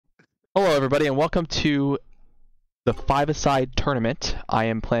Hello everybody and welcome to the 5aside tournament. I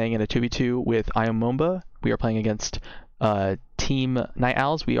am playing in a 2v2 with IamMomba. We are playing against Team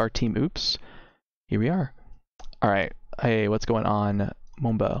NightOwls. We are Team Oops. Here we are. Alright, hey, what's going on,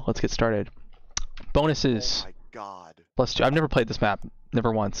 Momba? Let's get started. Bonuses. Oh my god. +2. I've never played this map.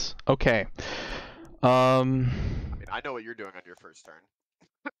 Never once. Okay. I mean, I know what you're doing on your first turn.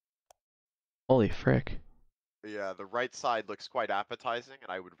 Holy frick. Yeah, the right side looks quite appetizing,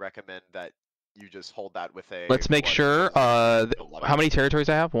 and I would recommend that you just hold that with a... Let's make sure, how many territories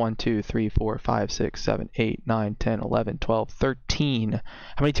I have? 1, 2, 3, 4, 5, 6, 7, 8, 9, 10, 11, 12, 13. How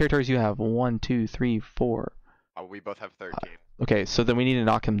many territories do you have? 1, 2, 3, 4. We both have 13. Okay, so then we need to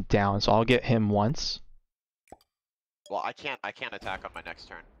knock him down, so I'll get him once. Well, I can't attack on my next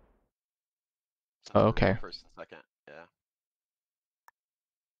turn. Oh, okay. First and second, yeah.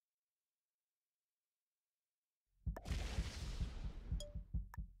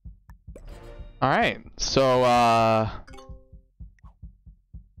 Alright, so,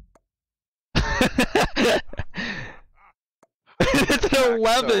 it's an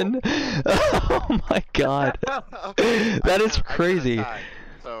 11! Oh my god. That is crazy.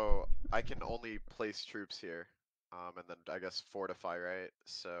 So, I can only place troops here. And then, I guess, fortify, right?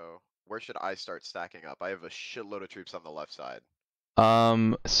 So, where should I start stacking up? I have a shitload of troops on the left side.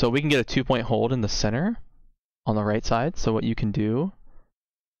 So we can get a 2-point hold in the center, on the right side. So what you can do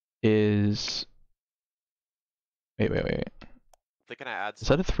is... Wait. I'm thinking I add Is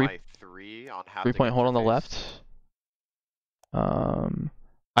that a my 3 on half 3-point hold on the left?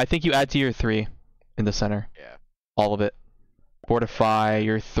 I think you add to your 3 in the center. Yeah. All of it. Fortify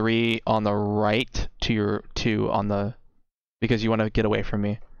your 3 on the right to your 2 on the... Because you want to get away from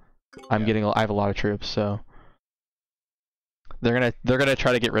me. I have a lot of troops, so... They're gonna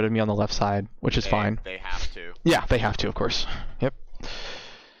try to get rid of me on the left side, which is fine. They have to. Yeah, they have to, of course. Yep.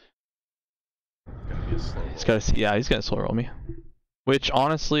 He's gonna slow roll me. Which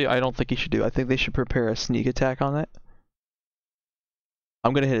honestly, I don't think he should do. I think they should prepare a sneak attack on it.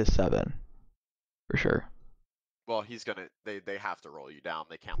 I'm gonna hit a 7, for sure. Well, he's gonna. They have to roll you down.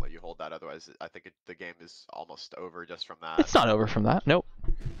 They can't let you hold that. Otherwise, I think the game is almost over just from that. It's not over from that. Nope.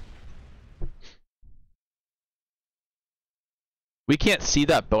 We can't see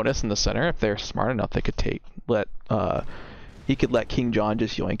that bonus in the center. If they're smart enough, they could he could let KingJohn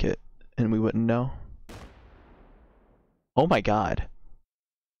just yoink it, and we wouldn't know. Oh my god.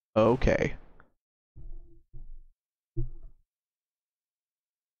 Okay.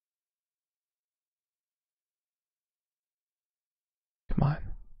 Come on.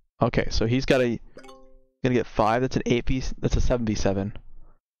 Okay, so he's gonna get 5. That's an 8v. That's a 7v7.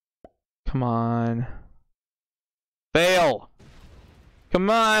 Come on. Fail. Come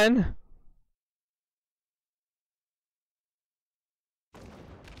on.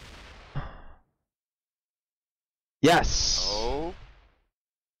 Yes. Oh.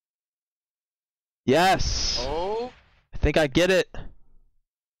 Yes. Oh. I think I get it.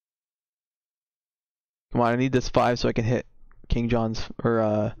 Come on, I need this 5 so I can hit KingJohn's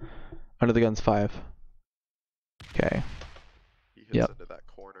or UnderTheGun's 5. Okay. He hits into that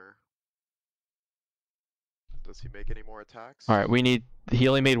corner. Does he make any more attacks? All right, we need. He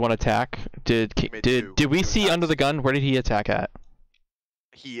only made 1 attack. Did we see UnderTheGun? Where did he attack at?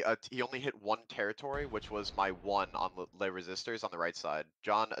 He only hit 1 territory, which was my 1 on Les Resistors on the right side.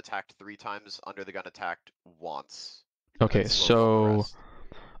 John attacked 3 times. UnderTheGun attacked once. Okay, so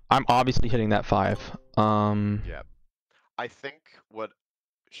I'm obviously hitting that 5. Yeah. I think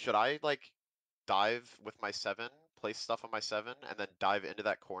should I like dive with my 7, place stuff on my 7, and then dive into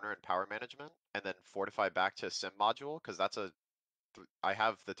that corner in power management, and then fortify back to sim module? Because that's I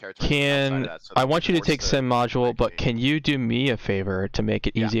have the territory. I want you to take sim module, but can you do me a favor to make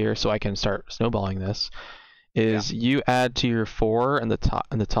it easier so I can start snowballing this? You add to your 4 in the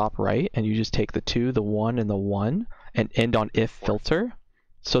top right, and you just take the 2, the 1, and the 1, and end on if filter,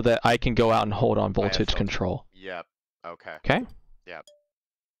 so that I can go out and hold on voltage control. Yep. Okay. Okay. Yep.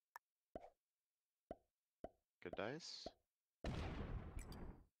 Good dice.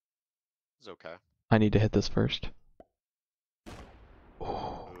 It's okay. I need to hit this first.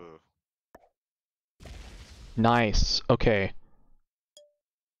 Nice. Okay.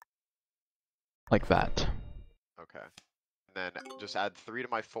 Like that. Okay. And then just add 3 to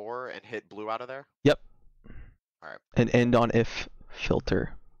my 4 and hit blue out of there? Yep. Alright. And end on if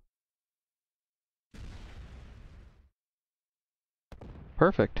filter.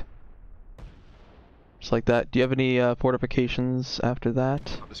 Perfect. Just like that. Do you have any fortifications after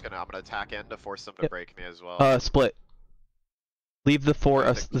that? I'm gonna attack in to force them to break me as well. Split. Leave the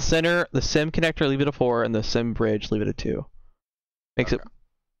 4, the center, the sim connector, leave it a 4, and the sim bridge, leave it a 2. Makes it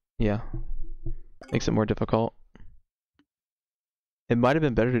Yeah. Makes it more difficult. It might have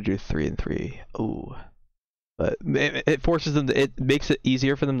been better to do 3 and 3. Ooh. But it forces them to, it makes it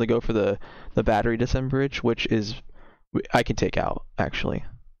easier for them to go for the battery disembridge, which is I can take out actually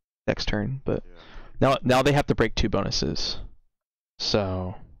next turn, but now they have to break 2 bonuses.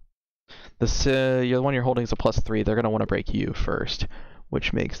 So the one you're holding is a +3. They're gonna want to break you first,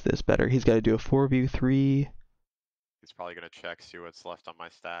 which makes this better. He's got to do a 4v3. He's probably gonna check, see what's left on my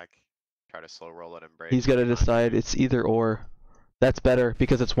stack, try to slow roll it and break. He's got to decide. It's either or. That's better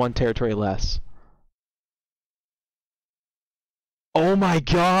because it's 1 territory less. Oh my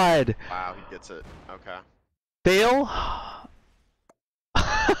god! Wow, he gets it. Okay. Fail?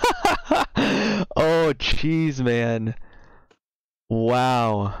 Oh, jeez, man.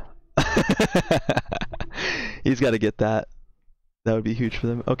 Wow. He's got to get that. That would be huge for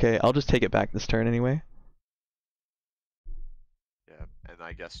them. Okay, I'll just take it back this turn anyway. Yeah, and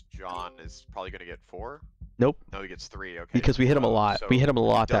I guess John is probably gonna get 4? Nope. No, he gets 3, okay. Because we hit him a lot. So we hit him a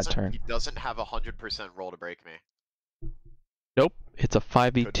lot that turn. He doesn't have a 100% roll to break me. Nope. It's a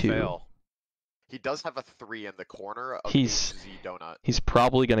 5v2. Could fail. He does have a 3 in the corner of HZ donut. He's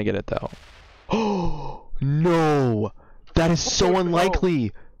probably gonna get it though. Oh no! That is so unlikely. No.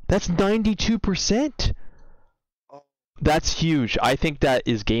 That's 92%. Oh. That's huge. I think that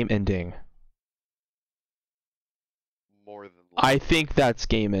is game ending. More than likely. I think that's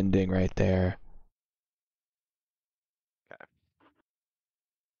game ending right there. Okay.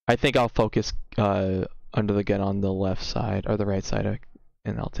 I think I'll focus under the gun on the left side or the right side,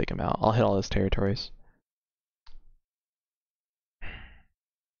 and I'll take him out. I'll hit all his territories.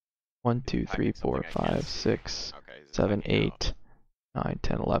 1, 2, 3, 4, 5, 6, 7, 8, 9,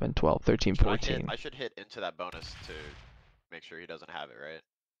 10, 11, 12, 13, 14. I should hit into that bonus to make sure he doesn't have it, right?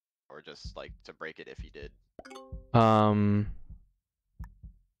 Or just like to break it if he did. I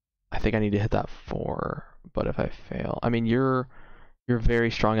think I need to hit that 4, but if I fail, I mean you're very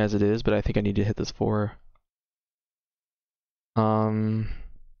strong as it is, but I think I need to hit this 4.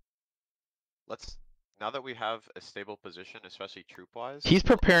 Let's, now that we have a stable position, especially troop-wise. He's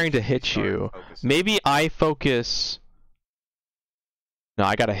preparing to hit you. Maybe I focus. No,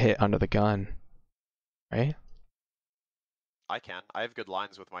 I gotta hit under the gun, right? I can. I have good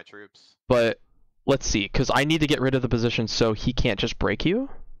lines with my troops. But let's see, because I need to get rid of the position so he can't just break you.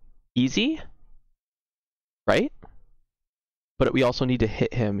 Easy, right? But we also need to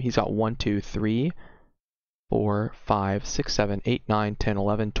hit him. He's got 1, 2, 3, 4, 5, 6, 7, 8, 9, 10,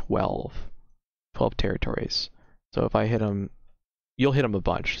 11, 12. 12 territories. So if I hit him, you'll hit him a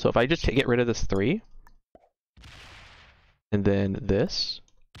bunch. So if I just get rid of this 3, and then this,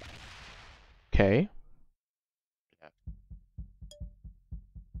 okay.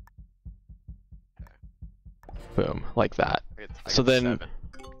 Boom, like that. So then, 7.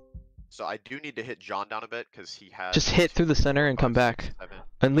 So I do need to hit John down a bit because he has. Just hit through the center and come back,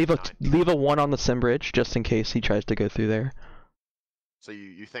 and leave a 1 on the sim bridge just in case he tries to go through there. So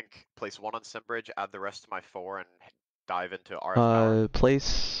you think place 1 on sim bridge, add the rest to my 4, and dive into RF power?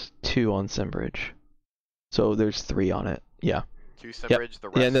 Place 2 on sim bridge. So there's 3 on it. Yeah. 2 sim bridge, the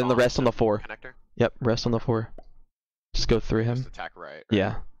rest. Yeah, and then the rest on the 4. Connector? Yep, rest on the 4. Just go through him. Just attack right.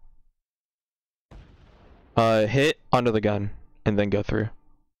 Yeah. Hit under the gun and then go through.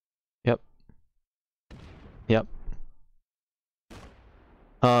 Yep. Yep.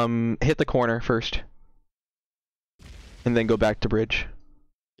 Hit the corner first. And then go back to bridge.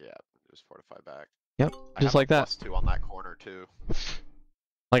 Yeah, just fortify back. Yep, just like that. +2 on that corner too.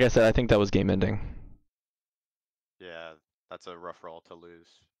 Like I said, I think that was game ending. Yeah, that's a rough roll to lose.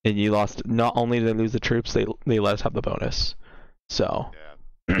 And you lost, not only did they lose the troops, they let us have the bonus. So.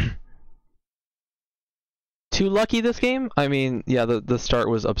 Yeah. Too lucky this game? I mean, yeah, the start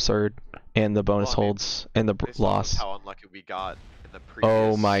was absurd, and the bonus holds, and the loss. How unlucky we got in the previous.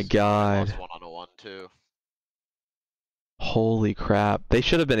 Oh my god. Lost 1 on a 1 too. Holy crap! They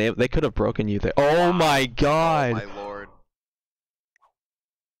should have been able. They could have broken you there. Oh my god! Oh my lord!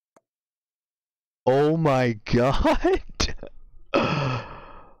 Oh my god!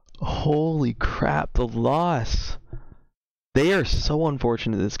 Holy crap! The loss. They are so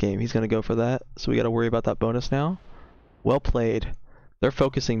unfortunate in this game. He's gonna go for that, so we gotta worry about that bonus now. Well played. They're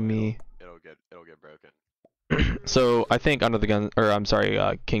focusing me. It'll get broken. So I think under the gun, or I'm sorry,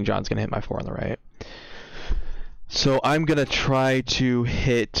 KingJohn's gonna hit my 4 on the right. So I'm gonna try to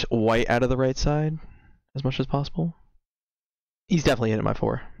hit white out of the right side as much as possible. He's definitely hitting my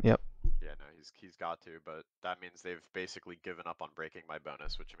 4. Yep. Yeah, no, he's got to, but that means they've basically given up on breaking my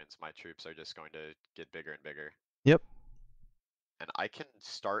bonus, which means my troops are just going to get bigger and bigger. Yep. And I can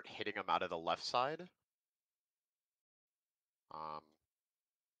start hitting them out of the left side.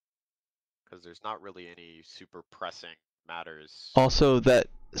 Because there's not really any super pressing matters. Also,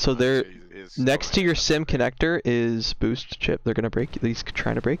 so they're Is next to overhand your up sim there. connector is boost chip. They're gonna break you. He's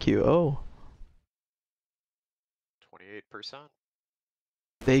trying to break you. Oh, 28%.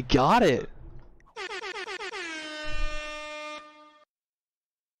 they got it.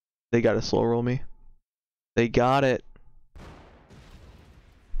 They gotta slow roll me. They got it.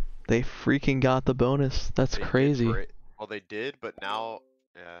 They freaking got the bonus. That's They did crazy. well, they did, but now,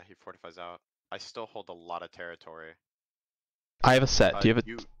 yeah, he fortifies out. I still hold a lot of territory. I have a set. Do you have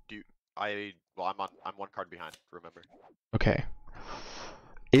a? Well, I'm one card behind, remember. Okay.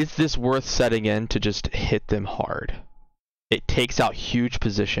 Is this worth setting in to just hit them hard? It takes out huge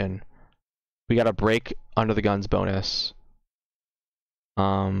position. We gotta break under the gun's bonus.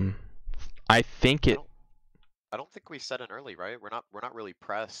 I think it. I don't think we set in early, right? We're not really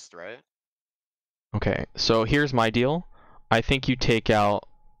pressed, right? Okay, so here's my deal. I think you take out.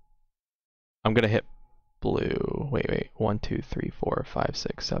 I'm gonna hit blue. Wait. 1, 2, 3, 4, 5,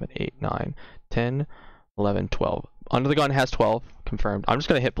 6, 7, 8, 9, 10, 11, 12. Under the gun has 12. Confirmed. I'm just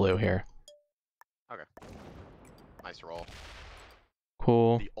gonna hit blue here. Okay. Nice roll.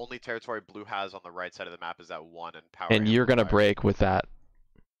 Cool. The only territory blue has on the right side of the map is that 1 and power. And you're gonna break with that.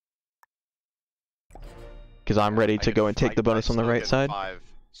 Because I'm ready to go and take the bonus on the right side. 5.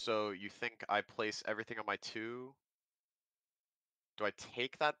 So you think I place everything on my 2? Do I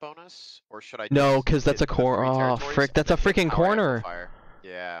take that bonus, or should I just No, because that's hit a the 3 corner. Oh, territories frick, and that's a then hit freaking power corner. amplifier?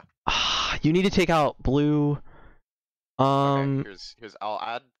 Yeah. You need to take out blue. Okay, here's I'll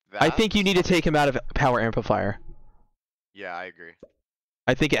add that. I think you need to take him out of power amplifier. Yeah, I agree.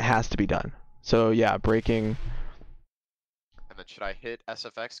 I think it has to be done. So yeah, breaking And then should I hit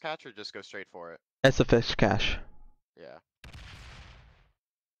SFX catch or just go straight for it? SFX cash. Yeah.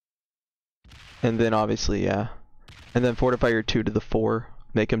 And then obviously, yeah. And then fortify your 2 to the 4.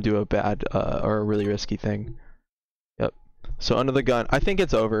 Make him do a bad or a really risky thing. Yep. So under the gun, I think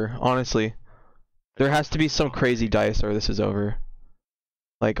it's over, honestly. There has to be some crazy dice or this is over.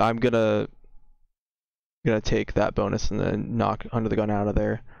 Like I'm gonna take that bonus and then knock under the gun out of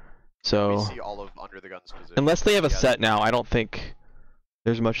there. So We see all of under the gun's position. unless they have a set now, I don't think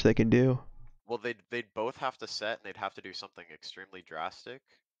there's much they can do. Well, they'd both have to set, and they'd have to do something extremely drastic.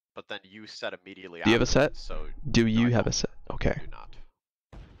 But then you set immediately. Do you have a set? So Do you I have a don't. set? Okay. Do not.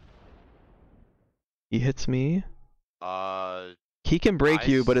 He hits me. He can break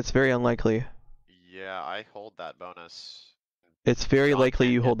you, but it's very unlikely. Yeah, I hold that bonus. It's very John likely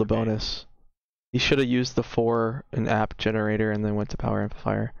can't you get hold the to me. bonus. He should have used the 4 and app generator and then went to power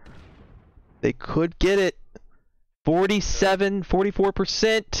amplifier. They could get it. 47,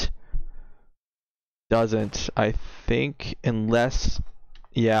 44%. Doesn't, I think, unless.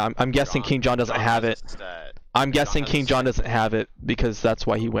 Yeah, I'm guessing KingJohn doesn't have it. I'm guessing KingJohn doesn't have it because that's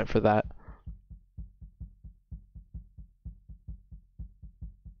why he went for that.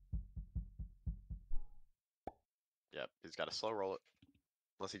 Yep, he's got to slow roll it.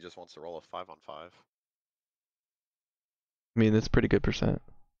 Unless he just wants to roll a 5 on 5. I mean, that's pretty good percent.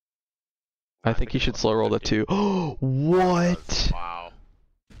 I think he should slow roll it too. Oh, what? Wow.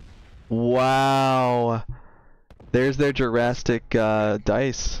 Wow. There's their Jurassic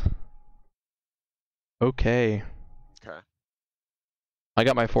dice. Okay. Okay. I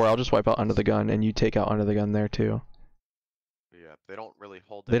got my 4. I'll just wipe out under the gun, and you take out under the gun there too. Yeah, they don't really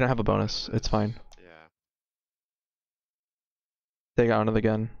hold. They don't have a bonus. It's fine. Yeah. Take out under the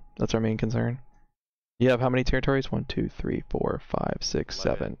gun. That's our main concern. You have how many territories? 1, 2, 3, 4, 5, 6,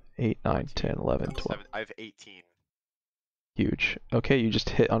 7, 8, 9, 10, 11, 12. I have 18. Huge. Okay, you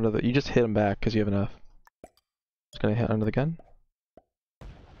just hit under the. You just hit him back because you have enough. Just gonna hit under the gun.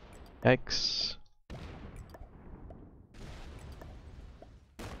 X.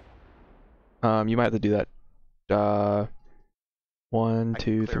 You might have to do that. 1,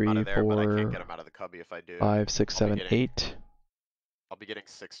 2, 3, 4, 5, 6, 7, 8. I'll be getting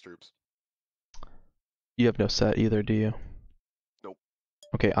 6 troops. You have no set either, do you? Nope.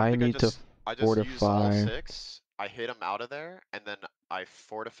 Okay, I need to I just fortify. use all 6. I hit him out of there, and then I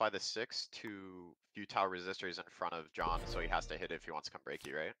fortify the 6 to futile resistors in front of John, so he has to hit it if he wants to come break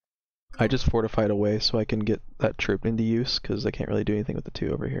you, right? I just fortified away so I can get that troop into use because I can't really do anything with the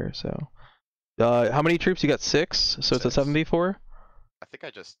 2 over here. So, how many troops? You got 6, so it's a 7v4. I think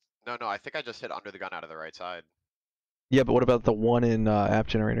I just I think I just hit under the gun out of the right side. Yeah, but what about the 1 in app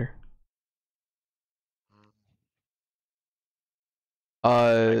generator?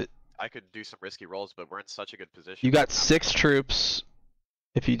 I could do some risky rolls, but we're in such a good position. You got 6 troops.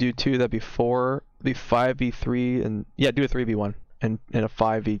 If you do 2, that'd be 4. It'd be 5v3, and yeah, do a 3v1 and a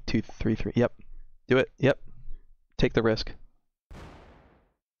 5v2 3-3. Yep, do it. Yep, take the risk.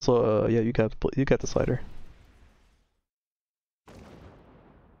 So yeah, you got the slider.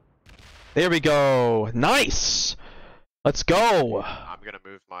 There we go. Nice. Let's go. I'm gonna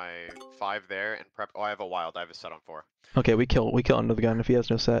move my 5 there and prep. Oh, I have a wild. I have a set on 4. Okay, we kill under the gun if he has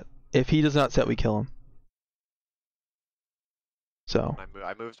no set. If he does not set, we kill him. So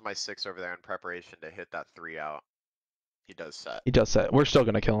I moved my 6 over there in preparation to hit that 3 out. He does set. he does set. We're still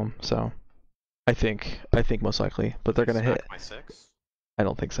gonna kill him. So I think most likely, but they're gonna hit. My 6? I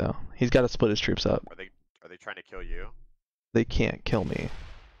don't think so. He's got to split his troops up. Are they trying to kill you? They can't kill me.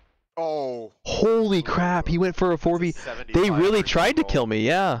 Oh. Holy crap! He went for a 4v. They really tried to kill me.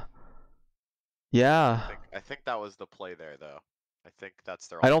 Yeah. Yeah. I think that was the play there, though. I think that's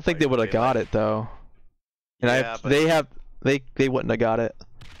their. I don't think they would have got it though. And yeah, they wouldn't have got it.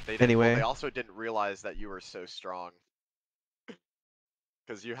 Anyway. Well, they also didn't realize that you were so strong.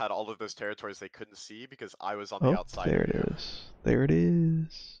 Because you had all of those territories they couldn't see because I was on the outside. There it is. There it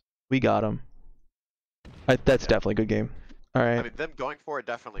is. We got him. That's definitely a good game. All right. I mean, them going for it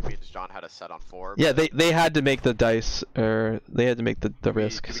definitely means John had a set on 4. Yeah, they had to make the dice, or they had to make the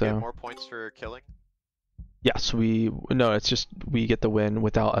risk. Did we so. get more points for killing? Yes, no, it's just we get the win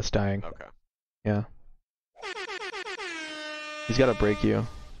without us dying. Okay. Yeah. He's got to break you.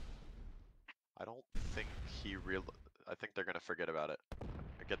 I don't think I think they're gonna forget about it.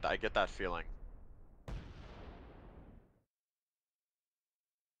 I get that feeling.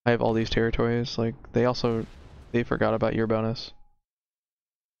 I have all these territories. Like they forgot about your bonus.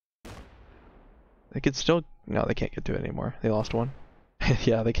 They could still no, they can't get to it anymore. They lost one.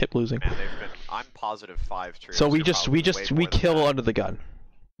 Yeah, they kept losing. Man, I'm positive 5 troops. So we kill under the gun.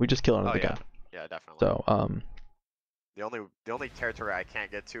 We just kill under the gun. Yeah, definitely. So the only territory I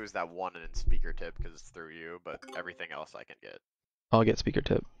can't get to is that one in speaker tip because it's through you, but everything else I can get. I'll get speaker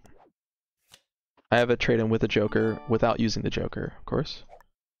tip. I have a trade in with a joker without using the joker, of course.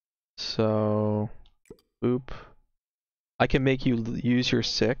 So, boop. I can make you use your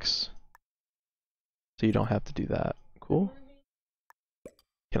 6, so you don't have to do that. Cool.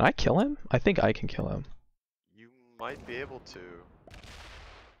 Can I kill him? I think I can kill him. You might be able to.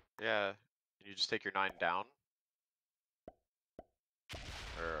 Yeah. Can you just take your 9 down?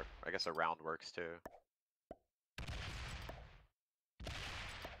 Or I guess a round works too.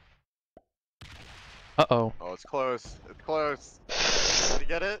 Uh-oh. Oh, it's close. It's close. Did you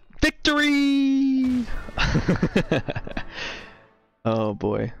get it? Victory! Oh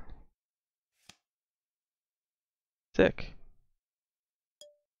boy. Sick.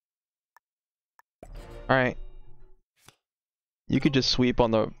 Alright. You could just sweep on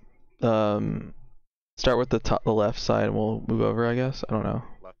the start with the left side and we'll move over, I guess. I don't know.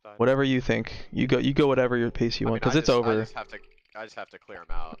 Left side. Whatever you think. You go whatever your pace you want, because it's over. I just have to clear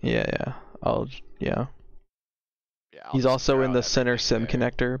him out. Yeah. Yeah. Yeah. He's also in the center sim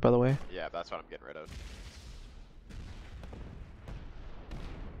connector, by the way. Yeah, that's what I'm getting rid of.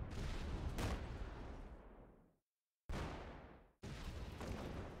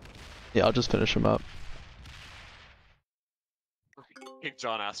 Yeah, I'll just finish him up.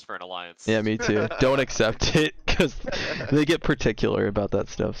 KingJohn asked for an alliance. Yeah, me too. Don't accept it, because they get particular about that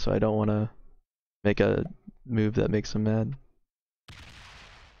stuff, so I don't want to make a move that makes them mad.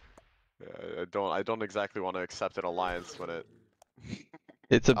 Yeah, I don't exactly want to accept an alliance when it...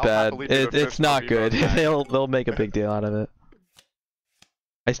 It's a bad... It's not good. They'll make a big deal out of it.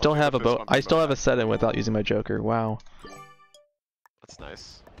 I still have a set in without using my joker. Wow. That's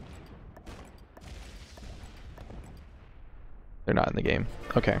nice. They're not in the game.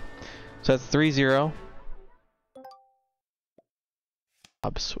 Okay. So that's 3-0.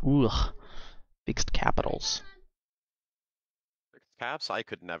 Ooh. Fixed capitals. Fixed caps? I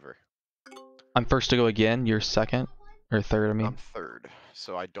could never. I'm first to go again. You're second. Or third, I mean. I'm third,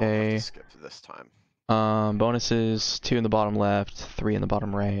 so I don't have to skip this time. Bonuses 2 in the bottom left, 3 in the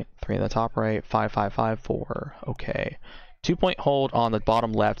bottom right, 3 in the top right, 5, 5, 5, 4. Okay. 2-point hold on the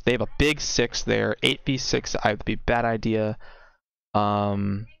bottom left. They have a big 6 there. 8v6 I would be bad idea. I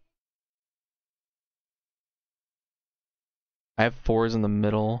have 4s in the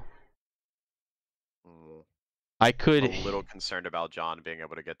middle. I could. I'm a little concerned about John being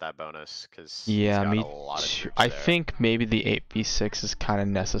able to get that bonus because yeah, he's got a lot of troops I there. think maybe the 8v6 is kind of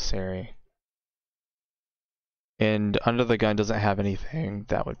necessary. And Under the Gun doesn't have anything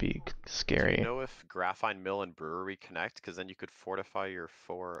that would be scary. Do you know if Graphine Mill and Brewery connect? Because then you could fortify your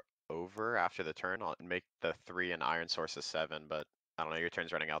 4 over after the turn and make the 3 and Iron Source a 7, but I don't know, your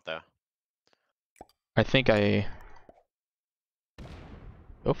turn's running out though. I think I...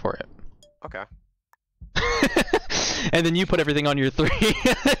 Go for it. Okay. And then you put everything on your 3.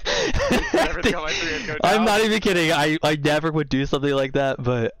 everything on my 3 and go down. I'm not even kidding. I never would do something like that,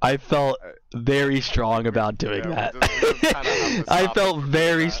 but I felt very strong about doing that. I felt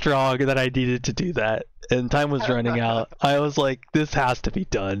very strong that I needed to do that, and time was running out. I was like, this has to be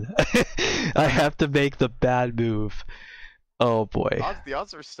done. I have to make the bad move. Oh boy. The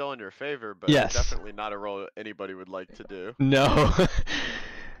odds are still in your favor, but yes. definitely not a roll anybody would like to do. No.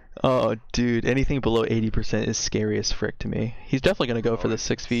 Oh, dude, anything below 80% is scary as frick to me. He's definitely gonna go for the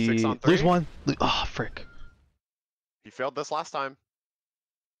 6v. 6 on 3? Lose one. Oh, frick. He failed this last time.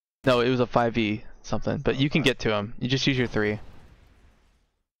 No, it was a 5v something, but you can get to him. You just use your 3.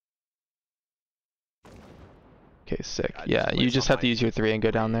 Okay, sick. Yeah, you just have to use your 3 and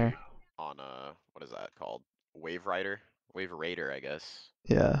go down there. On what is that called? Wave Raider, I guess.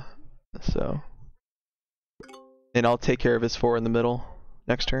 Yeah. So. And I'll take care of his 4 in the middle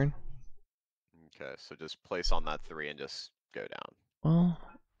next turn. Okay, so just place on that 3 and just go down. Well.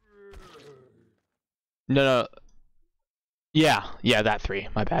 No. Yeah, that 3.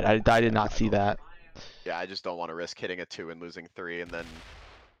 My bad. I did not see that. Yeah, I just don't want to risk hitting a 2 and losing 3 and then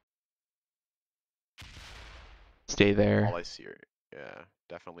stay there. All I see are, yeah,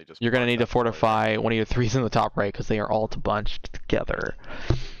 definitely just. You're gonna need to fortify one of your 3s in the top right because they are all bunched together.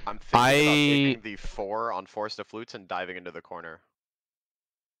 I'm thinking about taking the 4 on Forest of Flutes and diving into the corner.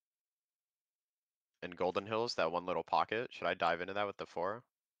 In Golden Hills, that one little pocket. Should I dive into that with the 4?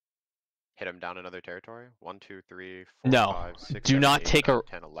 Hit him down another territory? 1, 2, 3, 4, no. 5, 6, do 7, not 8, take 9, a.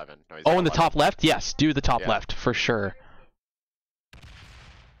 10, 11. No, oh, in the top left? Yes, do the top left for sure.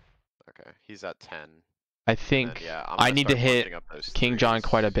 Okay, he's at 10. I think then, yeah, I need to hit KingJohn 3s.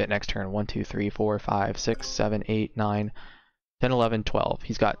 quite a bit next turn. 1, 2, 3, 4, 5, 6, 7, 8, 9, 10, 11, 12.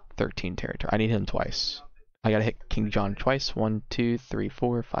 He's got 13 territory. I need him twice. I gotta hit KingJohn twice. 1, 2, 3,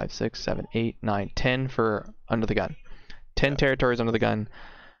 4, 5, 6, 7, 8, 9, 10 for Under the Gun. 10 territories under the gun.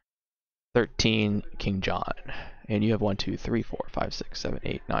 13 KingJohn. And you have 1, 2, 3, 4, 5, 6, 7,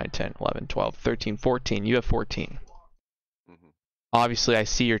 8, 9, 10, 11, 12, 13, 14. You have 14. Obviously, I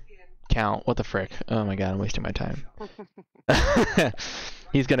see your count. What the frick? Oh my god, I'm wasting my time.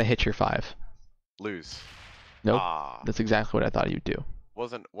 He's gonna hit your 5. Lose. Nope. That's exactly what I thought you'd do.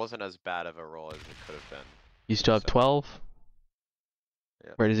 Wasn't as bad of a roll as it could have been. You still have 12?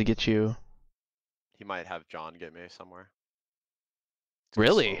 Yeah. Where does it get you? He might have John get me somewhere.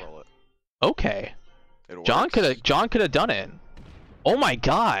 Really? Okay. John could have done it. Oh my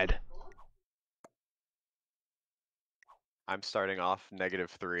god. I'm starting off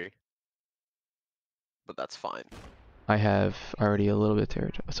 -3. But that's fine. I have already a little bit of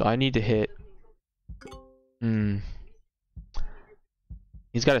territory. So I need to hit.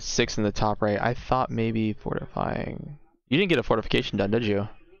 He's got a 6 in the top right. I thought maybe fortifying. You didn't get a fortification done, did you?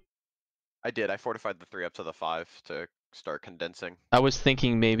 I did. I fortified the 3 up to the 5 to start condensing. I was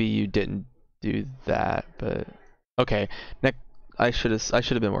thinking maybe you didn't do that, but okay. Next, I should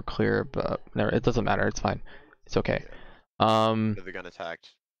have been more clear, but never. It doesn't matter. It's fine. It's okay. The gun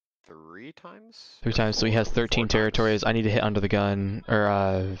attacked 3 times? 3 times. So he has 13 territories. I need to hit under the gun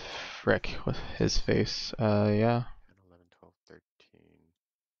or frick with his face. Yeah. 10, 11, 12, 13.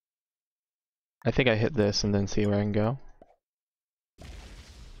 I think I hit this and then see where I can go.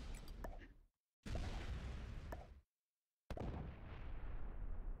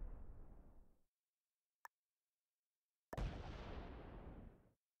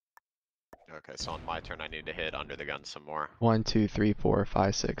 Okay, so on my turn I need to hit under the gun some more. 1, 2, 3, 4,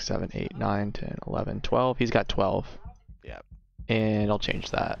 5, 6, 7, 8, 9, 10, 11, 12. He's got 12. Yep. And I'll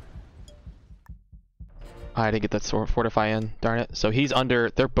change that. I had to get that fortify in, darn it. So he's under,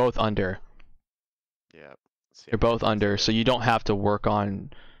 they're both under. Yep. They're both under, so you don't have to work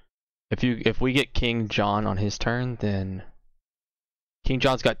on, if we get KingJohn on his turn, then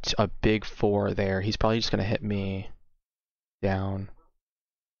KingJohn's got a big 4 there. He's probably just gonna hit me down.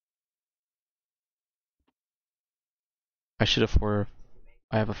 I should have 4.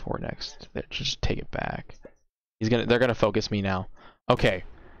 I have a 4 next. Just take it back. They're gonna focus me now. Okay.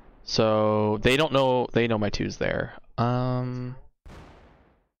 So they don't know. They know my 2's there.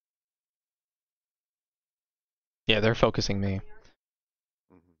 Yeah, they're focusing me.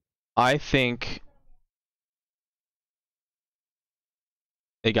 I think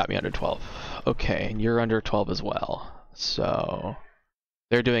they got me under 12. Okay, and you're under 12 as well. So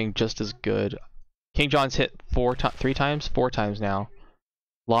they're doing just as good. KingJohn's hit 4 times now.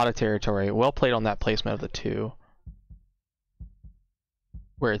 A lot of territory. Well played on that placement of the 2.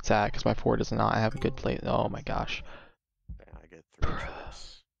 Where it's at, because my 4 does not have a good play. Oh my gosh. Yeah, I get 3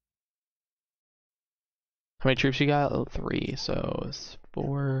 troops. How many troops you got? Oh, 3. So it's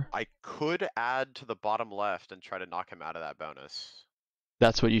 4. I could add to the bottom left and try to knock him out of that bonus.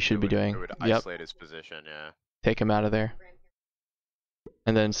 That's what you should be doing. It would Yep. isolate his position, yeah. Take him out of there.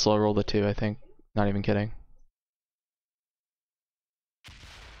 And then slow roll the 2, I think. Not even kidding.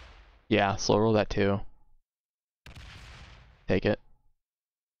 Yeah, slow roll that 2. Take it.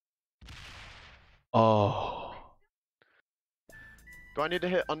 Oh. Do I need to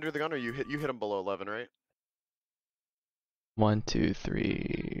hit under the gun, or you hit him below 11, right? 1, 2,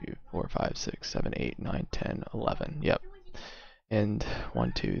 3, 4, 5, 6, 7, 8, 9, 10, 11. Yep. And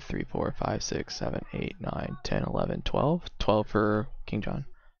 1, 2, 3, 4, 5, 6, 7, 8, 9, 10, 11, 12. 12 for KingJohn.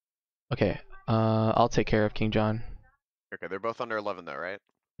 Okay. I'll take care of KingJohn. Okay, they're both under 11 though, right?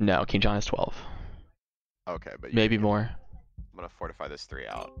 No, KingJohn is 12. Okay, but maybe more. I'm gonna fortify this 3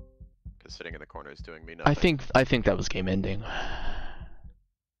 out, because sitting in the corner is doing me nothing. I think that was game ending.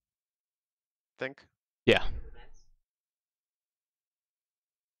 Think? Yeah.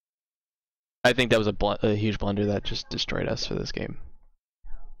 I think that was a huge blunder that just destroyed us for this game.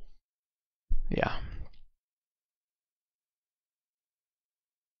 Yeah.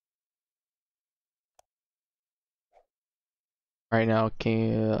 Right now,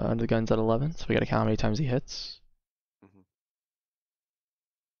 Under the Gun's at 11, so we gotta count how many times he hits.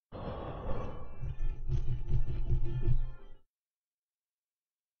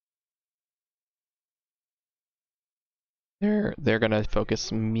 They're gonna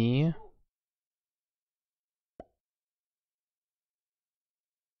focus me.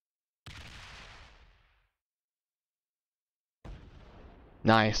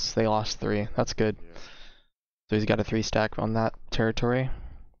 Nice, they lost 3. That's good. Yeah. So he's got a 3 stack on that territory.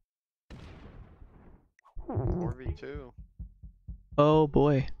 4v2. Oh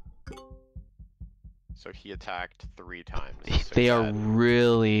boy. So he attacked 3 times. So They are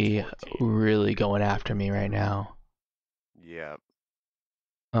really, 14. really going after me right now. Yeah.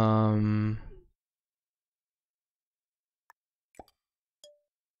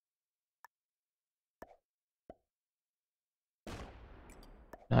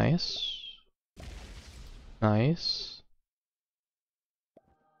 Nice. Nice.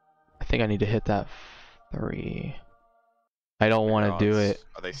 I think I need to hit that 3. I don't want to do it.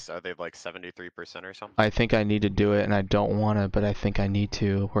 Are they like 73% or something? I think I need to do it, and I don't want to, but I think I need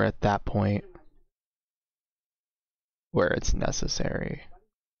to. We're at that point where it's necessary.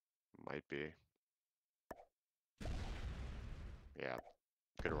 Might be. Yeah.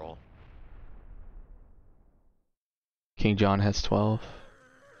 Good roll. KingJohn has 12.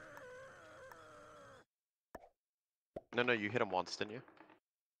 No, you hit him once, didn't you?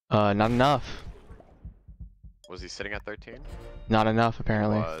 Not enough. Was he sitting at 13? Not enough,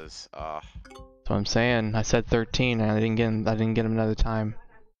 apparently. He was. That's what I'm saying. I said 13, and I didn't get him another time.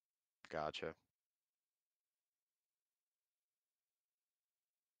 Gotcha.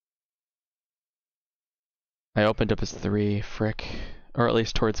 I opened up as 3, frick. Or at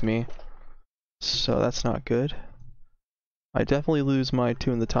least towards me. So that's not good. I definitely lose my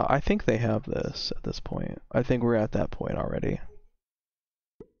 2 in the top. I think they have this at this point. I think we're at that point already.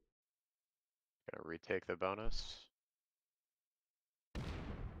 Gonna retake the bonus.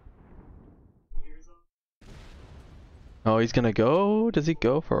 Oh, he's gonna go? Does he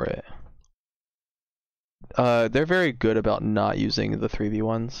go for it? They're very good about not using the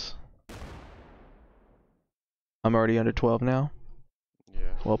 3v1s. I'm already under 12 now.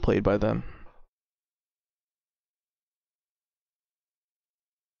 Yeah. Well played by them.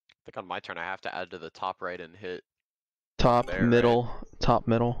 I think on my turn I have to add to the top right and hit Top, there, middle, right? top,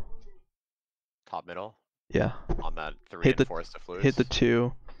 middle. Top middle? Yeah. On that 3 Hit and force to flutes? hit the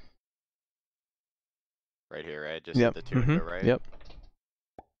 2. Right here, right? Just Yep. hit the 2 and go right? Yep.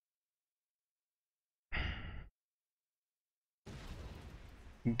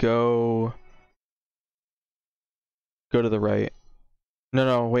 Go to the right.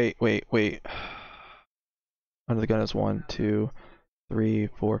 No, wait. Under the gun is 1, 2, 3,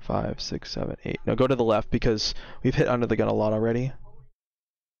 4, 5, 6, 7, 8. No, go to the left because we've hit under the gun a lot already.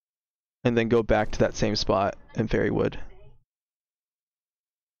 And then go back to that same spot in Fairywood.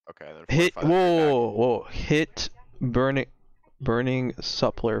 Okay, then Hit. whoa, Whoa. Hit burning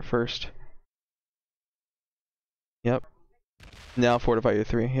suppler first. Yep. Now fortify your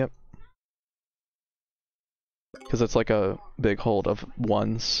 3. Yep. Because it's like a big hold of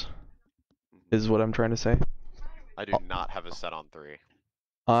 1s, is what I'm trying to say. I do not have a set on 3.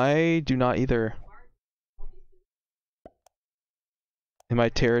 I do not either. And my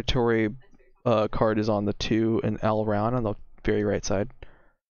territory card is on the 2 and L round on the very right side.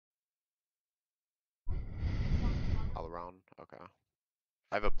 All around, okay.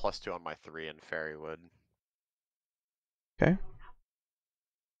 I have a +2 on my 3 in Fairywood. Okay.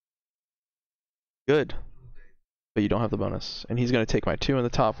 Good. but you don't have the bonus. And he's going to take my 2 in the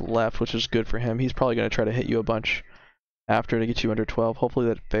top left, which is good for him. He's probably going to try to hit you a bunch after to get you under 12. Hopefully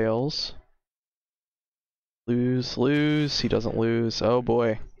that fails. Lose, lose. He doesn't lose. Oh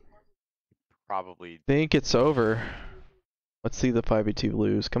boy. Probably. Think it's over. Let's see the 5v2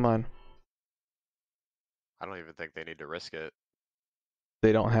 lose. Come on. I don't even think they need to risk it.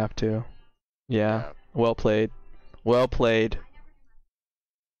 They don't have to. Yeah. Yeah. Well played. Well played.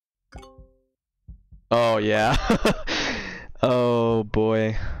 Oh yeah. Oh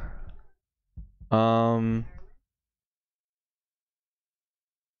boy.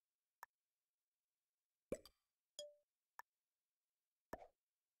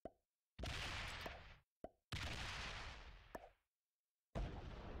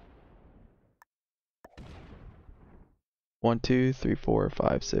 1, 2, 3, 4,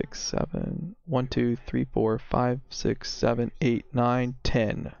 5, 6, 7. 1, 2, 3, 4, 5, 6, 7, 8, 9,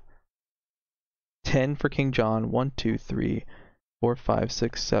 10. 10 for KingJohn. 1, 2, 3, 4, 5,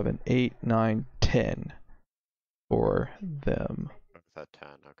 6, 7, 8, 9, 10 for them. With that 10,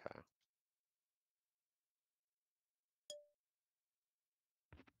 okay.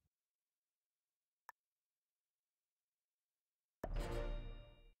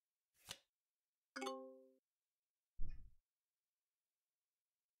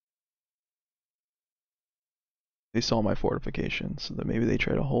 They saw my fortifications, so that maybe they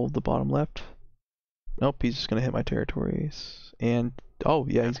try to hold the bottom left. Nope, he's just gonna hit my territories. And oh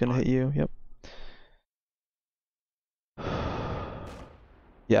yeah, he's gonna hit you. Yep.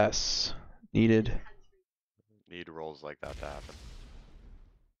 Yes, needed. Need rolls like that to happen.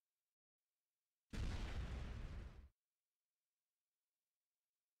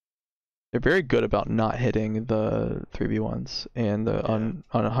 They're very good about not hitting the 3v1s and the on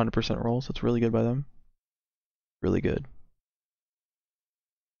 100% rolls. It's really good by them. Really good.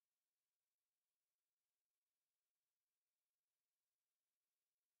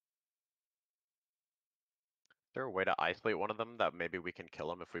 Is there a way to isolate one of them that maybe we can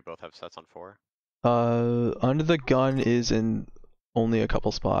kill him if we both have sets on 4? Under the gun is in only a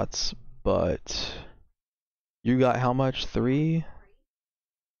couple spots, but you got how much? 3?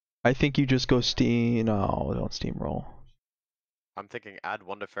 I think you just go steam. No, don't steamroll. I'm thinking add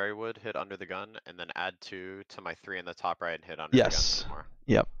 1 to Fairywood, hit under the gun, and then add 2 to my 3 in the top right and hit under the gun Yes. some more.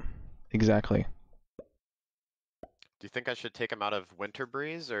 Yep. Exactly. Do you think I should take him out of Winter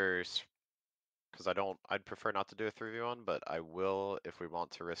Breeze or? Because I'd prefer not to do a 3v1, but I will if we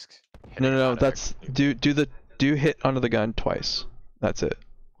want to risk hitting him No, out of that's there. do hit under the gun twice. That's it.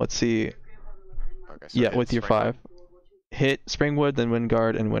 Let's see. Okay, so Yeah, hit with your Springwood. 5. Hit Springwood, then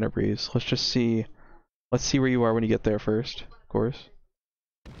Windguard, and Winter Breeze. Let's just see. Let's see where you are when you get there first, of course.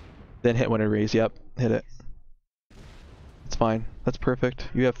 Then hit Winter Breeze. Yep, hit it. It's fine. That's perfect.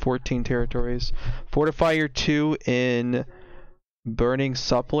 You have 14 territories. Fortify your 2 in Burning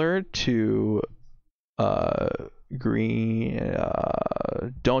Suppler to green.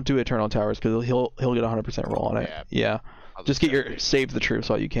 Don't do Eternal Towers because he'll get 100% roll on it. Yeah. Just get your save the troops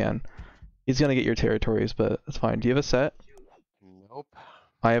while you can. He's gonna get your territories, but that's fine. Do you have a set? Nope.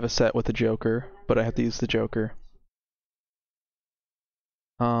 I have a set with the Joker, but I have to use the Joker.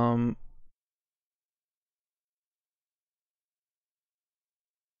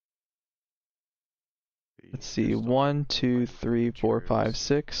 Let's see. 1, 2, 3, 4, 5,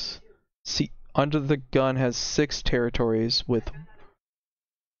 6. See, Under the Gun has 6 territories with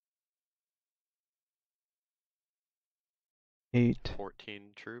 8.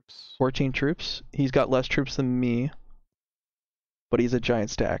 14 troops. 14 troops. He's got less troops than me, but he's a giant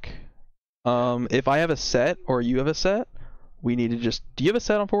stack. If I have a set or you have a set, we need to just. Do you have a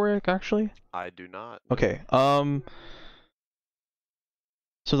set on Warwick actually? I do not. Okay.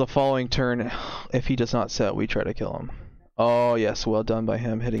 So the following turn, if he does not set, we try to kill him. Oh yes, well done by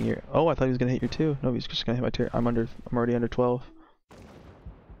him hitting your. Oh, I thought he was gonna hit your 2. No, he's just gonna hit my tier. I'm already under 12.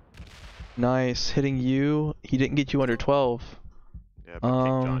 Nice, hitting you. He didn't get you under 12. Yeah, but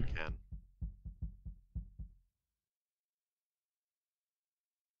KingJohn can.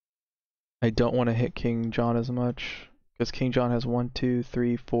 I don't want to hit KingJohn as much because KingJohn has 1, 2,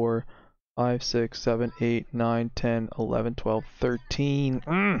 3, 4, 5, 6, 7, 8, 9, 10, 11, 12, 13.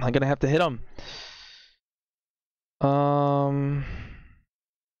 I'm gonna have to hit him.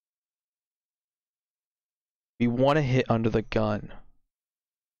 We want to hit under the gun.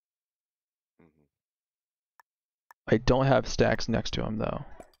 I don't have stacks next to him though.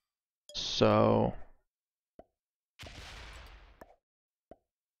 So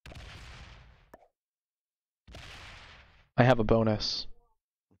I have a bonus.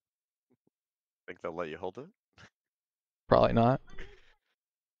 Think they'll let you hold it? Probably not.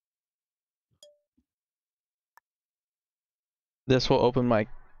 This will open my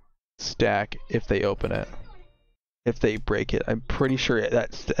stack if they open it. If they break it, I'm pretty sure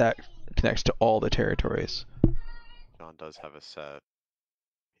that connects to all the territories. John does have a set.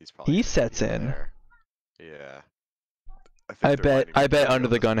 He's probably. He sets in. There. Yeah. I bet Under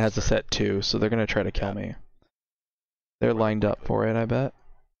the Gun has a set too, so they're gonna try to kill me. They're lined up for it, I bet.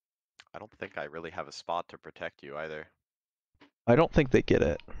 I don't think I really have a spot to protect you either. I don't think they get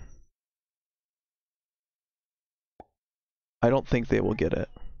it. I don't think they will get it.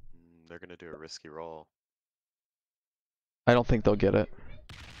 They're gonna do a risky roll. I don't think they'll get it.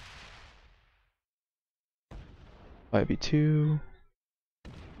 5v2.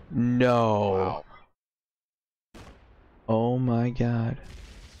 No. Wow. Oh my god.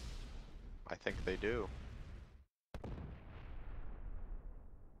 I think they do.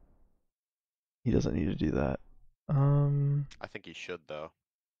 He doesn't need to do that. I think he should though.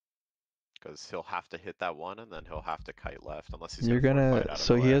 Because he'll have to hit that one and then he'll have to kite left unless he's gonna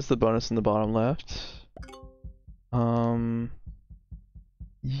so he has the bonus in the bottom left. How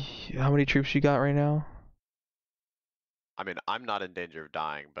many troops you got right now? I mean, I'm not in danger of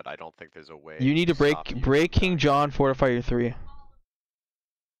dying, but I don't think there's a way. You need to break KingJohn, fortify your 3.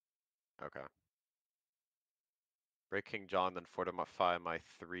 Okay. Break KingJohn, then fortify my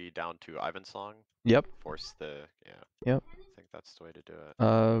 3 down to Ivansong. Yep. Force the Yep. I think that's the way to do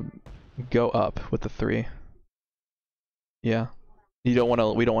it. Go up with the 3. Yeah. You don't want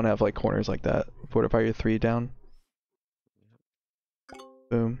to. We don't want to have like corners like that. Fortify your 3 down.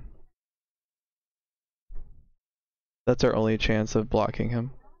 Boom. That's our only chance of blocking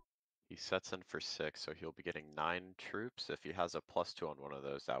him. He sets in for 6, so he'll be getting 9 troops. If he has a +2 on one of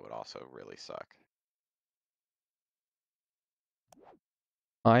those, that would also really suck.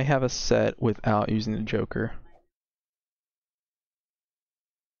 I have a set without using the Joker.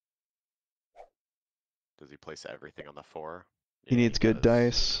 Does he place everything on the 4? He needs good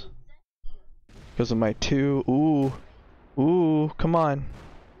dice. Because of my 2. Ooh. Ooh, come on.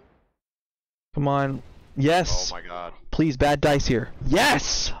 Come on. Yes! Oh my god. Please, bad dice here.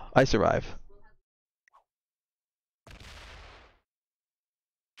 Yes! I survive.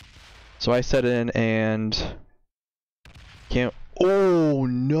 So I set in and... Can't... Oh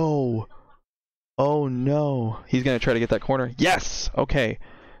no! Oh no! He's gonna try to get that corner. Yes! Okay.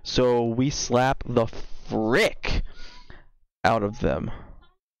 So we slap the frick out of them.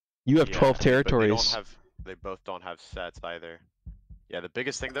 You have 12 territories. But they both don't have sets either. Yeah, the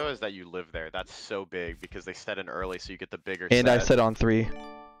biggest thing though is that you live there. That's so big because they set in early, so you get the bigger set. And I set on 3.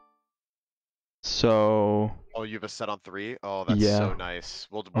 So... Oh, you have a set on 3? Oh, that's so nice.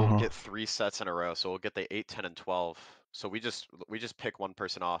 We'll get 3 sets in a row, so we'll get the 8, 10, and 12. So we just pick one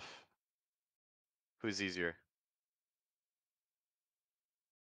person off. Who's easier?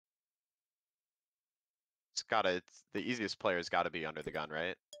 It's the easiest player's gotta be Under the Gun,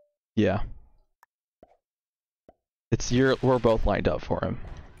 right? Yeah. We're both lined up for him.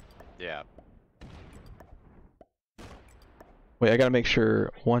 Yeah. Wait, I gotta make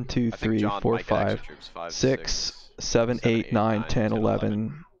sure. 1, 2, 3, 4, 5, 6, 7, 8, 9, 10,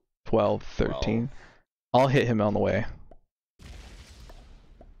 11, 12, 13. I'll hit him on the way.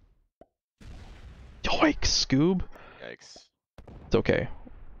 Yoink, Scoob! Yikes. It's okay.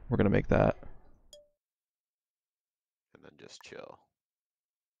 We're gonna make that. And then just chill.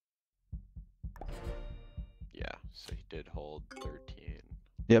 Yeah, so he did hold 13.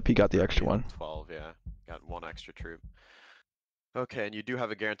 Yep, he got the extra one. 12, yeah. Got 1 extra troop. Okay, and you do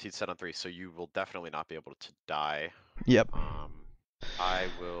have a guaranteed set on 3, so you will definitely not be able to die. Yep. I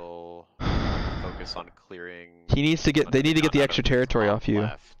will focus on clearing... They need to get the extra territory off you.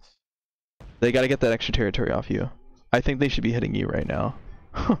 They gotta get that extra territory off you. I think they should be hitting you right now.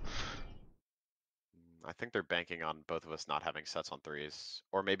 I think they're banking on both of us not having sets on 3s.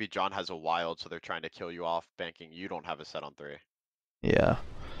 Or maybe John has a wild, so they're trying to kill you off, banking you don't have a set on 3. Yeah.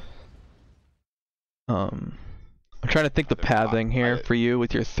 I'm trying to think the pathing here for you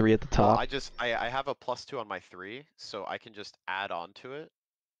with your 3 at the top. Well, I have a +2 on my 3, so I can just add on to it.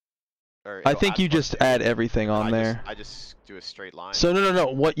 I think you just add everything on there. I just do a straight line. So no.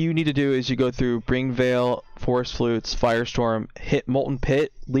 What you need to do is you go through Bring Veil, Forest Flutes, Firestorm, hit Molten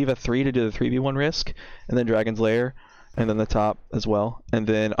Pit, leave a 3 to do the 3v1 risk, and then Dragon's Lair, and then the top as well. And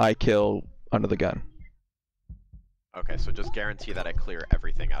then I kill Under the Gun. Okay, so just guarantee that I clear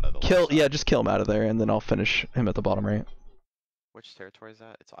everything out of the Yeah, just kill him out of there, and then I'll finish him at the bottom right. Which territory is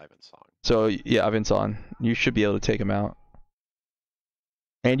that? It's Ivansong. So yeah, Ivansong. You should be able to take him out.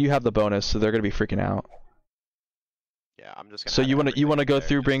 And you have the bonus, so they're gonna be freaking out. Yeah, I'm just gonna. So add you wanna everything in go there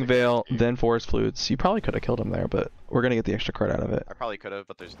through just to Bring get Vale, guarantee. then Forest Flutes. You probably could have killed him there, but we're gonna get the extra card out of it. I probably could have,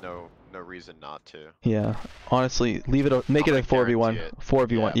 but there's no reason not to. Yeah, honestly, leave it. Make I'm it a gonna 4v1. guarantee it.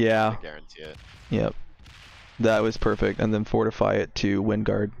 4v1. Yeah, I'm Yeah. gonna guarantee it. Yep. That was perfect. And then fortify it to wind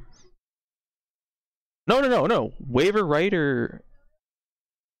guard. No. Waver Rider.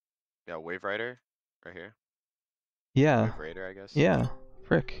 Yeah, Wave Rider, right here. Yeah. Wave Raider, I guess. Yeah.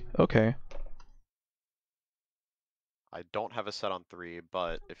 Frick. Okay. I don't have a set on 3,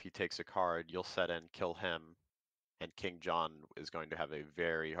 but if he takes a card, you'll set in, kill him, and KingJohn is going to have a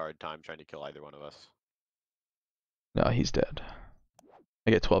very hard time trying to kill either one of us. No, he's dead.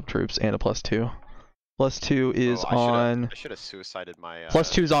 I get 12 troops and a +2. +2 is Oh, on. I should have suicided my.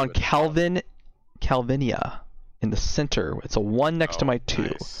 +2 is on two at the bottom. Calvinia in the center. It's a 1 next to my 2.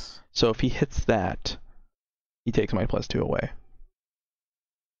 Nice. So if he hits that, he takes my +2 away.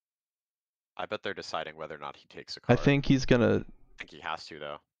 I bet they're deciding whether or not he takes a I card. think he's gonna. I think he has to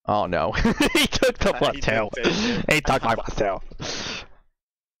though. Oh no, he took the He did take +2. it. He took my +2.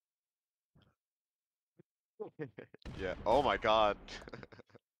 Yeah. Oh my god.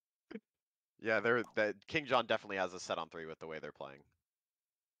 Yeah, that KingJohn definitely has a set on 3 with the way they're playing.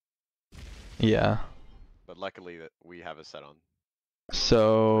 Yeah. But luckily that we have a set on.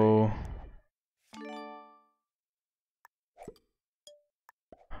 So.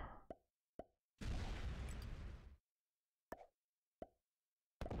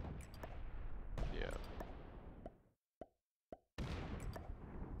 Yeah.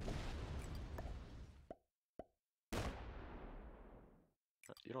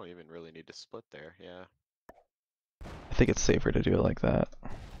 You don't even really need to split there, yeah. I think it's safer to do it like that.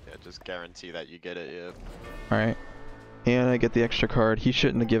 Yeah, just guarantee that you get it, yeah. Alright. And I get the extra card. He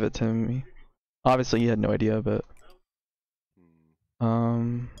shouldn't have given it to me. Obviously he had no idea, but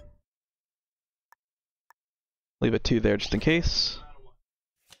leave it 2 there just in case.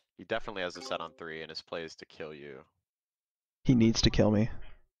 He definitely has a set on 3 and his play is to kill you. He needs to kill me.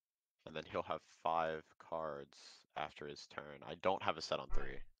 And then he'll have 5 cards after his turn. I don't have a set on 3.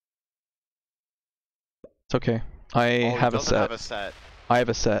 It's okay. I have a set. Have a set. I have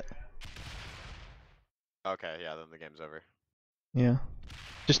a set. Okay, yeah, then the game's over. Yeah.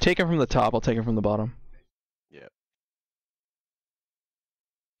 Just take him from the top, I'll take him from the bottom. Yep.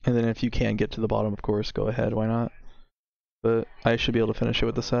 And then if you can get to the bottom, of course, go ahead, why not? But I should be able to finish it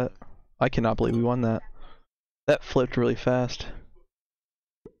with the set. I cannot believe we won that. That flipped really fast.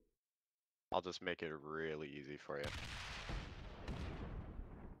 I'll just make it really easy for you.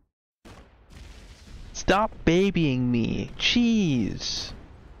 Stop babying me. Jeez.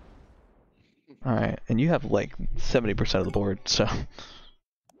 Alright, and you have like 70% of the board, so.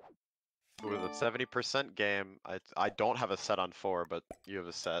 With a 70% game, I don't have a set on 4, but you have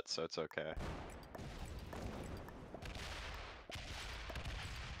a set, so it's okay.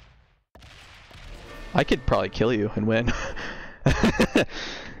 I could probably kill you and win.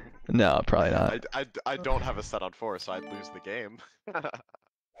 No, probably not. I don't have a set on 4, so I'd lose the game.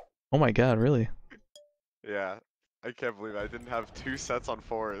 Oh my god, really? Yeah, I can't believe I didn't have 2 sets on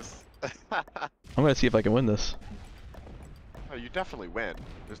 4s. I'm gonna see if I can win this. Oh, you definitely win.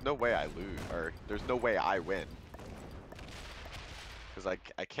 There's no way I lose, or there's no way I win. Because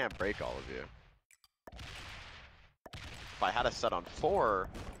I can't break all of you. If I had a set on 4,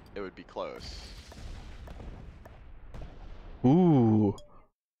 it would be close. Ooh.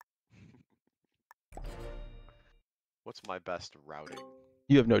 What's my best routing?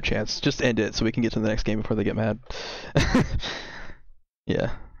 You have no chance. Just end it so we can get to the next game before they get mad.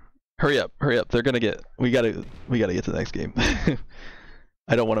 Yeah. Hurry up, hurry up. They're gonna get. We gotta get to the next game.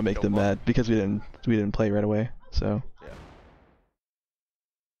 I don't want to make them mad because we didn't play right away. So. Yeah.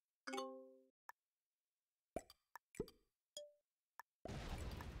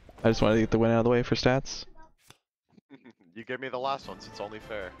 I just wanted to get the win out of the way for stats. You gave me the last one, so it's only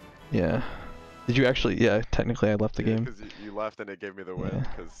fair. Yeah. Did you actually? Yeah, technically I left the game. Because you left and it gave me the win,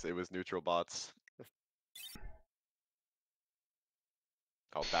 because it was neutral bots.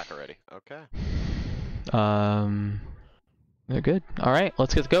 Oh, back already. Okay. They're good. All right,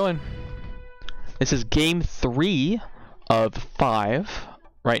 let's get going. This is game 3 of 5.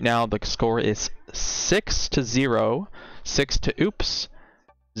 Right now the score is 6-0, 6 to oops,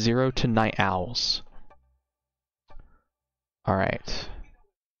 0 to NightOwls. All right.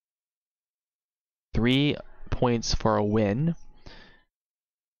 3 points for a win.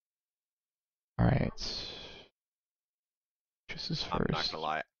 All right. This is first. I'm not gonna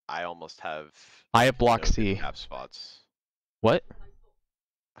lie, I almost have. I have block no good C. cap spots. What?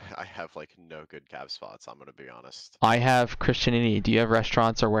 I have like no good cap spots. I'm gonna be honest. I have Christianity. Do you have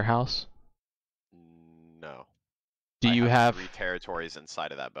restaurants or warehouse? No. Do you have 3 territories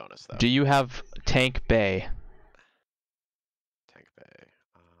inside of that bonus though. Do you have Tank Bay? Tank Bay.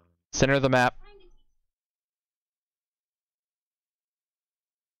 Center of the map.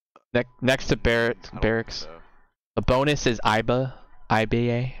 Next to barracks. So. The bonus is IBA.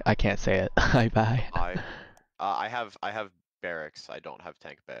 IBA. I can't say it. IBA. I have barracks. I don't have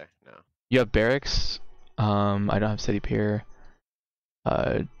Tank Bay. No. You have barracks. I don't have city pier.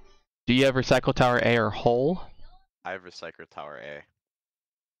 Do you have recycle tower A or hull? I have recycle tower A.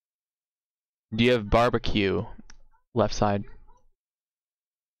 Do you have barbecue? Left side.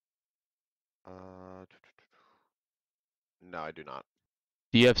 No, I do not.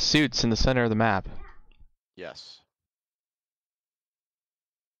 Do you have suits in the center of the map? Yes.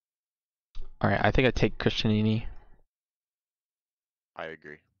 Alright, I think I take Christianini. I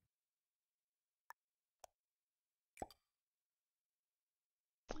agree.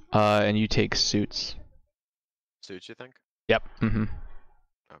 And you take suits. Suits, you think? Yep. Mm-hmm.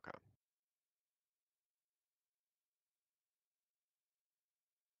 Okay.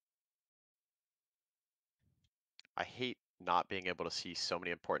 I hate not being able to see so many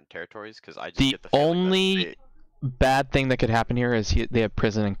important territories because I just get the feeling only bad thing that could happen here is they have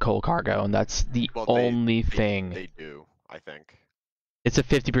prison and coal cargo, and that's the only thing. They do, I think. It's a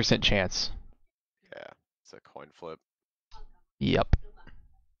 50% chance. Yeah, it's a coin flip. Yep.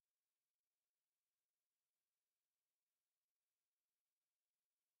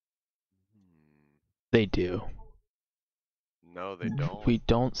 They do. No, they don't. We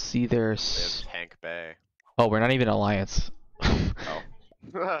don't see their... They have Tank Bay. Oh, we're not even alliance.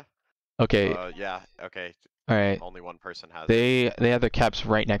 Oh. Okay. Yeah, okay. Alright. Only one person has it. They have their caps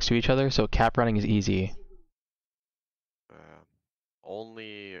right next to each other, so cap running is easy.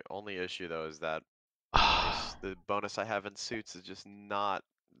 Only issue though is that the bonus I have in suits is just not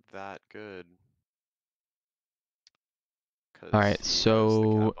that good. Alright,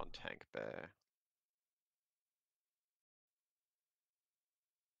 so... on Tank Bay.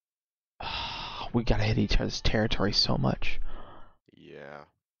 We gotta hit each other's territory so much. Yeah,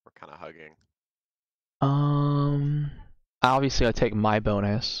 we're kind of hugging. Obviously I take my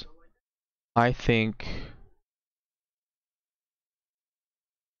bonus. I think...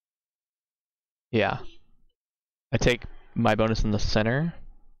 Yeah. I take my bonus in the center.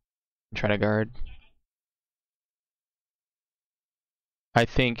 Try to guard. I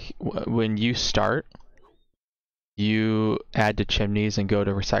think when you start, you add to chimneys and go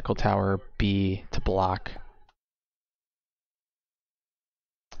to recycle tower B to block.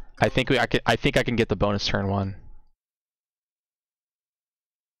 I think I can get the bonus turn 1.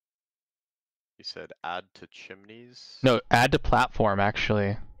 You said add to chimneys? No, add to platform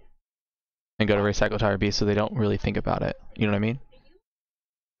actually. And go to recycle tower B so they don't really think about it. You know what I mean?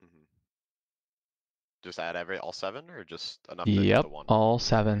 Mm-hmm. Just add all 7 or just enough to get the 1? All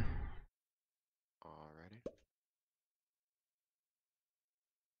 7. Alrighty.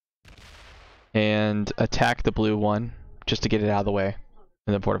 And attack the blue one just to get it out of the way.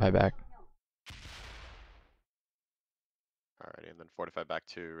 And then fortify back. Alrighty, and then fortify back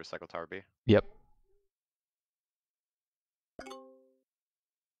to recycle tower B? Yep.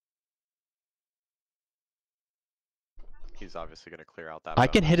 He's obviously going to clear out that I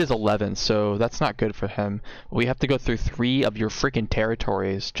can hit his 11, so that's not good for him. We have to go through 3 of your freaking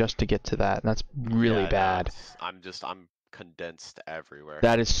territories just to get to that, and that's really bad. No, I'm condensed everywhere.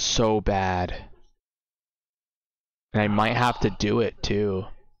 That is so bad. And I might have to do it too.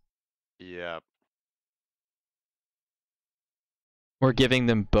 Yep. We're giving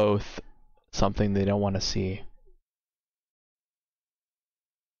them both something they don't want to see.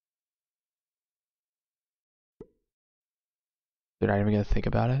 They're not even going to think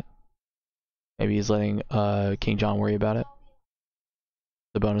about it. Maybe he's letting KingJohn worry about it.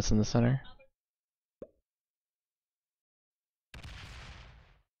 The bonus in the center.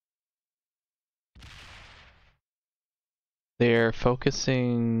 They're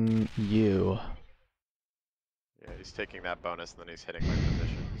focusing you. Yeah, he's taking that bonus and then he's hitting my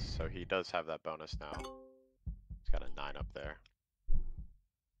positions. So he does have that bonus now. He's got a 9 up there.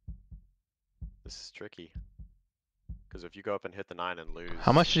 This is tricky. Because if you go up and hit the 9 and lose...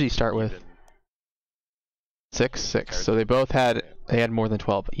 How much did he start with? 6? So they both had, they had more than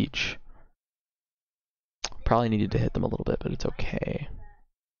 12 each. Probably needed to hit them a little bit, but it's okay.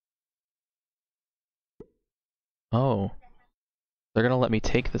 Oh. They're gonna let me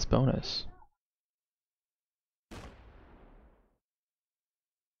take this bonus.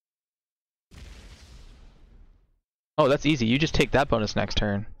 Oh, that's easy. You just take that bonus next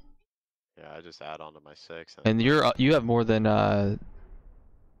turn. Yeah, I just add on to my 6. And you have more than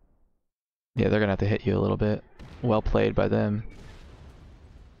Yeah, they're gonna have to hit you a little bit. Well played by them.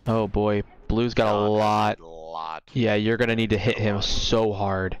 Oh boy, blue's got a lot. Yeah, you're gonna need to hit him so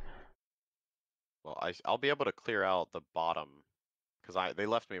hard. Well, I'll be able to clear out the bottom, because they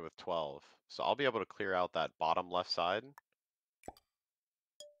left me with 12, so I'll be able to clear out that bottom left side.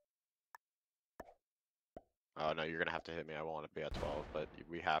 Oh no, you're gonna have to hit me. I won't be at 12, but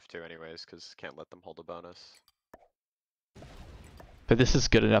we have to anyways, because can't let them hold a bonus. But this is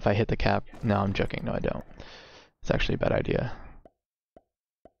good enough. I hit the cap. No, I'm joking. No, I don't. It's actually a bad idea.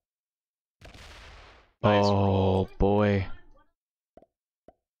 Nice oh roll. Boy.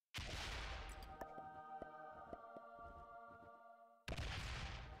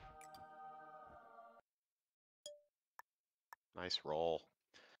 Nice roll.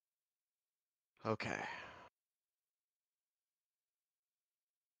 Okay.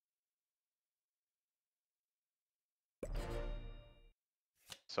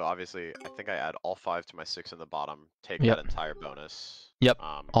 So obviously, I think I add all 5 to my 6 in the bottom, take Yep. that entire bonus. Yep,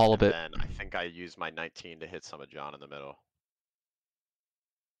 all of it. And then I think I use my 19 to hit some of John in the middle.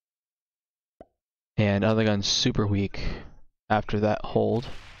 And UnderTheGun's super weak after that hold.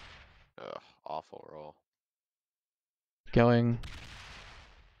 Ugh, awful roll. Going.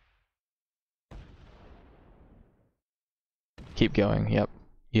 Keep going, yep.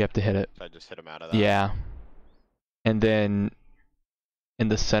 You have to hit it. So I just hit him out of that? Yeah. And then in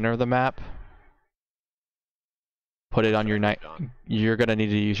the center of the map, put it on your you're gonna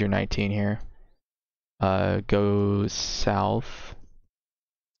need to use your 19 here. Go south.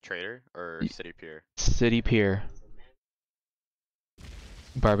 Trader or City Pier? City Pier.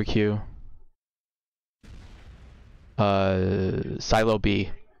 Barbecue. Silo B.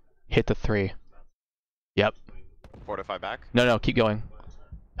 Hit the 3. Yep. Fortify back? No, keep going.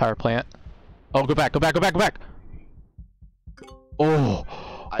 Power plant. Oh, go back. Oh.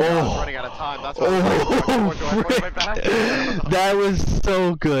 I was running out of time. That's why I was like, that was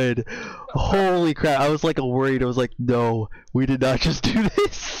so good. Holy crap. I was like worried. I was like, no, we did not just do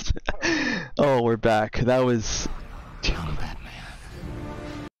this. Oh, we're back. That was... Dude,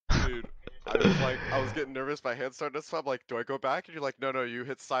 I was getting nervous. My hands started to sweat. I'm like, do I go back? And you're like, no, you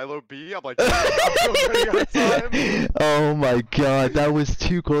hit Silo B. I'm like, I'm running out of time. Oh my god, that was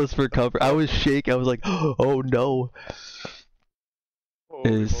too close for cover. I was shaking. I was like, oh no.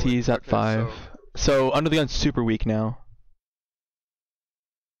 He's at 5. So UnderTheGun's super weak now.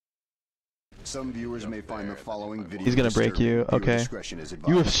 Some viewers may find the following video. He's gonna break you. Okay.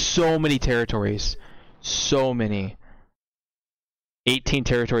 You have so many territories. So many. 18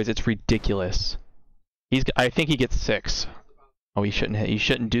 territories. It's ridiculous. I think he gets 6. Oh, he shouldn't hit. You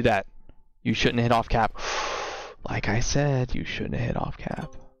shouldn't do that. You shouldn't hit off cap. Like I said, you shouldn't hit off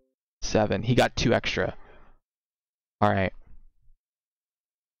cap. 7. He got 2 extra. All right.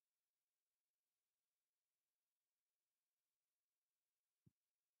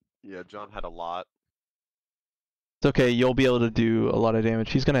 Yeah, John had a lot. It's okay, you'll be able to do a lot of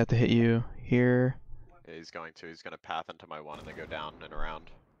damage. He's gonna have to hit you here. Yeah, he's going to. He's gonna path into my 1 and then go down and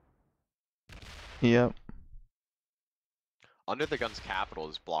around. Yep. UnderTheGun's capital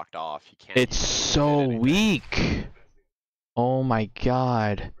is blocked off. He can't. It's so weak. Oh my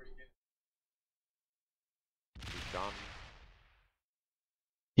god. John.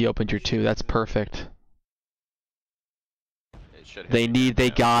 He opened your 2. That's perfect. It should hit They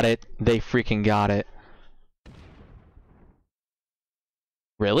got it. They freaking got it.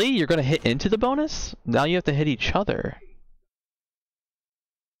 Really? You're gonna hit into the bonus? Now you have to hit each other.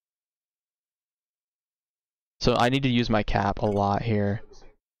 So I need to use my cap a lot here.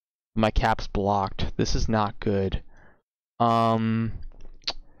 My cap's blocked. This is not good.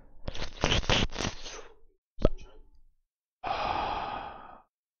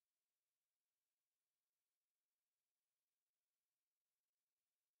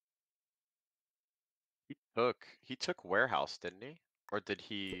 He took warehouse, didn't he? Or did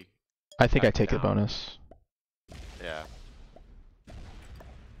he? I think I take the bonus. Yeah.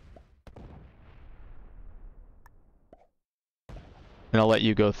 And I'll let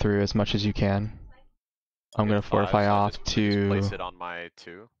you go through as much as you can. I'm gonna fortify off to place it on my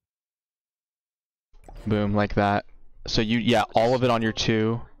 2. Boom, like that. So yeah, all of it on your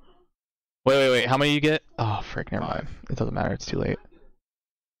 2. Wait. How many you get? Oh, frick, never mind. It doesn't matter. It's too late.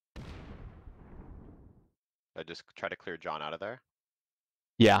 I just try to clear John out of there.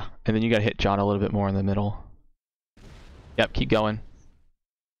 Yeah, and then you gotta hit John a little bit more in the middle. Yep, keep going.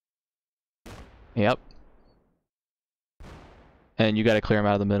 Yep. And you gotta clear him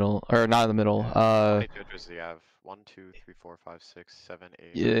out of the middle, or not in the middle. How many judges do you have? 1, 2, 3, 4, 5, 6, 7,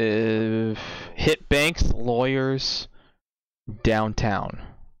 8. Hit banks, lawyers, downtown.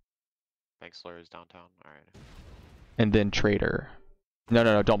 Bank Slayer is downtown. All right. And then Trader.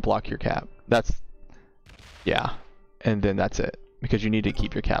 No, don't block your cap. That's, yeah. And then that's it, because you need to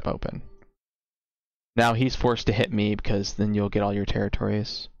keep your cap open. Now he's forced to hit me, because then you'll get all your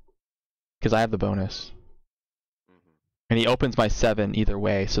territories. Because I have the bonus. And he opens my 7 either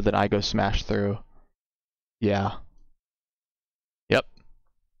way, so that I go smash through. Yeah. Yep.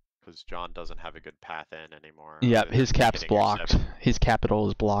 Because John doesn't have a good path in anymore. Yep, his cap's blocked. His capital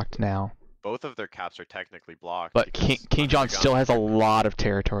is blocked now. Both of their caps are technically blocked. But KingJohn still has a lot of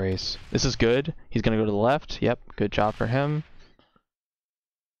territories. This is good. He's gonna go to the left. Yep, good job for him.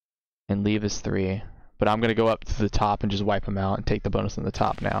 And leave his 3. But I'm gonna go up to the top and just wipe him out and take the bonus on the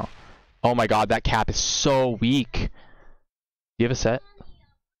top now. Oh my god, that cap is so weak. Do you have a set?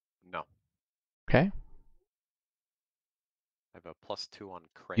 No. Okay. I have a +2 on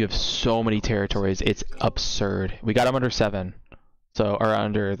Crane. You have so many territories. It's absurd. We got him under 7. So, or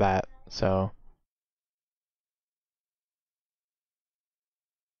under that. So.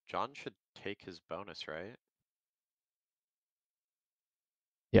 John should take his bonus, right?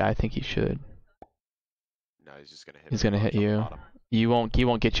 Yeah, I think he should. No, he's just gonna hit. He's gonna hit you. He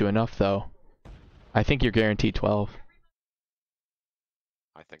won't get you enough though. I think you're guaranteed 12.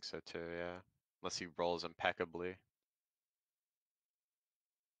 I think so too, yeah. Unless he rolls impeccably.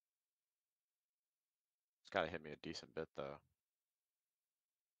 He's gotta hit me a decent bit though.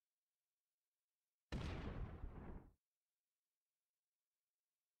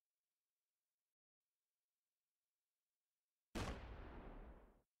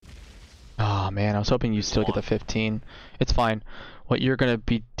 Oh man, I was hoping you still get the 15. It's fine. What you're gonna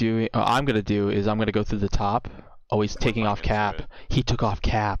be doing, I'm gonna do is I'm gonna go through the top. Oh, he's taking off cap. He took off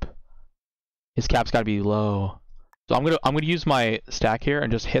cap. His cap's gotta be low. So I'm gonna use my stack here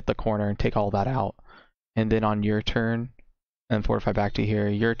and just hit the corner and take all that out. And then on your turn, and fortify back to here.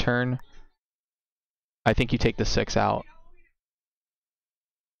 Your turn. I think you take the 6 out.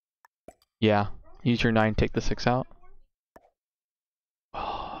 Yeah. Use your 9, take the 6 out.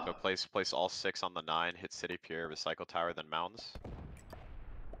 So place all 6 on the 9, hit City Pier, Recycle Tower, then Mounds.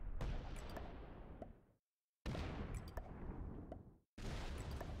 I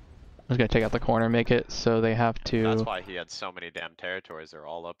was gonna take out the corner, make it so they have to. That's why he had so many damn territories. They're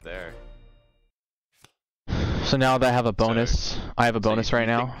all up there. So now that I have a bonus, I have a bonus right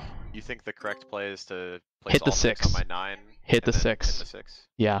now. You think the correct play is to place hit the all 6 on 6 my 9? Hit the 6. Hit the 6.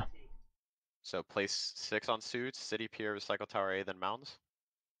 Yeah. So place 6 on suits, City Pier, Recycle Tower A, then Mounds?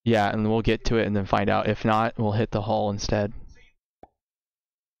 Yeah, and we'll get to it and then find out. If not, we'll hit the hull instead.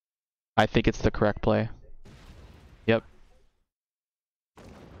 I think it's the correct play. Yep.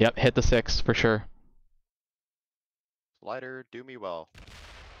 Yep, hit the 6 for sure. Slider, do me well.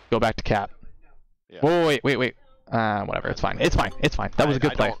 Go back to cap. Yeah. Whoa, wait. Whatever, it's fine. It's fine. That was a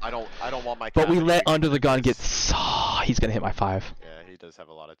good play. I don't want my cap. But we let UnderTheGun get. He's gonna hit my 5. Yeah, he does have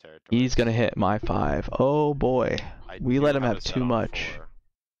a lot of territory. He's gonna hit my 5. Oh boy. We let him have too much.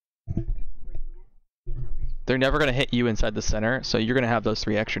 They're never gonna hit you inside the center, so you're gonna have those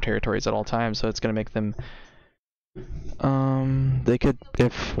 3 extra territories at all times. So it's gonna make them. They could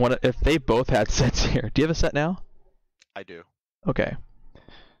if they both had sets here. Do you have a set now? I do. Okay. Do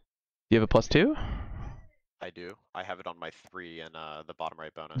you have a +2? I do. I have it on my 3 and the bottom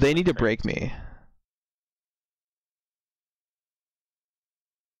right bonus. They need to break me.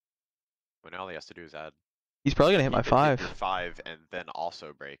 Well, now all he has to do is add. He's probably gonna hit my 5. Hit your 5 and then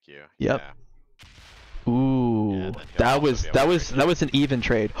also break you. Yep. Yeah. Ooh, Yeah, that was an even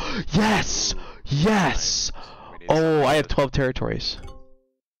trade. Yes, yes. Oh, I have 12 territories.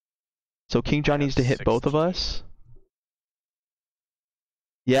 So KingJohn needs to hit both of us.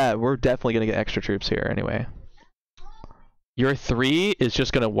 Yeah, we're definitely gonna get extra troops here anyway. Your 3 is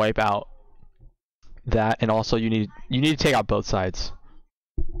just gonna wipe out that, and also you need to take out both sides,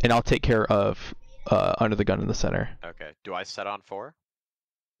 and I'll take care of UnderTheGun in the center. Okay. Do I set on 4?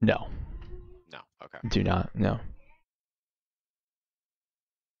 No. No. Okay. Do not. No.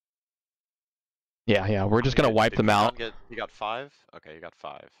 Yeah. We're just gonna wipe them out. You got 5? Okay, you got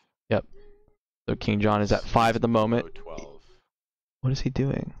 5. Yep. So KingJohn is at 5 at the moment. 12. What is he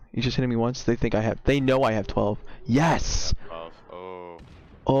doing? He's just hitting me once. They know I have 12. Yes! 12. Oh.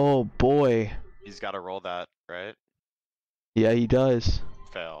 Oh boy. He's gotta roll that, right? Yeah, he does.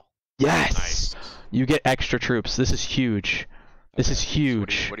 Fail. Yes! Nice. You get extra troops. This is huge. This is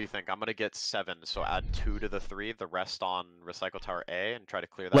huge. What do you think? I'm gonna get 7, so add 2 to the 3, the rest on Recycle Tower A, and try to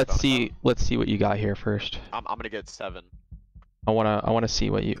clear that. Let's see what you got here first. I'm gonna get 7. I wanna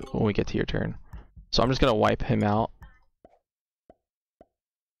see when we get to your turn. So I'm just gonna wipe him out.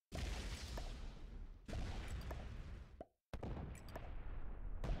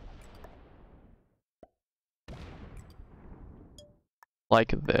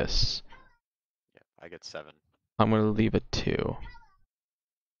 like this. Yeah, I get 7. I'm gonna leave a 2.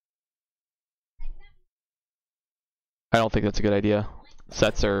 I don't think that's a good idea.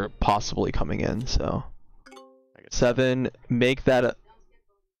 Sets are possibly coming in, so I get 7. Make that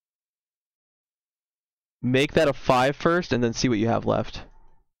a 5 first, and then see what you have left.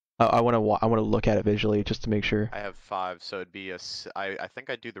 I want to look at it visually just to make sure. I have 5, so it'd be I think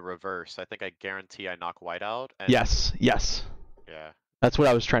I do the reverse. I think I guarantee I knock white out. And Yes, yes. Yeah. That's what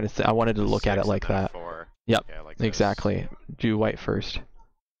I was trying to say. I wanted to look at it 6 like and then that. 4. Yep, Yeah, like this. exactly. Do white first.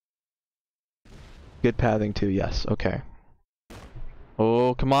 Good pathing too, yes. Okay.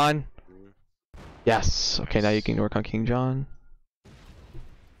 Oh, come on. Yes. Okay, now you can work on KingJohn.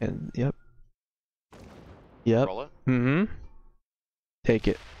 And yep. Yep. Roll it. Mm-hmm. Take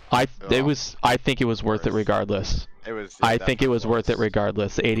it. I think it was worth it regardless. I think it was worth it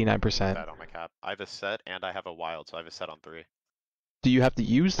regardless. 89%. That on my cap. I have a set and I have a wild, so I have a set on 3. Do you have to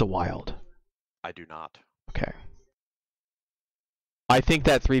use the wild? I do not. Okay. I think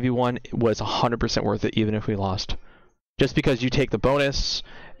that 3v1 was 100% worth it even if we lost. Just because you take the bonus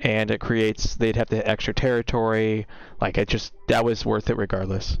and it creates, they'd have to hit extra territory. Like that was worth it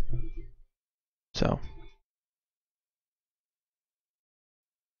regardless. So.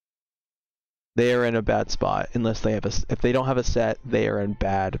 They are in a bad spot unless they have if they don't have a set, they are in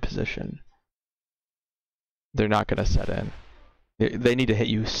bad position. They're not going to set in. They need to hit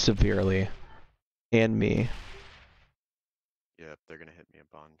you severely. And me. Yep, they're going to hit me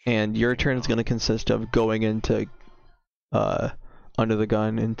a bunch. And your turn is going to consist of going into under the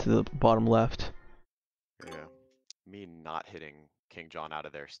gun into the bottom left. Yeah. Me not hitting KingJohn out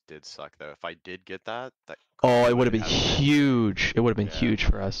of there did suck though. If I did get that Oh, it would have been huge. It would have been huge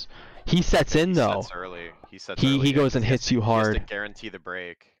for us. He sets in though. Sets early. He sets early. He goes and hits you hard. He has to guarantee the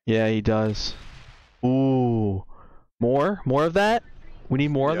break. Yeah, he does. Ooh. More of that? We need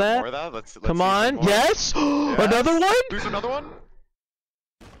more of that? More of that? Let's come on. Yes! Another one? Who's another one?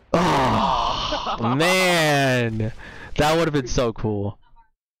 Oh, man. That would have been so cool.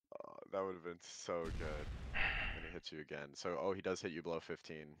 That would have been so good. And he hits you again. So, oh, he does hit you below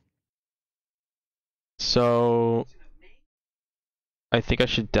 15. So, I think I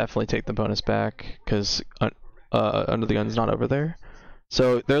should definitely take the bonus back, because Under the Gun's not over there.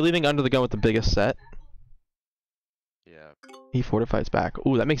 So, they're leaving Under the Gun with the biggest set. Yeah. He fortifies back.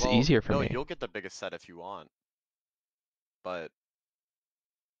 Ooh, that makes it easier for me. You'll get the biggest set if you want. But,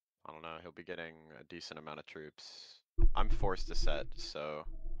 I don't know, he'll be getting a decent amount of troops. I'm forced to set, so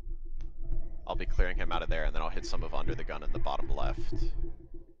I'll be clearing him out of there, and then I'll hit some of Under the Gun in the bottom left.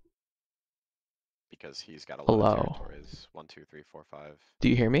 Because he's got a lot of territories. 1, 2, 3, 4, 5. Do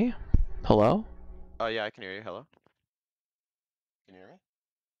you hear me? Hello? Oh yeah, I can hear you. Hello? Can you hear me?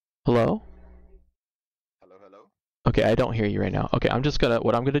 Hello? Hello, hello? Okay, I don't hear you right now. Okay,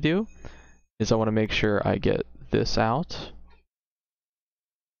 what I'm gonna do is I want to make sure I get this out.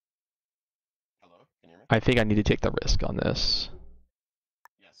 Hello? Can you hear me? I think I need to take the risk on this.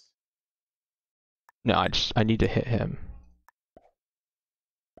 Yes. No, I need to hit him.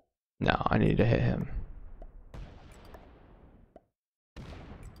 No, I need to hit him.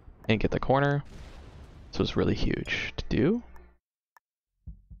 And get the corner. So it's really huge to do.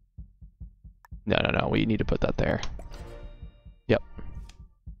 No, we need to put that there. Yep.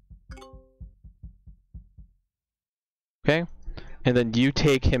 Okay. And then you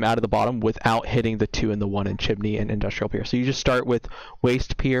take him out of the bottom without hitting the 2 and the 1 in Chimney and Industrial Pier. So you just start with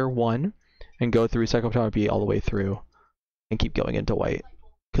Waste Pier 1 and go through Cyclotower B all the way through and keep going into white.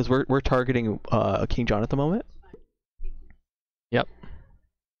 Because we're targeting KingJohn at the moment. Yep.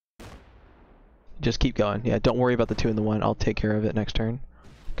 Just keep going. Yeah, don't worry about the 2 and the 1. I'll take care of it next turn.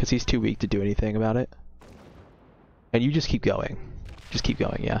 Because he's too weak to do anything about it. And you just keep going. Just keep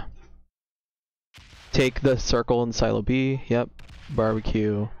going, yeah. Take the circle in Silo B. Yep.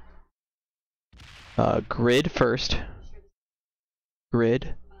 Barbecue. Grid first.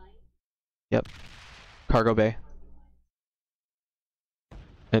 Grid. Yep. Cargo bay.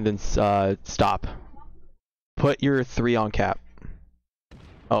 And then stop. Put your 3 on cap.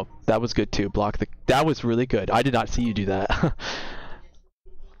 Oh, that was good too. Block the... That was really good. I did not see you do that.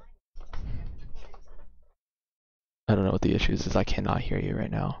 I don't know what the issue is. I cannot hear you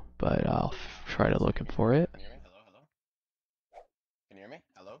right now, but I'll try to look for it. Can you hear me? Hello, hello? Can you hear me?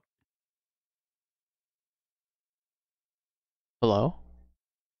 Hello? Hello?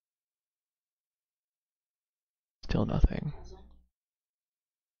 Still nothing.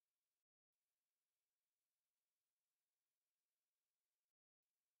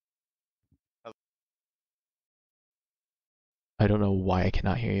 I don't know why I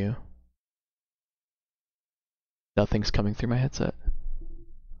cannot hear you. Nothing's coming through my headset.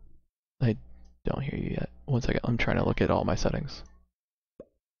 Don't hear you yet. One second, I'm trying to look at all my settings.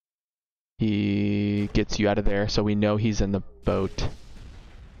 He gets you out of there, so we know he's in the boat.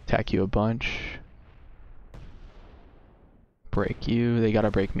 Attack you a bunch. Break you. They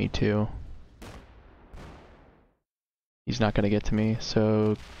gotta break me too. He's not gonna get to me,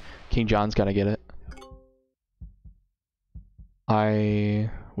 so KingJohn's gotta get it.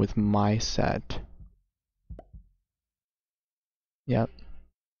 With my set. Yep.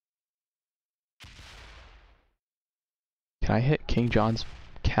 Can I hit KingJohn's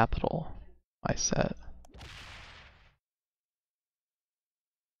capital? My set.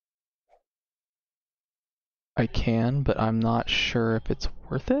 I can, but I'm not sure if it's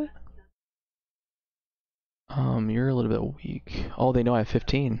worth it. You're a little bit weak. Oh, they know I have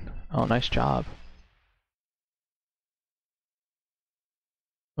 15. Oh, nice job.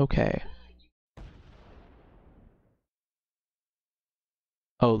 Okay.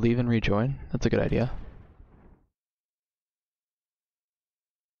 Oh, leave and rejoin? That's a good idea.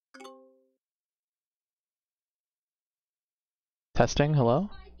 Testing, hello?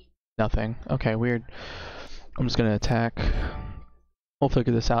 Nothing. Okay, weird. I'm just gonna attack. We'll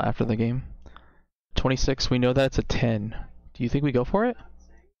figure this out after the game. 26, we know that it's a 10. Do you think we go for it?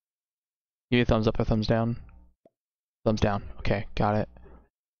 Give me a thumbs up or thumbs down. Thumbs down. Okay, got it.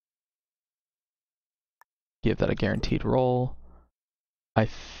 Give that a guaranteed roll. I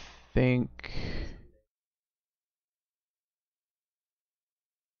think...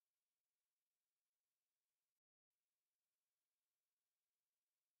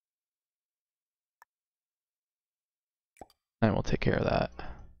 and we'll take care of that.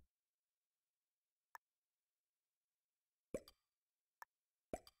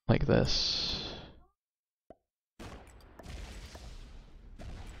 Like this.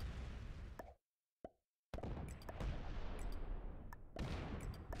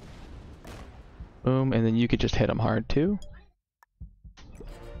 Boom, and then you could just hit him hard too.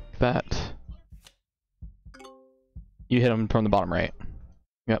 Like that. You hit him from the bottom right.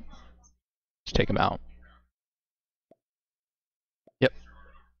 Yep. Just take him out. Yep.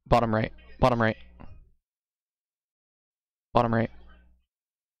 Bottom right. Bottom right. Bottom right.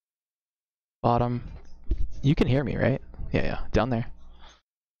 Bottom. You can hear me, right? Yeah, yeah. Down there.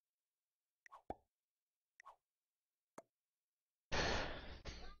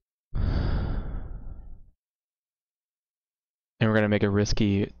 And we're gonna make a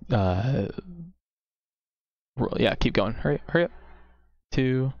risky roll. Yeah, keep going. Hurry, hurry up.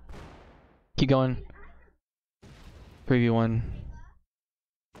 2. Keep going. 3v1.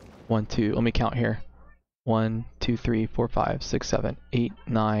 1, 2. Let me count here. 1, 2, 3, 4, 5, 6, 7, 8,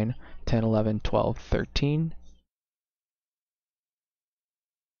 9, 10, 11, 12, 13.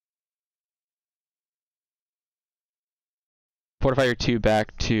 Fortify your 2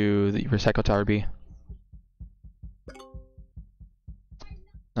 back to the recycle tower B.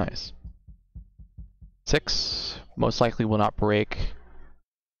 Nice. 6 most likely will not break.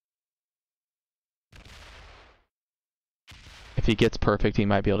 If he gets perfect, he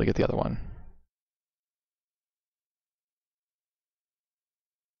might be able to get the other one.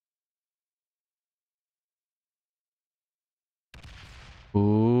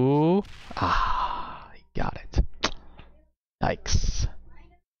 Ooh. Ah, he got it. Yikes.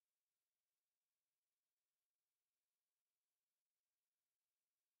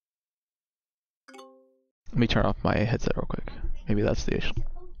 Let me turn off my headset real quick. Maybe that's the issue.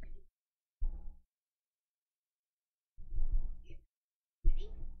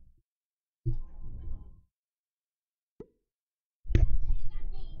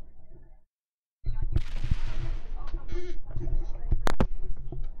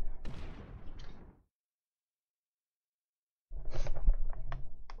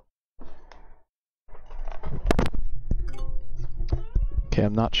 Okay,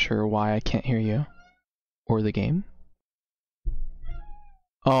 I'm not sure why I can't hear you. Or the game.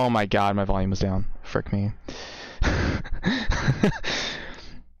 Oh my god, my volume was down. Frick me.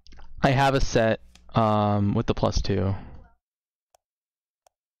 I have a set with the +2.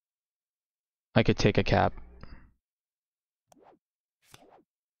 I could take a cap.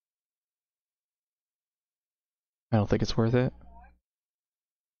 I don't think it's worth it.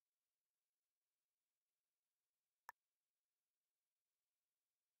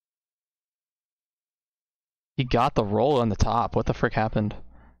 He got the roll on the top. What the frick happened?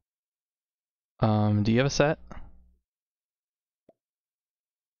 Do you have a set?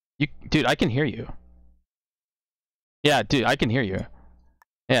 Dude, I can hear you. Yeah, dude, I can hear you.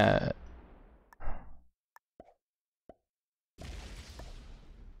 Yeah.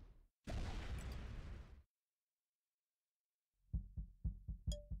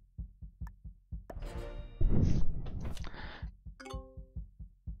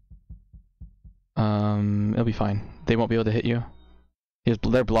 fine. They won't be able to hit you.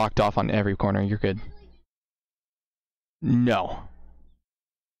 They're blocked off on every corner. You're good. No.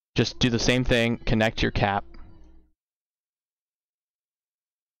 Just do the same thing. Connect your cap.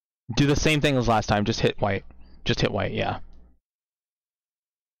 Do the same thing as last time. Just hit white. Just hit white, yeah.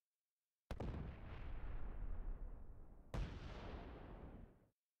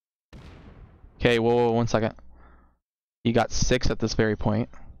 Okay, whoa, 1 second. You got 6 at this very point.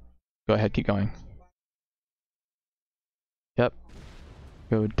 Go ahead, keep going. Yep.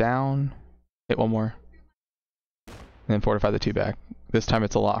 Go down. Hit one more. And then fortify the 2 back. This time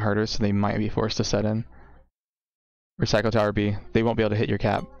it's a lot harder, so they might be forced to set in. Recycle tower B. They won't be able to hit your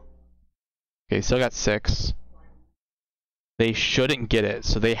cap. Okay, still got 6. They shouldn't get it,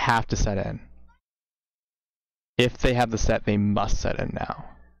 so they have to set in. If they have the set, they must set in now.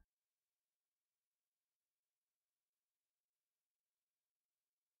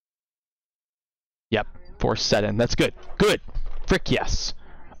 Yep, force set in. That's good. Good! Frick yes!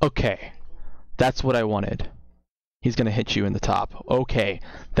 Okay. That's what I wanted. He's gonna hit you in the top. Okay.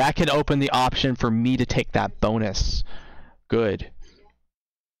 That can open the option for me to take that bonus. Good.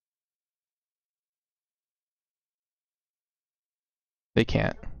 They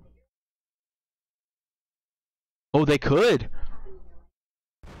can't. Oh, they could!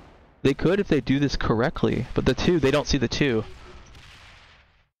 They could if they do this correctly. But the 2, they don't see the 2.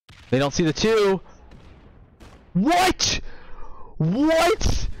 They don't see the 2! What?!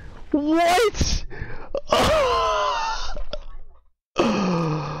 What?! What?!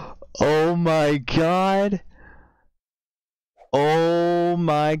 Oh my god! Oh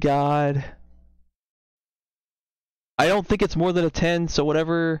my god! I don't think it's more than a 10, so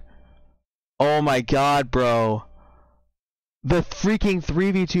whatever. Oh my god, bro. The freaking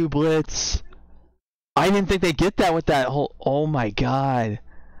 3v2 blitz. I didn't think they'd get that with that whole. Oh my god.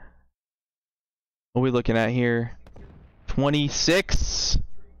 What are we looking at here? 26?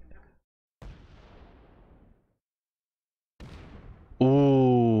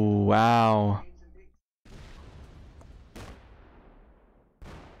 Ooh, wow.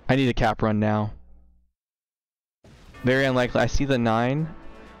 I need a cap run now. Very unlikely. I see the 9.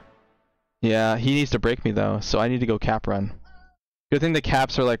 Yeah, he needs to break me though, so I need to go cap run. Good thing the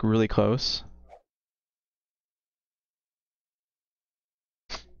caps are like really close.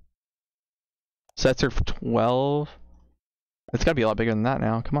 Sets are 12. It's gotta be a lot bigger than that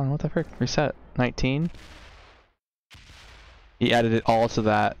now. Come on, what the frick? Reset. 19. He added it all to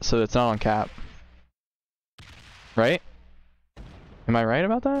that, so it's not on cap. Right? Am I right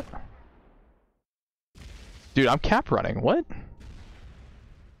about that? Dude, I'm cap running. What?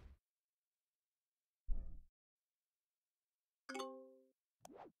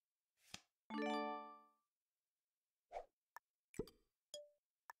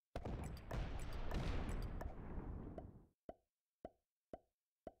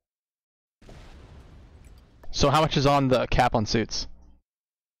 So how much is on the cap on suits?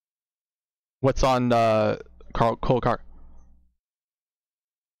 What's on Cole Car?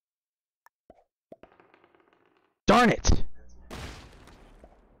 Darn it!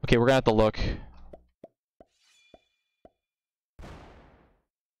 Okay, we're gonna have to look.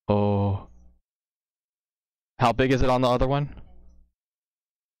 Oh. How big is it on the other one?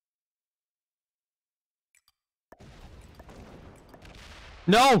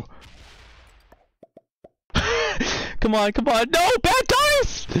 No! Come on, come on. No! Bad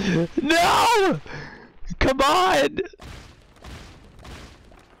dice! No! Come on!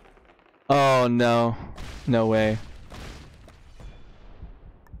 Oh no. No way.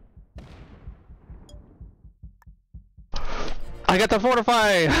 I got the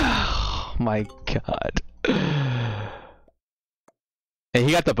fortify! Oh my god. Hey,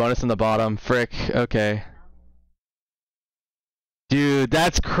 he got the bonus in the bottom. Frick. Okay. Dude,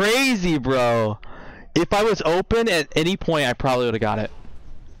 that's crazy, bro. If I was open at any point, I probably would have got it.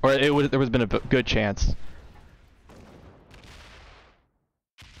 Or there would have been a good chance.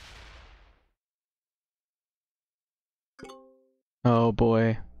 Oh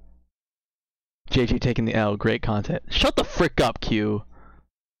boy. JJ taking the L. Great content. Shut the frick up, Q.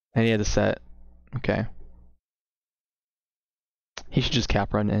 And he had to set. Okay. He should just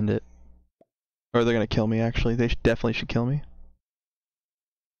cap run and end it. Or they're gonna kill me, actually. They definitely should kill me.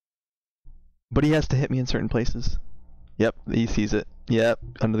 But he has to hit me in certain places. Yep, he sees it. Yep,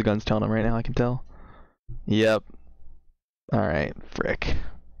 under the gun's telling him right now, I can tell. Yep. Alright, frick.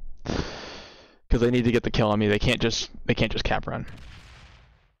 Because they need to get the kill on me. They can't just cap run.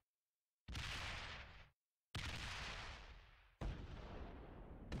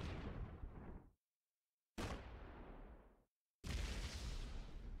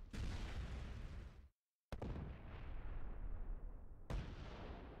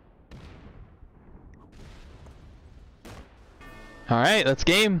 Alright, let's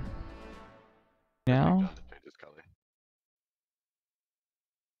game. Now.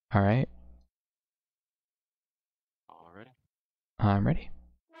 Alright. Already. I'm ready.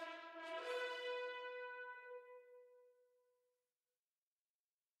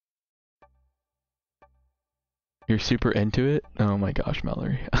 You're super into it? Oh my gosh,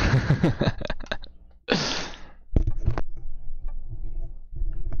 Mallory.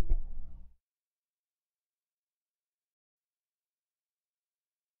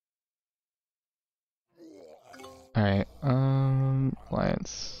 Alright,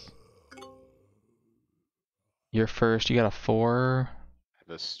 Alliance. You're first, you got a 4. I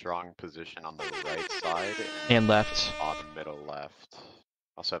have a strong position on the right side. And left. Bottom middle left.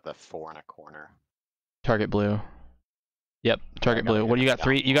 Also have that 4 in a corner. Target blue. Yep, target blue. What do you got?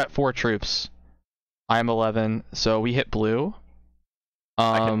 3? You got 4 troops. I'm 11, so we hit blue.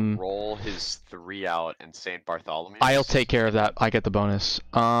 I can roll his 3 out in St. Bartholomew's. I'll take care of that. I get the bonus.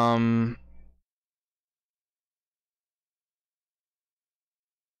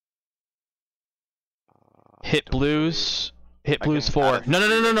 Hit blues. Hit blues 4.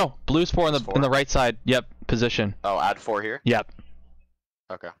 No. Blues 4 in the right side. Yep, position. Oh, add 4 here? Yep.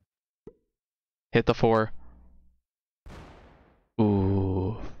 Okay. Hit the 4.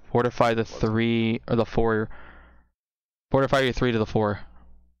 Ooh. Fortify the 3 or the 4. Fortify your 3 to the 4.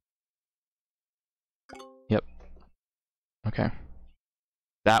 Yep. Okay.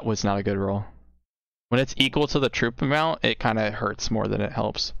 That was not a good roll. When it's equal to the troop amount, it kind of hurts more than it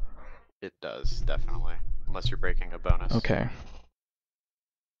helps. It does, definitely. Unless you're breaking a bonus. Okay.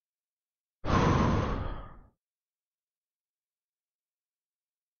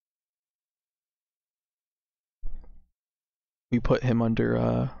 We put him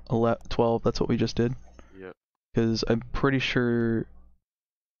under 12, that's what we just did. Yep. Because I'm pretty sure...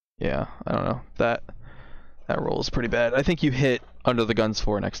 Yeah, I don't know. That roll is pretty bad. I think you hit under the guns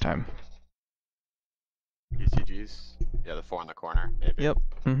 4 next time. ECGs? Yeah, the 4 in the corner, maybe. Yep.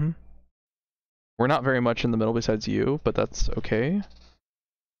 We're not very much in the middle besides you, but that's okay.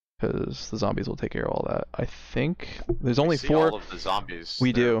 Because the zombies will take care of all that. I think there's only 4. All of the zombies.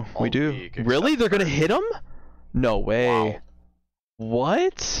 We do. Really? They're gonna hit him? No way. Wow.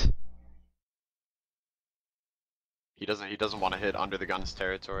 What? He doesn't want to hit under the guns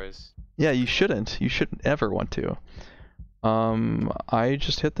territories. Yeah, you shouldn't. You shouldn't ever want to. I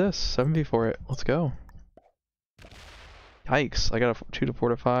just hit this 7v for it. Let's go. Yikes! I got a 2 to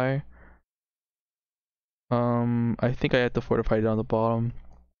fortify. I think I had to fortify down the bottom.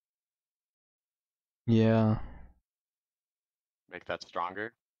 Yeah. Make that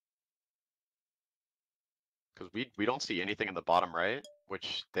stronger. Because we don't see anything in the bottom right,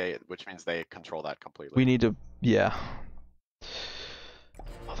 which means they control that completely. We need to, yeah.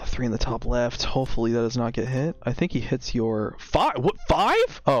 Oh, the 3 in the top left. Hopefully that does not get hit. I think he hits your 5. What,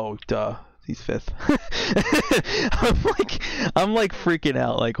 5? Oh, duh. He's 5th. I'm like freaking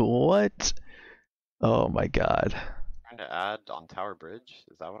out. Like, what? Oh my god. Trying to add on Tower Bridge?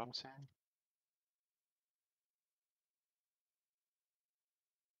 Is that what I'm saying?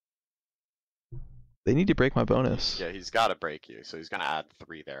 They need to break my bonus. Yeah, he's got to break you, so he's gonna add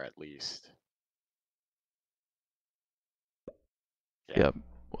 3 there at least. Yeah. Yep,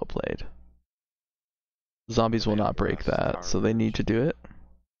 well played. Zombies will not break that, so they need to do it.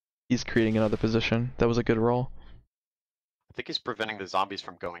 He's creating another position. That was a good roll. I think he's preventing the zombies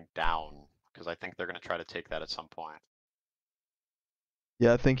from going down, because I think they're gonna try to take that at some point.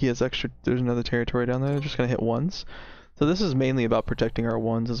 Yeah, I think he has extra. There's another territory down there. They're just gonna hit 1s. So this is mainly about protecting our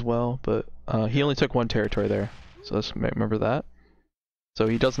 1s as well, but he only took 1 territory there. So let's remember that. So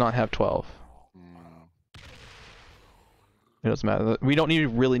he does not have 12. It doesn't matter. We don't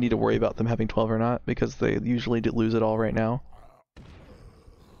really need to worry about them having 12 or not, because they usually lose it all right now.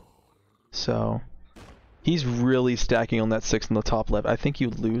 So he's really stacking on that 6 in the top left. I think you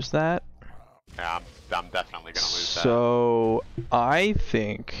lose that. Yeah, I'm definitely gonna lose that. So I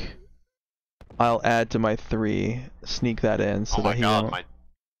think I'll add to my 3, sneak that in so that he won't. I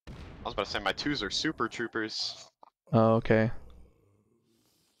was about to say my 2s are super troopers. Oh, okay.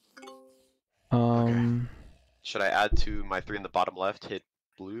 Okay. Should I add to my 3 in the bottom left, hit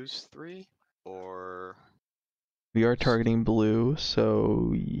blues 3, or? We are targeting blue,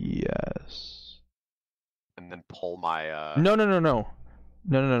 so yes. And then pull my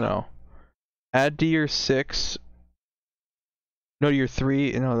No. Add to your 6. No, to your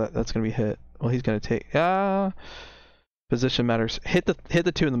 3. No, that's gonna be hit. Well, he's gonna take. Position matters. Hit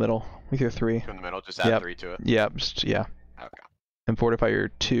the 2 in the middle with your 3. 2 in the middle. Just add 3 to it. Yeah. Yeah. Okay. And fortify your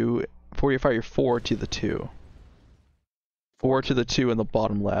 2. Fortify your 4 to the 2. 4 to the 2 in the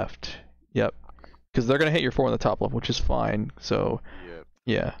bottom left. Yep. Because they're gonna hit your 4 on the top left, which is fine. So Yep.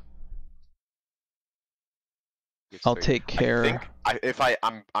 yeah, It's I'll three. take care. I think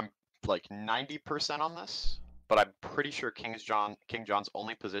I'm like 90% on this, but I'm pretty sure KingJohn's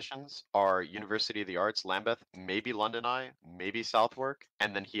only positions are University of the Arts, Lambeth, maybe London Eye, maybe Southwark,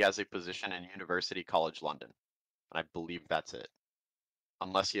 and then he has a position in University College London. And I believe that's it.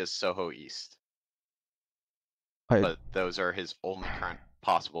 Unless he has Soho East. But those are his only current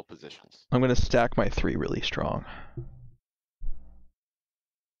possible positions. I'm gonna stack my 3 really strong.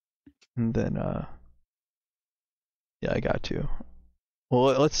 And then yeah, I got to.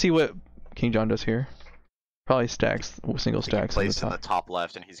 Well, let's see what KingJohn does here. Probably stacks, single stacks in the top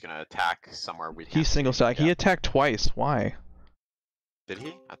left, and he's gonna attack somewhere we can't. He's single stack. He attacked twice. Why? Did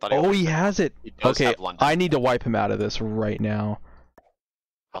he? I thought he he has it. Okay, I need to wipe him out of this right now.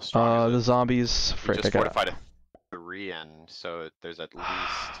 How strong is it? The zombies. Frick, he just fortified a 3, and so there's at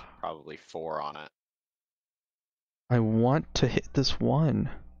least probably 4 on it. I want to hit this one,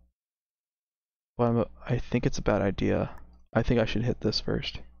 but I think it's a bad idea. I think I should hit this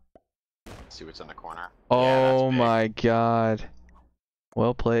first. Let's see what's in the corner. Oh my god.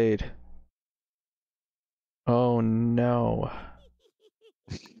 Well played. Oh no.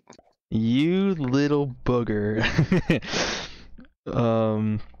 You little booger.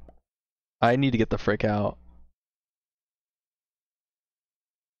 I need to get the frick out.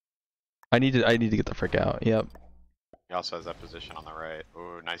 I need to get the frick out. Yep. He also has that position on the right.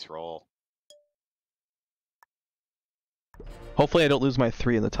 Ooh, nice roll. Hopefully I don't lose my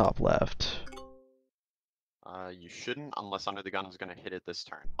 3 in the top left. You shouldn't unless UnderTheGun is gonna hit it this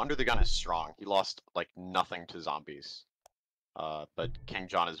turn. UnderTheGun is strong. He lost like nothing to zombies. But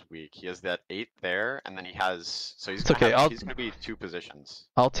KingJohn is weak. He has that 8 there, and then he has he's gonna be 2 positions.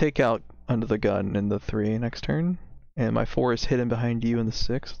 I'll take out UnderTheGun in the 3 next turn, and my 4 is hidden behind you in the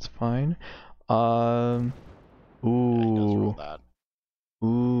 6. It's fine. Ooh. Yeah, he does roll that.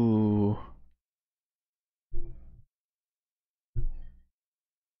 Ooh.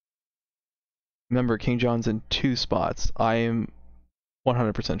 Remember, KingJohn's in 2 spots. I am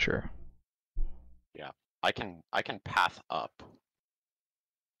 100% sure. Yeah, I can path up.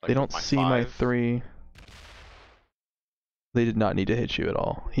 Like they don't see my 3. They did not need to hit you at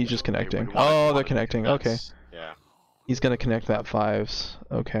all. He's just connecting. Oh, they're connecting. Okay. Yeah. He's gonna connect that 5s.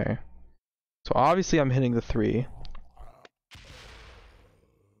 Okay. So obviously I'm hitting the 3.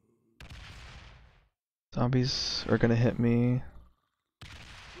 Zombies are gonna hit me.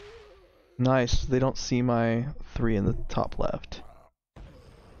 Nice, they don't see my 3 in the top left.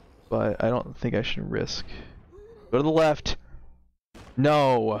 But I don't think I should risk. Go to the left.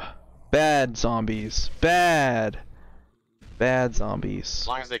 No! Bad zombies. Bad! Bad zombies. As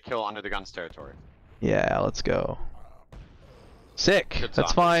long as they kill UnderTheGun's territory. Yeah, let's go. Sick! Good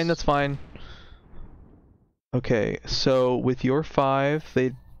That's fine, that's fine. Okay, so with your 5,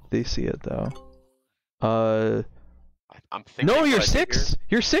 they see it though. I'm thinking no, you're 6!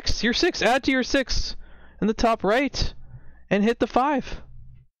 You're 6! You're 6! Add to your 6 in the top right and hit the 5.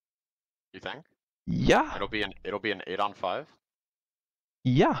 You think? Yeah. It'll be an 8 on 5?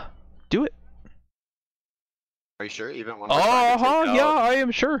 Yeah. Do it. Are you sure? Even when yeah, I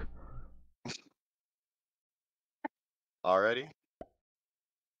am sure. Already?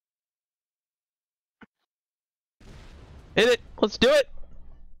 Hit it! Let's do it!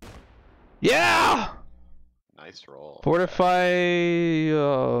 Yeah! Nice roll. Fortify.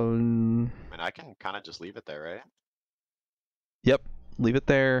 I mean, I can kind of just leave it there, right? Yep. Leave it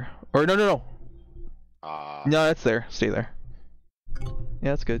there. Or no. No, it's there. Stay there.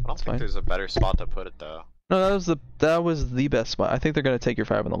 Yeah, that's good. I don't think there's a better spot to put it though. No, that was the best spot. I think they're gonna take your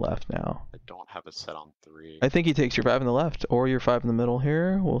 5 on the left now. I don't have it set on 3. I think he takes your 5 on the left or your 5 in the middle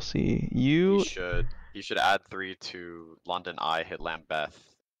here. We'll see. He should add 3 to London Eye, hit Lambeth,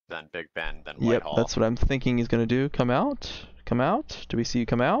 then Big Ben, then Whitehall. Yep, that's what I'm thinking he's gonna do. Come out. Come out. Do we see you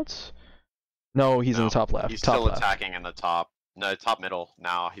come out? No, he's in the top left. He's top still left. attacking in the top. No, top middle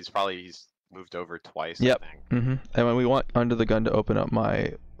now. He's moved over twice. Yep. I think. And when we want UnderTheGun to open up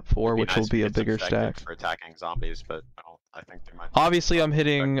my 4, which will be a bigger stack for attacking zombies, but I think they might. Obviously, I'm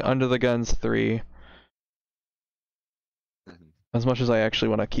hitting UnderTheGun's 3. As much as I actually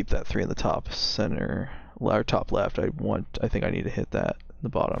want to keep that 3 in the top center, or top left, I think I need to hit that in the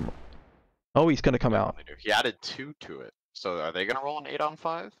bottom. Oh, he's gonna come out. He added 2 to it. So are they gonna roll an 8 on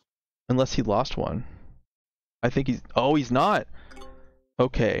 5? Unless he lost one. I think he's. Oh, he's not.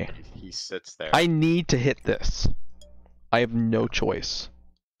 Okay. He sits there. I need to hit this. I have no choice.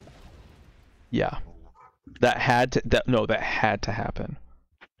 Yeah. That had to happen.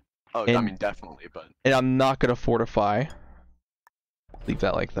 Oh, I mean, definitely, but. And I'm not gonna fortify. Leave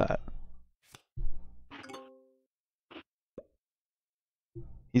that like that.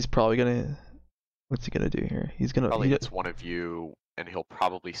 He's probably gonna. What's he gonna do here? He's gonna. Probably hits one of you, and he'll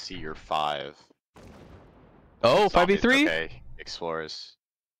probably see your 5. Oh, Zombies, 5v3? Okay, explores.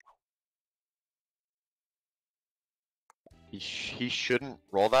 He shouldn't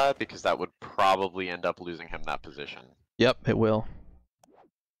roll that because that would probably end up losing him that position. Yep, it will.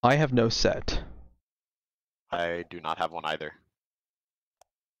 I have no set. I do not have one either.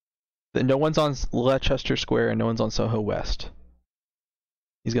 No one's on Leicester Square and no one's on Soho West.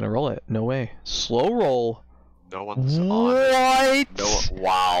 He's gonna roll it. No way. Slow roll. No one's what? on.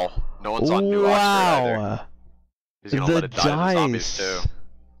 Wow. No one's on New Oxford either. He's gonna let it die to the zombies too.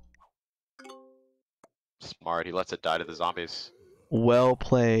 Smart, he lets it die to the zombies. Well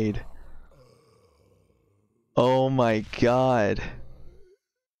played. Oh my god.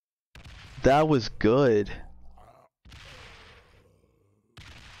 That was good.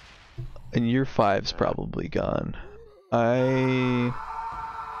 And your 5's probably gone. I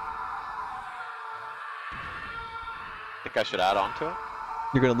think I should add on to it.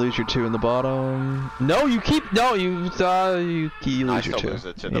 You're gonna lose your 2 in the bottom. No, you keep. No, you lose your 2. I still lose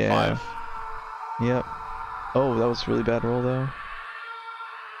it to the 5. Yep. Oh, that was a really bad roll though.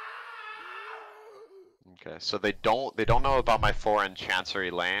 Okay, so they don't know about my 4 in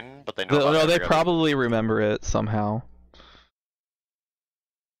Chancery Lane, but they know. No, they probably remember it somehow.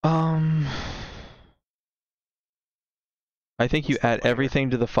 I think you add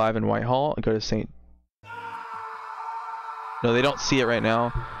everything to the 5 in Whitehall and go to St. No, they don't see it right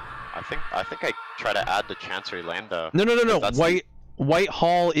now. I think I try to add to Chancery Lane though. No.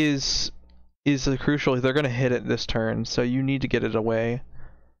 Whitehall is crucial. They're gonna hit it this turn, so you need to get it away.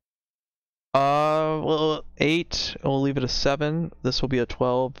 Well, 8. We'll leave it a 7. This will be a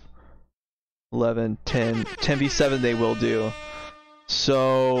 12, 11, 10. 10v7 they will do.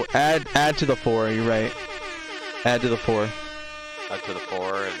 So add to the 4. You're right. Add to the 4. Add to the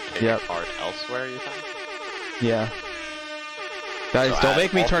 4 and take a card elsewhere. You think? Yeah. Guys, so don't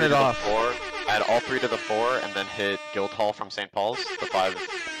make me turn it off. 4, add all 3 to the 4 and then hit Guildhall from St. Paul's. The 5.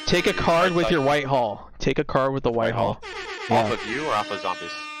 Take a card with your Whitehall. Take a card with the Whitehall. Yeah. Off of you or off of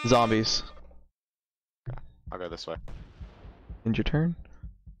zombies? Zombies. Okay. I'll go this way. End your turn.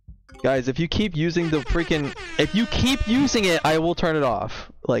 Guys, if you keep using the freaking... If you keep using it, I will turn it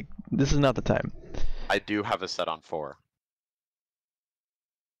off. Like, this is not the time. I do have a set on 4.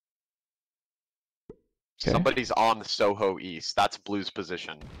 Okay. Somebody's on Soho East. That's Blue's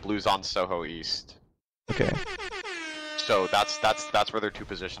position. Blue's on Soho East. Okay. So that's where their 2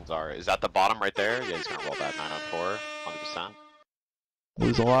 positions are. Is that the bottom right there? Yeah, he's gonna roll that 9 on 4, 100%.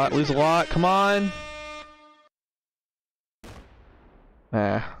 Lose a lot, lose a lot. Come on.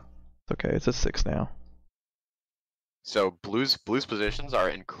 It's okay. It's a 6 now. So Blue's positions are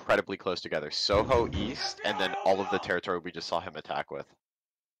incredibly close together. Soho East, and then all of the territory we just saw him attack with.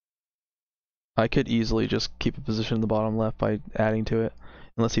 I could easily just keep a position in the bottom left by adding to it,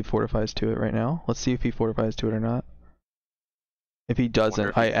 unless he fortifies to it right now. Let's see if he fortifies to it or not. If he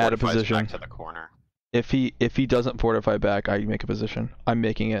doesn't, I add a position. Back to the corner. If he doesn't fortify back, I make a position. I'm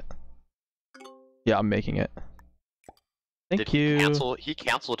making it. Yeah, I'm making it. Thank you. He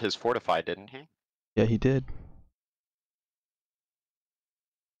canceled his fortify, didn't he? Yeah, he did.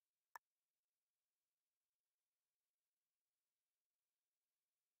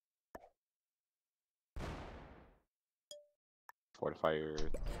 Fortify your...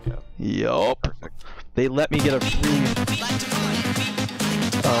 Yup. Perfect. They let me get a free...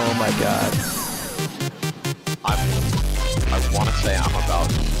 Oh my god. I want to say I'm about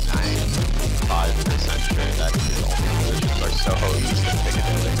 95% sure that his only positions are Soho East and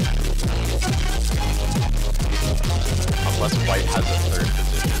Piccadilly. Unless White has a 3rd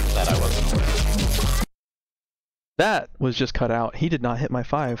position that I wasn't aware of. That was just cut out. He did not hit my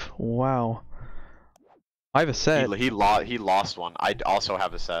 5. Wow. I have a set. He lost one. I also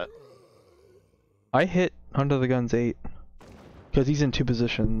have a set. I hit UnderTheGun's 8. Because he's in 2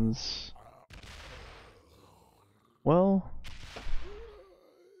 positions. Well...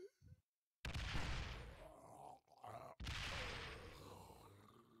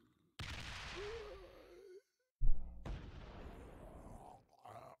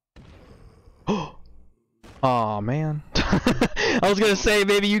 Aw, man. I was gonna say,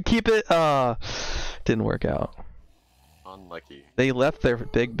 maybe you keep it. Didn't work out. Unlucky. They left their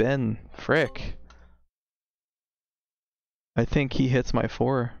Big Ben. Frick. I think he hits my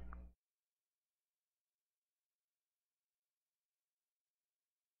 4.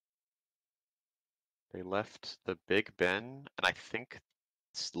 They left the Big Ben, and I think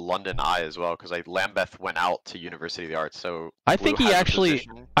it's London Eye as well, because Lambeth went out to University of the Arts, so... I think he actually...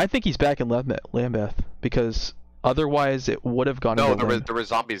 I think he's back in Lambeth, because Otherwise, it would have gone No, into win. there were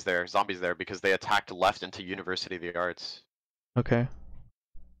zombies there because they attacked left into University of the Arts. Okay.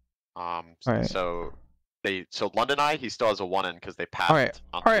 Alright. So London Eye, he still has a 1 in because they passed Alright.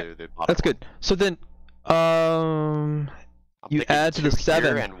 onto the bottom. That's good. So then, you add to the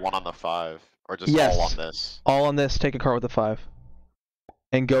 7 and 1 on the 5, or just yes, all on this. All on this. Take a card with a 5,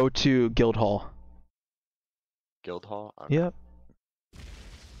 and go to Guildhall. Guildhall. Okay. Yep.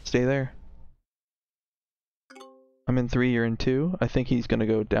 Stay there. I'm in 3. You're in 2. I think he's gonna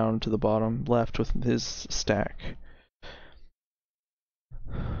go down to the bottom left with his stack.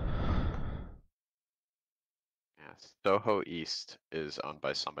 Yes. Soho East is owned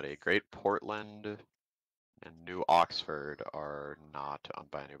by somebody. Great Portland and New Oxford are not owned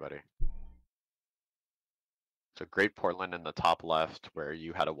by anybody. So Great Portland in the top left, where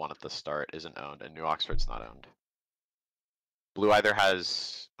you had a 1 at the start, isn't owned, and New Oxford's not owned. Blue either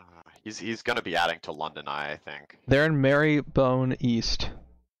has, he's gonna be adding to London Eye, I think. They're in Marybone East.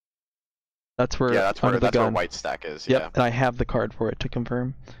 That's where. Yeah, that's where White Stack is. Yep, Yeah. and I have the card for it to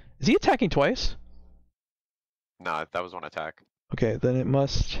confirm. Is he attacking twice? No, that was 1 attack. Okay, then it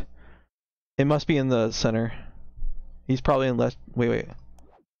must be in the center. He's probably in wait.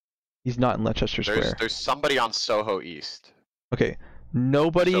 He's not in Leicester Square. There's somebody on Soho East. Okay,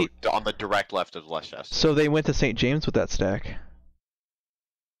 nobody. So, on the direct left of Leicester. So they went to St. James with that stack.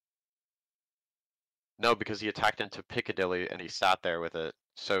 No, because he attacked into Piccadilly and he sat there with it.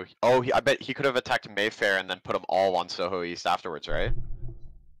 So, I bet he could have attacked Mayfair and then put them all on Soho East afterwards, right?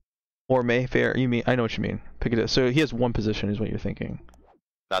 Or Mayfair. You mean? I know what you mean. Piccadilly. So he has 1 position, is what you're thinking.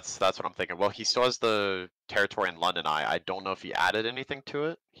 That's what I'm thinking. Well, he still has the territory in London Eye. I don't know if he added anything to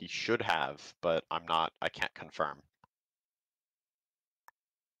it. He should have, but I can't confirm.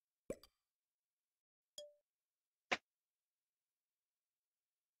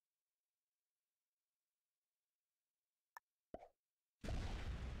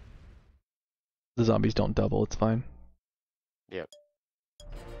 The zombies don't double. It's fine. Yep.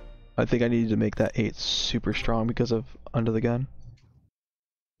 I think I needed to make that 8 super strong because of Under the Gun.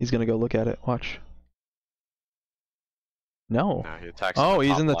 He's gonna go look at it. Watch. No. No, he attacks. Oh,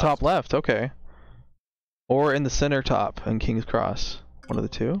 he's in the top left. Okay. Or in the center top in King's Cross. One of the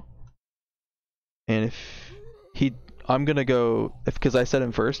two. And if he, I'm gonna go because I said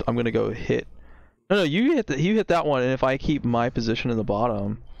him first. I'm gonna go hit. No, you hit that one, and if I keep my position in the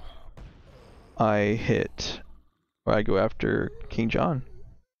bottom, I hit, or I go after KingJohn.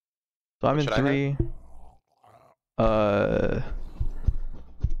 So I'm in 3.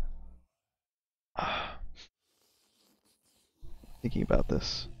 Thinking about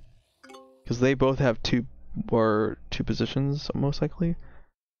this, because they both have 2 positions most likely.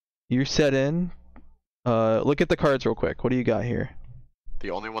 You set in. Look at the cards real quick. What do you got here?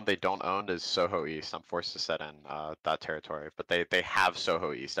 The only one they don't own is Soho East. I'm forced to set in that territory, but they have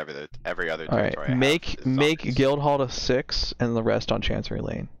Soho East. Every other territory. All right, make Guildhall to 6 and the rest on Chancery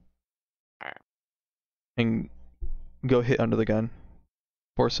Lane. All right. And go hit Under the Gun.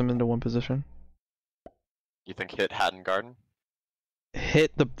 Force him into 1 position. You think hit Hatton Garden?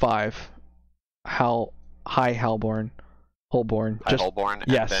 Hit the 5. High Holborn. Holborn, yes.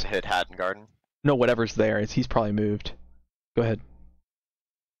 And then hit Hatton Garden? No, whatever's there. He's probably moved. Go ahead.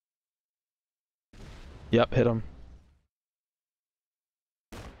 Yep, hit him.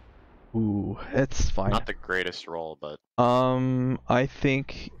 Ooh, it's fine. Not the greatest roll, but... I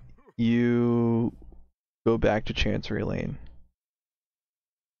think you go back to Chancery Lane.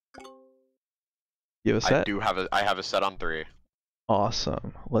 You have a set? I have a set on 3.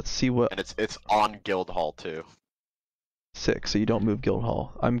 Awesome. Let's see what... And it's on Guildhall too. 6, so you don't move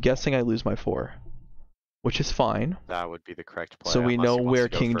Guildhall. I'm guessing I lose my 4. Which is fine. That would be the correct play. So we know where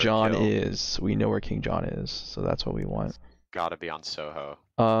KingJohn is. We know where KingJohn is, so that's what we want. It's gotta be on Soho.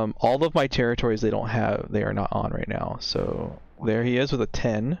 All of my territories they are not on right now. So there he is with a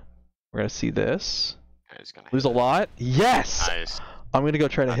 10. We're gonna see this. He's gonna lose a lot. Yes! Nice. I'm gonna go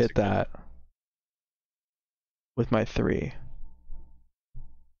try to hit that. With my 3.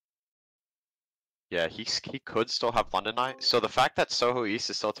 Yeah, he could still have London Eye. So the fact that Soho East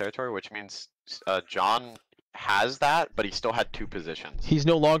is still territory, which means John has that, but he still had 2 positions. He's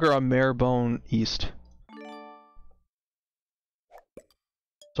no longer on Marybone East.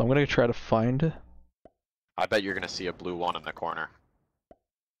 So I'm gonna try to find. I bet you're gonna see a blue 1 in the corner.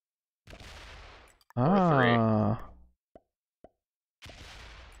 Ah.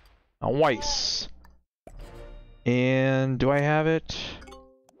 Nice. And do I have it?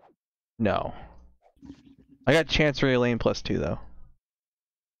 No. I got Chancery Lane +2 though.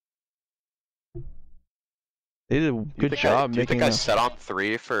 They did a good job making. Do you think I set on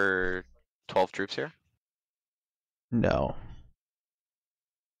 3 for 12 troops here? No.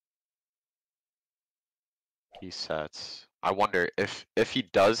 He sets. I wonder if he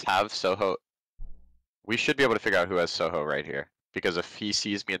does have Soho. We should be able to figure out who has Soho right here. Because if he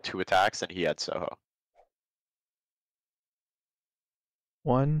sees me in 2 attacks, then he had Soho.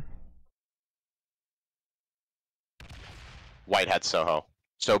 1. White had Soho.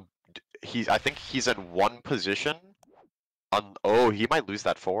 So I think he's in 1 position. Oh, he might lose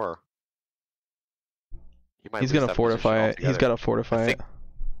that 4. He might He's lose gonna that fortify it. position He's gotta fortify think- it.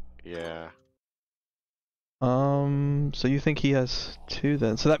 Yeah. So you think he has 2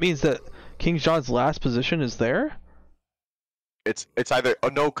 then? So that means that KingJohn's last position is there? It's either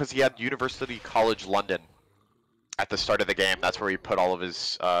no, because he had University College London at the start of the game. That's where he put all of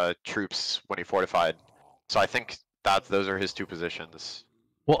his troops when he fortified. So I think those are his 2 positions.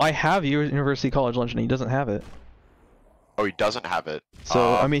 Well, I have University College London. He doesn't have it. Oh, he doesn't have it.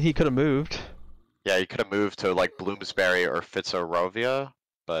 So I mean, he could have moved. Yeah, he could have moved to like Bloomsbury or Fitzrovia,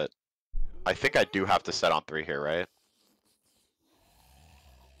 but I think I do have to set on 3 here, right?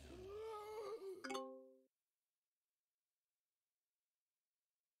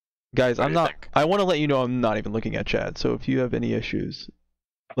 Guys, What do I'm you not. think? I want to let you know I'm not even looking at chat. So if you have any issues,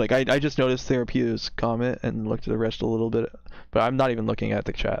 like I just noticed Therapeu's comment and looked at the rest a little bit, but I'm not even looking at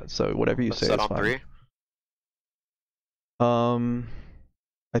the chat. So whatever you Let's say set is on fine. 3.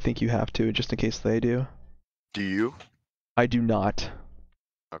 I think you have to, just in case they do. Do you? I do not.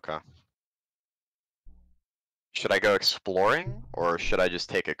 Okay. Should I go exploring or should I just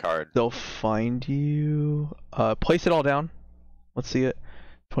take a card? They'll find you. Place it all down. Let's see it.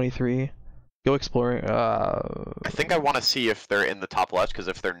 23. Go exploring. I think I want to see if they're in the top left, because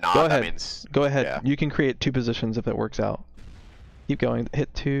if they're not, Go that ahead. means Go ahead. yeah. You can create 2 positions if it works out. Keep going.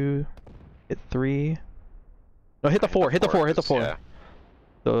 Hit 2. Hit 3. No, hit the 4. Hit the 4. Hit the 4. Yeah.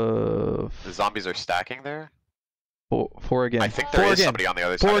 The The zombies are stacking there. 4 again. I think there 4 is again. somebody on the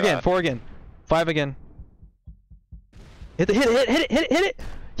other side 4 of again. that. 4 again. 5 again. Hit it.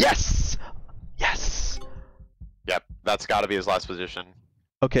 Yes. Yes. Yep, that's got to be his last position.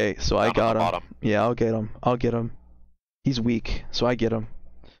 Okay, so I Down on got the him. bottom. Yeah, I'll get him. He's weak, so I get him.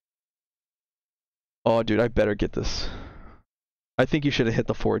 Oh, dude, I better get this. I think you should have hit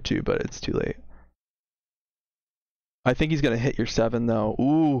the 4 too, but it's too late. I think he's gonna hit your 7 though.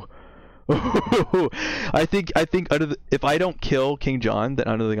 Ooh. I think if I don't kill KingJohn, then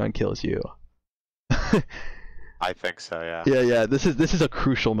UnderTheGun kills you. I think so, yeah. Yeah. This is a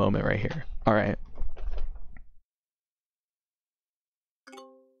crucial moment right here. All right.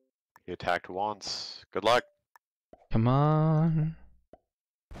 He attacked once. Good luck. Come on.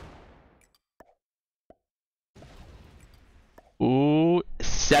 Ooh,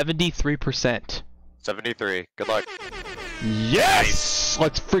 73%. 73. Good luck. Yes!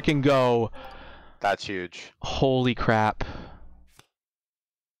 Let's freaking go. That's huge. Holy crap.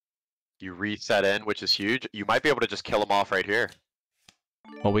 You reset in, which is huge. You might be able to just kill him off right here.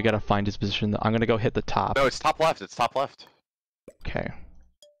 Well, we gotta find his position. I'm gonna go hit the top. No, it's top left. It's top left. Okay.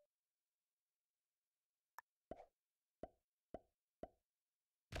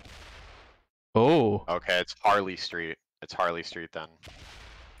 Oh. Okay, it's Harley Street. It's Harley Street then.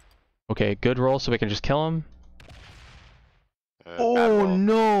 Okay, good roll so we can just kill him. Bad Oh roll.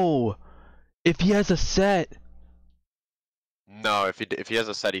 no! If he has a set. No, if he has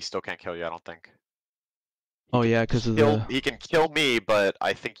a set, he still can't kill you. I don't think. Oh yeah, because of the. He can kill me, but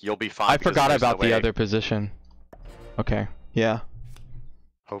I think you'll be fine. I because forgot there's about no the way- other position. Okay. Yeah.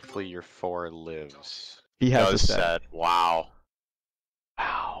 Hopefully your 4 lives. He has a Does set. Wow.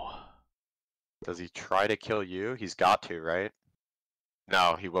 Wow. Does he try to kill you? He's got to, right?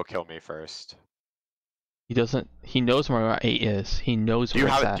 No, he will kill me first. He doesn't. He knows where my 8 is. He knows Do you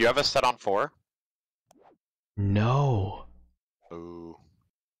where it's have at. Do you have a set on 4? No. Ooh.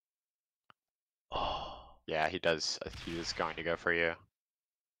 Oh. Yeah, he does. He is going to go for you.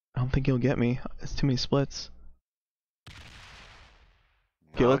 I don't think he'll get me. It's too many splits.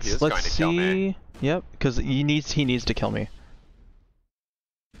 Okay, No, he is going let's to kill me. see. Yep, because he needs to kill me.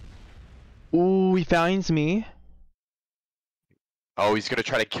 Ooh, he finds me. Oh, he's gonna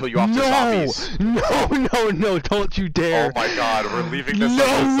try to kill you off No! to zombies. No! Don't you dare! Oh my god, we're leaving this No up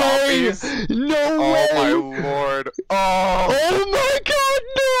to way! zombies. No Oh way! my lord. Oh. Oh my god,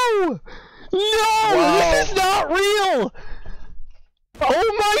 no! No! Wow. This is not real!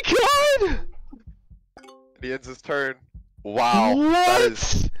 Oh my god! He ends his turn. Wow.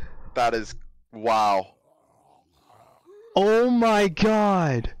 That is wow. Oh my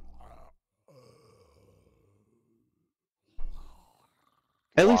god!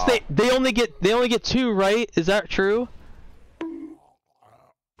 At least they only get 2, right? Is that true?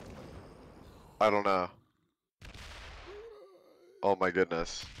 I don't know. Oh my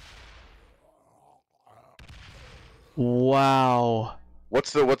goodness. Wow.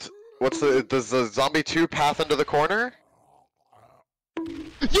 What's the does the zombie 2 path into the corner?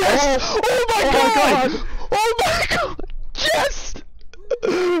 Yes! Oh my god! Oh my god! Yes!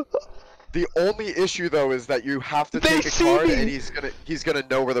 The only issue though is that you have to They take a see card me! and he's gonna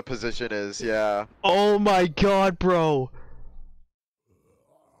know where the position is, yeah. Oh my god, bro.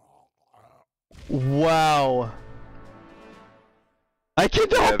 Wow. I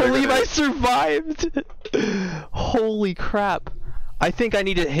cannot believe I survived! Holy crap. I think I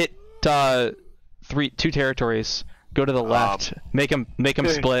need to hit 2 territories. Go to the left. Make them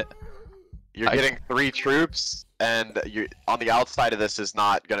split. You're getting 3 troops, and you on the outside of this is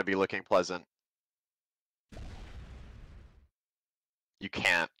not gonna be looking pleasant. You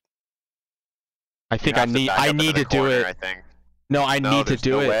can't. I think I need to do it. I think. No, I need to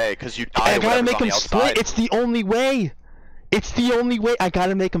do it. No way, because you die. I gotta make them split. It's the only way. It's the only way. I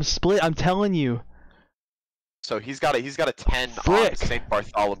gotta make them split. I'm telling you. So he's got a 10 Frick. on St.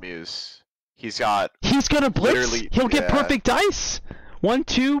 Bartholomew's. He's gonna blitz. He'll get perfect dice. 1,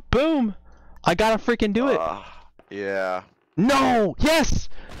 2, boom. I gotta freaking do it. Yeah. No. Yes.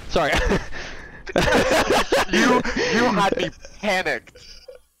 Sorry. you had me panicked.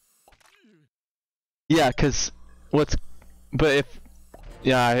 Yeah,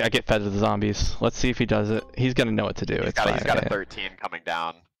 I get fed to the zombies. Let's see if he does it. He's gonna know what to do. He's got a 13 coming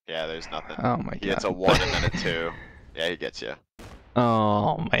down. Yeah, there's nothing. Oh my god. He gets a 1 and then a 2. Yeah, he gets you.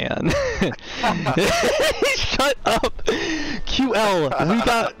 Oh man. Shut up.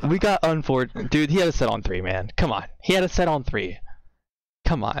 QL. We got unfortunate. Dude, he had a set on 3, man. Come on. He had a set on 3.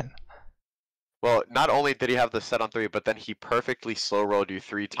 Come on. Well, not only did he have the set on 3, but then he perfectly slow rolled you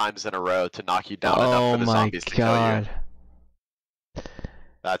 3 times in a row to knock you down enough for the zombies to kill you.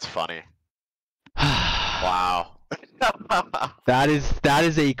 That's funny. Wow. That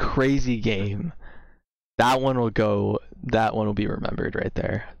is a crazy game. That one will be remembered right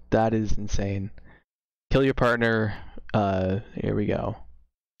there. That is insane. Kill your partner. Here we go.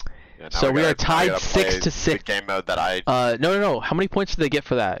 Yeah, so we are tied 6-6. Game mode that I. No. How many points do they get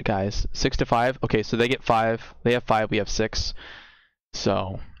for that, guys? 6-5. Okay, so they get 5. They have 5. We have 6.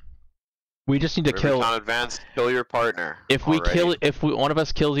 So we just need to kill. Advanced, kill your partner. If we one of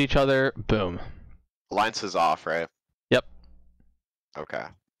us kills each other, boom. Alliance is off, right? Yep. Okay.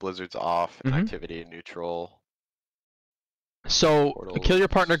 Blizzard's off. Activity neutral. So kill your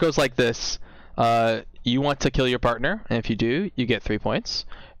partner goes like this. You want to kill your partner, and if you do, you get 3 points.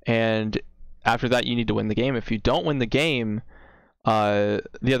 And after that, you need to win the game. If you don't win the game, the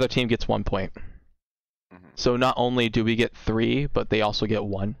other team gets 1 point. So not only do we get 3, but they also get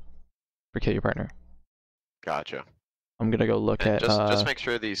 1 for kill your partner. Gotcha. I'm gonna go look at. Just make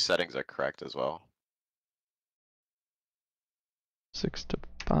sure these settings are correct as well.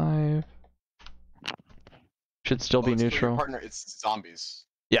 6-5. Should still be neutral. Partner, it's zombies.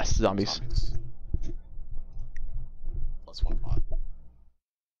 Yes, zombies. Plus 1 pot.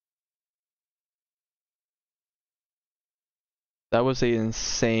 That was an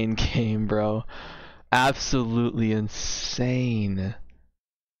insane game, bro. Absolutely insane.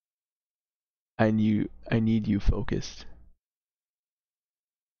 I need you focused.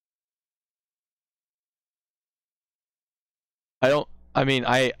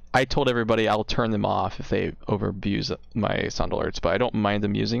 I told everybody I'll turn them off if they overabuse my sound alerts, but I don't mind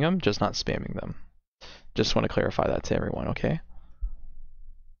them using them, just not spamming them. Just want to clarify that to everyone, okay?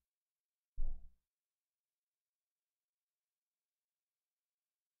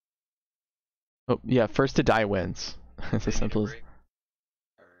 Oh, yeah, first to die wins. It's as simple as...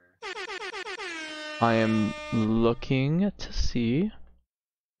 I am looking to see.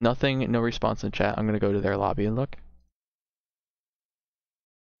 Nothing, no response in chat. I'm gonna go to their lobby and look.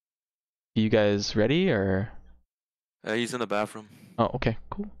 You guys ready, or? He's in the bathroom. Oh, okay,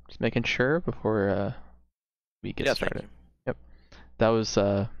 cool. Just making sure before we get started. Yep, that was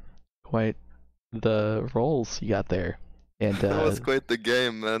quite the rolls you got there, and that was quite the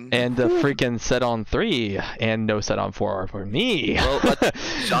game, man. And the freaking set on 3 and no set on 4 for me. Well, but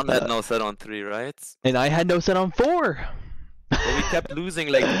John had no set on 3, right? And I had no set on 4. Well, we kept losing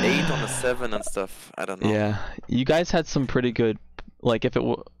like 8 on the 7 and stuff. I don't know. Yeah, you guys had some pretty good. Like if it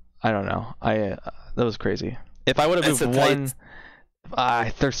I don't know. That was crazy. If I would have won,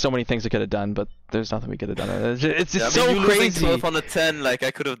 there's so many things I could have done, but there's nothing we could have done. It's just so crazy. 12 on a 10, like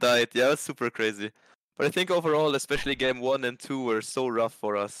I could have died. Yeah, it was super crazy. But I think overall, especially game 1 and 2 were so rough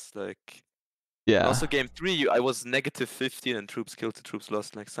for us. Like, yeah. Also game 3, I was negative 15 and troops killed to troops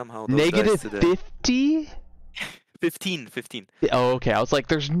lost. Like somehow. Negative 50? 15, 15. Oh, okay. I was like,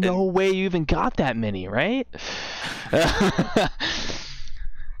 there's no way you even got that many, right?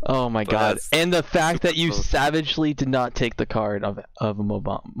 Oh my But god. that's And the fact that super you close. savagely did not take the card of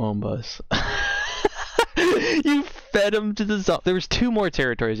Mombas. You fed him to the There was 2 more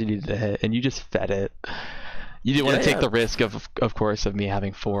territories you needed to hit, and you just fed it. You didn't want to take the risk of course, of me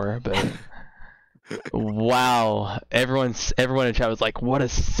having 4, but wow. Everyone in chat was like, what a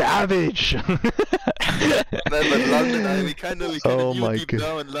savage! Man, but London Eye, we kind of Oh knew my deep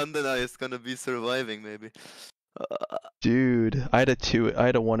down London Eye is gonna be surviving, maybe. Dude, I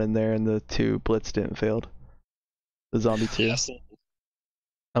had a 1 in there, and the 2 blitz didn't failed. The zombie 2. Yes.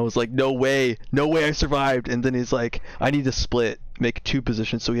 I was like, no way I survived. And then he's like, I need to split, make 2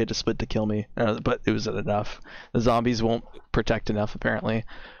 positions, so he had to split to kill me. But it wasn't enough. The zombies won't protect enough, apparently,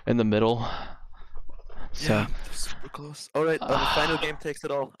 in the middle. So. Yeah, they're super close. Alright, the final game takes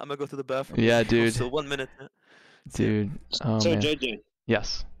it all. I'm gonna go to the bathroom. Yeah, dude. So 1 minute. Dude. Oh, So man. JJ,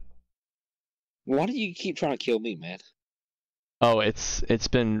 Yes. why do you keep trying to kill me, man? Oh, it's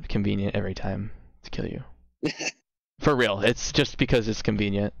been convenient every time to kill you. For real. It's just because it's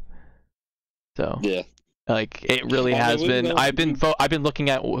convenient. So. Yeah. Like it really I mean, has we been. know- I've been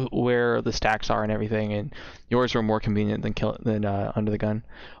looking at where the stacks are and everything, and yours were more convenient than Under the Gun.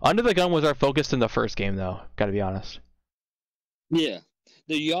 Under the Gun was our focus in the first game, though. Got to be honest. Yeah.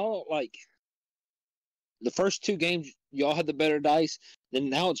 Do y'all like the first 2 games? Y'all had the better dice. Then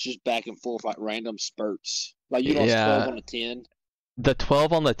now it's just back and forth like random spurts. Like you lost Yeah. 12 on a 10. The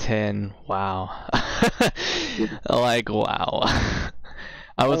 12 on the 10. Wow. Like wow.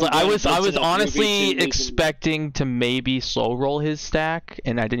 I was honestly expecting to maybe slow roll his stack,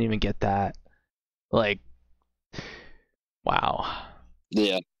 and I didn't even get that. Like, wow.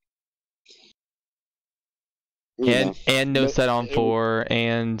 Yeah. You And know, no but set on it- 4,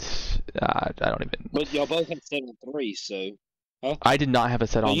 and I don't even. But y'all both had 7-3, so. Huh? I did not have a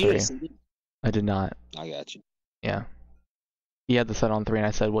set No, on you 3. didn't. I did not. I got you. Yeah. He had the set on 3, and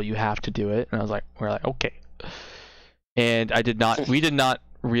I said, well, you have to do it. And I was like, we're like, okay. And I did not, we did not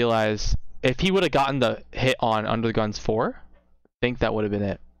realize, if he would have gotten the hit on Under the Gun's 4, I think that would have been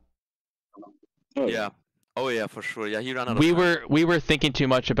it. Oh, Yeah. Oh yeah, for sure. Yeah, he ran out of time. We were thinking too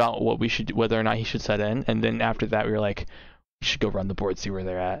much about what we should, whether or not he should set in, and then after that we were like, we should go run the board, see where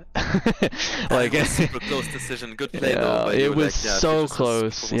they're at. Like, It was super close decision. Good play though. But it you were was like, yeah, so finish this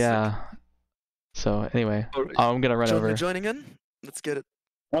close. almost Yeah. So anyway, Alright. I'm gonna run John, over. you joining in? Let's get it.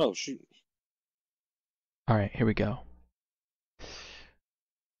 Oh, shoot. All right, here we go.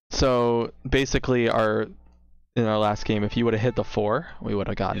 So basically, in our last game, if you would have hit the 4, we would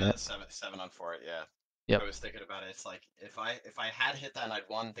have gotten Yeah, it. 7 on 4. Yeah. Yep. I was thinking about it. It's like if I had hit that and I'd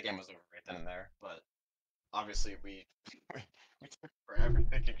won, the game was over right then and there. But obviously we took forever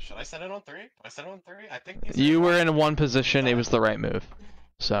thinking. Should I set it on 3? Do I set it on 3? I think these You are were fine. in one position. It was the right move.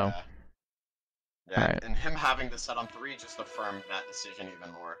 So Yeah. Yeah, Alright. and him having the set on 3 just affirmed that decision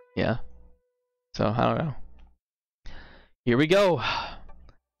even more. yeah. So I don't know. Here we go.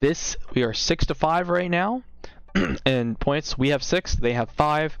 We are 6-5 right now. And points, we have 6, they have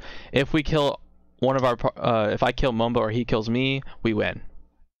 5. If we kill one of our, if I kill Momba or he kills me, we win.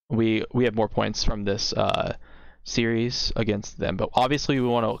 We have more points from this series against them. But obviously we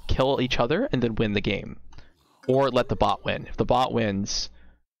want to kill each other and then win the game, or let the bot win. If the bot wins,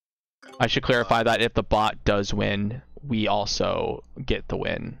 I should clarify that if the bot does win, we also get the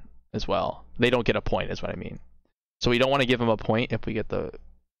win as well. They don't get a point, is what I mean. So we don't want to give them a point if we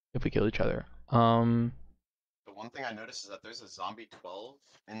kill each other. The one thing I noticed is that there's a zombie 12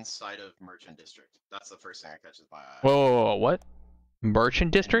 inside of Merchant District. That's the first thing that catches my eye. Whoa, what? Merchant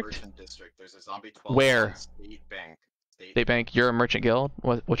In District? Merchant District, there's a zombie 12 Where? on State Bank. State Bank, you're a merchant guild?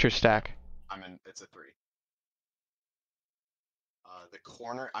 What's your stack? It's a 3. The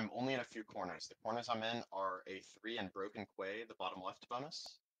corner, I'm only in a few corners. The corners I'm in are a 3 in Broken Quay, the bottom left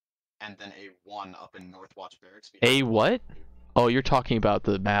bonus, and then a 1 up in Northwatch Barracks. A what? Oh, you're talking about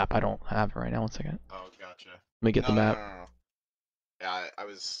the map. I don't have it right now. 1 second. Oh, gotcha. Let me get the map. No. Yeah, I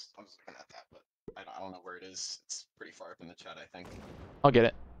was looking at that, but I don't know where it is. It's pretty far up in the chat, I think. I'll get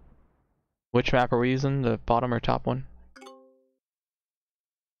it. Which map are we using? The bottom or top one?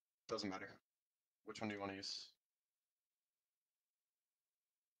 Doesn't matter. Which one do you want to use?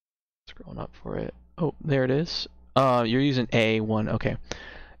 Scrolling up for it. Oh, there it is. You're using A1. Okay.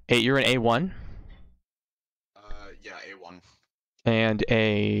 You're in A1 Yeah, A1. and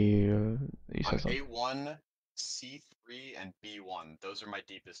you said I'm something. A1, C3, and B1. Those are my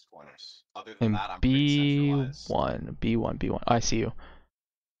deepest corners. Other than And that, I'm pretty centralized. B1. I see you.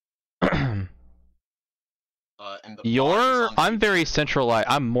 And the bot is on I'm C3. very centralized.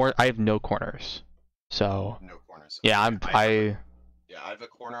 I have no corners. So No corners. corners. Yeah, Okay, I have a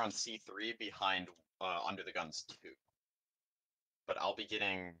corner on C3 behind UnderTheGun's 2. But I'll be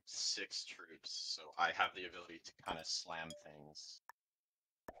getting 6 troops, so I have the ability to kind of slam things.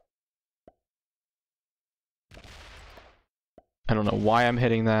 I don't know why I'm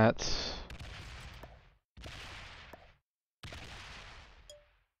hitting that.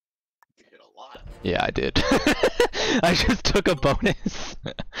 You hit a lot. Yeah, I did. I just took a bonus.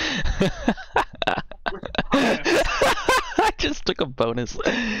 I just took a bonus.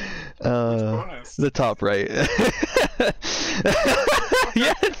 bonus? The top right.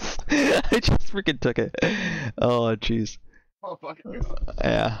 Yes! I just freaking took it. Oh, jeez. Oh my god.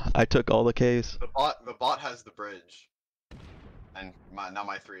 Yeah, I took all the Ks. The bot has the bridge. And now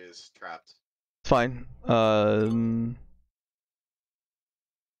my 3 is trapped. It's fine. Under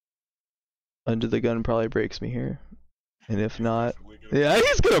the gun probably breaks me here. And if not... Yeah,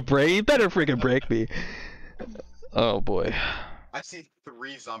 he's gonna break. He better freaking break me. Oh boy. I see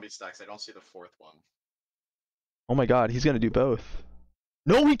 3 zombie stacks. I don't see the 4th one. Oh my god, he's gonna do both.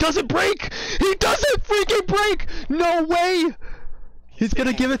 No, he doesn't break! He doesn't freaking break! No way! He's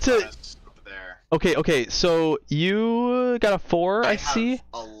gonna give it to... There. Okay, so you got a 4, I see. Have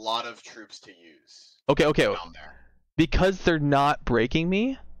a lot of troops to use. Okay. Down there. Because they're not breaking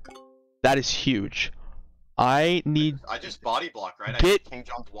me, that is huge. I just body block, right? Get... I hit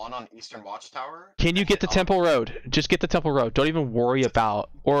KingJohn's 1 on Eastern Watchtower. Can you get the Temple Road? Just get the Temple Road. Don't even worry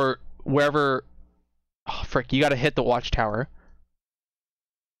about... Or wherever... Oh, frick, you gotta hit the Watchtower.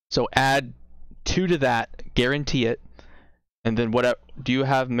 So add 2 to that, guarantee it. And then what? Do you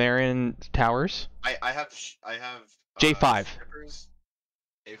have Marin Towers? I have J5.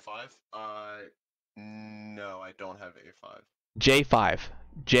 A5? No, I don't have A5. J5.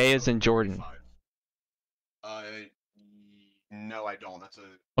 J is in Jordan. No, I don't. That's a...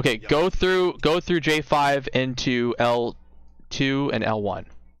 Okay, go through J5 into L2 and L1.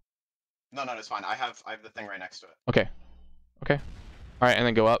 No, it's fine. I have the thing right next to it. Okay. All right, and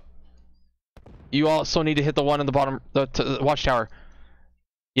then go up. You also need to hit the one in the bottom, the watchtower.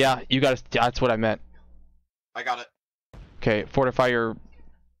 Yeah, you got to. That's what I meant. I got it. Okay, fortify your.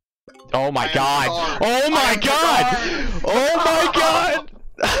 Oh my god! Oh my god! Oh my god!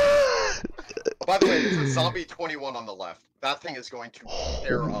 By the way, there's a zombie 21 on the left. That thing is going to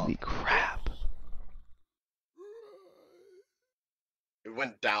tear up. Holy crap! It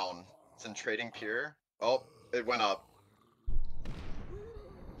went down. It's in Trading Pier. Oh, it went up.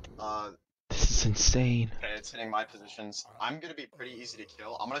 This is insane. Okay, it's hitting my positions. I'm gonna be pretty easy to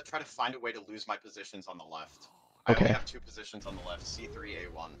kill. I'm gonna try to find a way to lose my positions on the left. I only have 2 positions on the left. C3,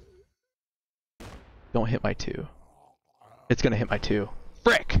 A1. Don't hit my 2. It's gonna hit my 2.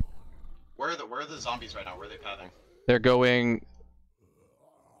 Frick! Where are the zombies right now? Where are they pathing? They're going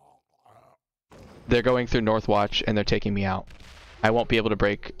through North Watch and they're taking me out. I won't be able to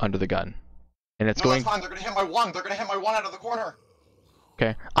break under the gun. And it's going. That's fine. They're gonna hit my 1. They're gonna hit my 1 out of the corner.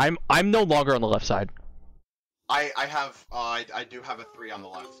 Okay, I'm no longer on the left side. I do have a 3 on the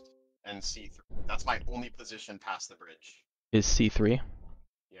left and C3. That's my only position past the bridge. Is C3?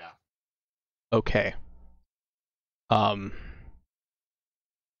 Yeah. Okay. KingJohn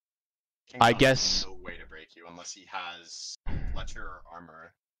I guess. has no way to break you unless he has Fletcher or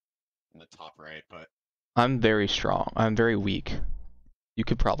armor in the top right, but I'm very strong. I'm very weak. You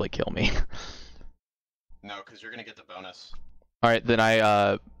could probably kill me. no, because you're gonna get the bonus. Alright, then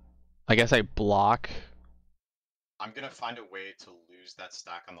I guess I block. I'm gonna find a way to lose that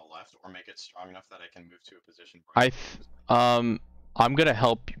stack on the left or make it strong enough that I can move to a position where I'm gonna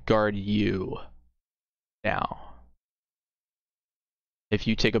help guard you now. If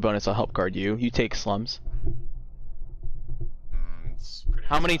you take a bonus, I'll help guard you. You take slums.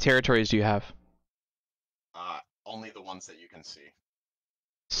 How many territories do you have? Only the ones that you can see.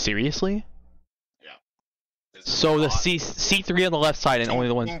 Seriously? Yeah. So the C3 on the left side and only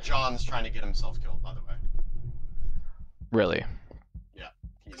the ones. KingJohn's trying to get himself killed, by the way. Really? Yeah,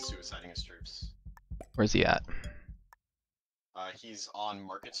 he's suiciding his troops. Where's he at? He's on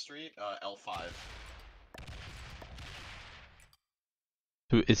Market Street, L5.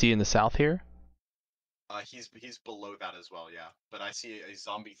 Is he in the south here? He's below that as well, yeah. But I see a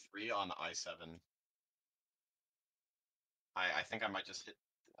zombie 3 on I7. I think I might just hit.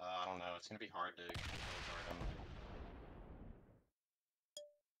 I don't know. It's gonna be hard to guard him.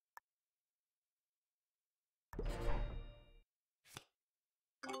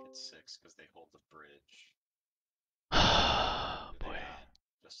 Market 6 because they hold the bridge. Boy.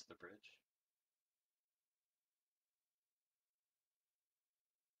 Just the bridge.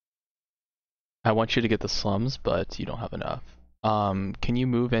 I want you to get the slums, but you don't have enough. Can you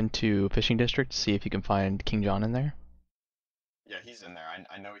move into Fishing District to see if you can find KingJohn in there? Yeah, he's in there.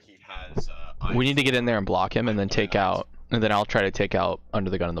 I know he has. We need to get in there and block him, and then I4 take out, and then I'll try to take out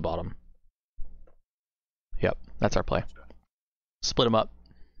UnderTheGun in the bottom. Yep, that's our play. Gotcha. Split him up.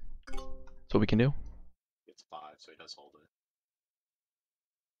 That's what we can do. It's 5, so he does hold it.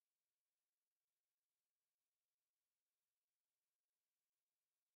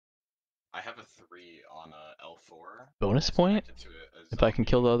 I have a 3 on a L4. Bonus It's point? connected to a If I can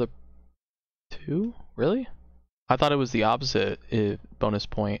kill the other two? Really? I thought it was the opposite. If bonus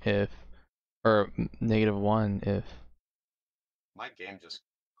point if, or -1 if. My game just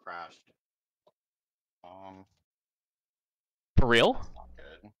crashed. For real? That's not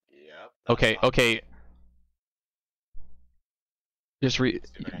good. Yep. Okay, not okay. Let's see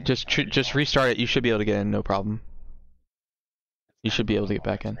if I can Just restart it. You should be able to get in, no problem. You should be able to get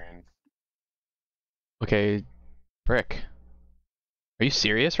back in. screen. Okay, frick. Are you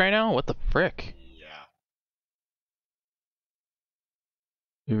serious right now? What the frick? Yeah.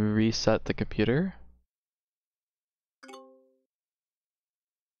 You reset the computer?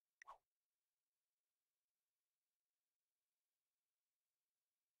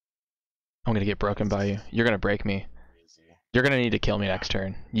 I'm gonna get broken by you. You're gonna break me. Crazy. You're gonna need to kill me next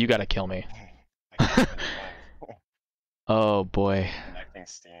turn. You gotta kill me. I can't finish mine. Oh boy. Connecting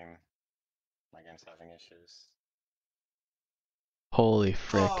Steam. My game's having issues. Holy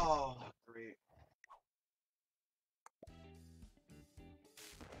frick. Oh, great.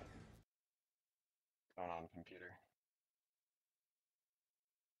 Going on, computer.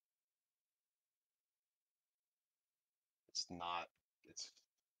 It's not.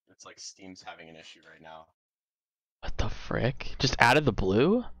 It's like Steam's having an issue right now. What the frick? Just added the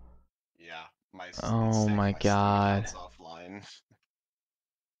blue? Yeah, Oh my Steam god. account's offline.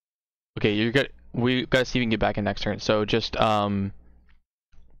 Okay, you're good. We gotta see if we can get back in next turn. So just You kind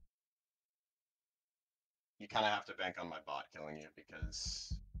of have to bank on my bot killing you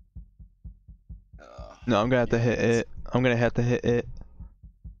because. no, I'm gonna have to hit it. I'm gonna have to hit it.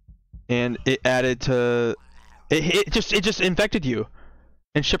 And it added to it just infected you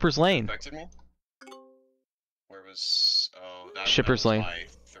in Shipper's Lane. Infected me? Where was that Shipper's was Lane. my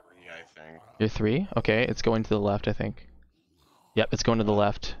 3, I think. You're 3? Okay, it's going to the left, I think. Yep, it's going to the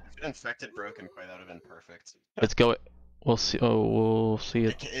left. If it infected broken quite, that would have been perfect. Let's go. We'll see. Oh, we'll see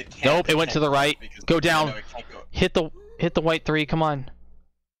it. Can't- Nope, it went to can't the go right. because- Go yeah, down. no, it can't go. Hit the white 3. Come on.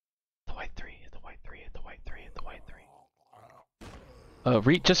 The white 3. Hit the white 3. Hit the white 3. Hit the white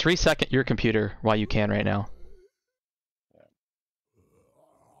 3. Just reset your computer while you can right now.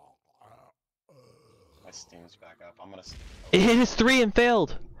 My Steam's back up. I'm gonna. It hit his 3 and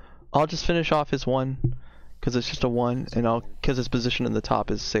failed. I'll just finish off his 1 because it's just a 1, and because his position in the top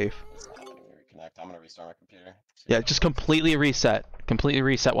is safe. It's not letting me reconnect. I'm gonna restart my computer. See Yeah, if just that works. completely reset. Completely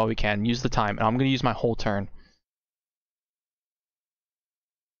reset while we can. Use the time, and I'm gonna use my whole turn.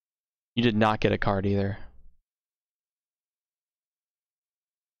 You did not get a card either.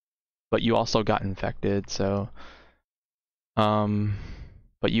 But you also got infected, so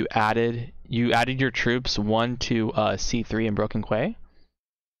but you added your troops, 1 to C3 in Broken Quay,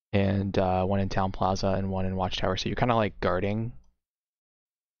 and 1 in Town Plaza and 1 in Watchtower. So you're kind of like guarding.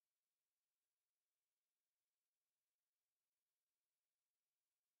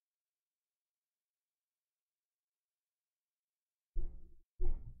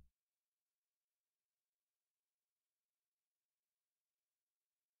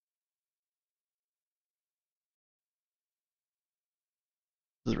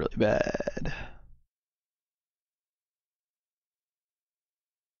 This is really bad.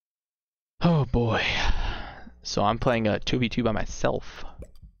 Oh boy. So I'm playing a 2v2 by myself.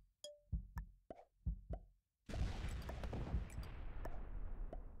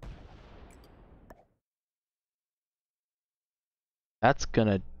 That's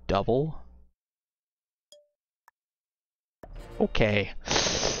gonna double. Okay.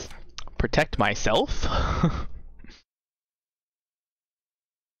 Protect myself?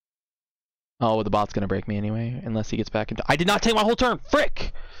 Oh, the bot's gonna break me anyway, unless he gets back into— I did not take my whole turn!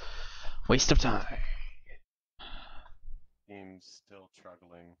 Frick! Waste of time. Steam's still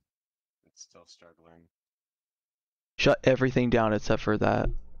struggling. It's still struggling. Shut everything down except for that.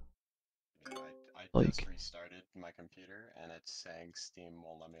 Yeah, I Like- just restarted my computer and it's saying Steam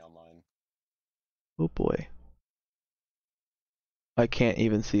won't let me online. Oh boy. I can't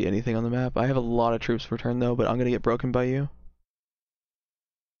even see anything on the map. I have a lot of troops per turn though, but I'm gonna get broken by you.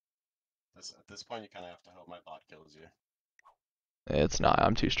 At this point, you kind of have to hope my bot kills you. It's not.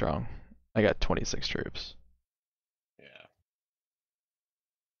 I'm too strong. I got 26 troops. Yeah.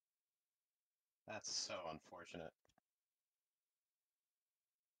 That's so unfortunate.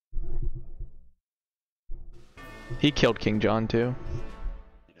 He killed KingJohn too.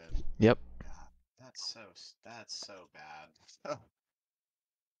 You did. Yep. God, that's so bad.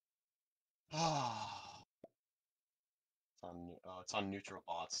 It's on neutral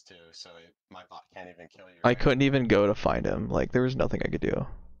bots too, so my bot can't even kill you. I Right? couldn't even go to find him. Like there was nothing I could do.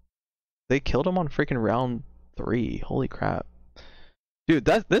 They killed him on freaking round 3. Holy crap. Dude,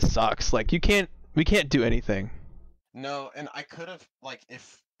 this sucks. Like we can't do anything. No, and I could have like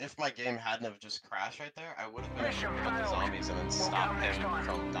if my game hadn't have just crashed right there, I would have been able to kill the zombies and then stop him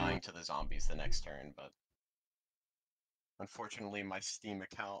from dying to the zombies the next turn. But unfortunately, my Steam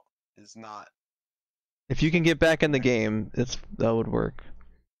account is not. If you can get back in the game, that would work.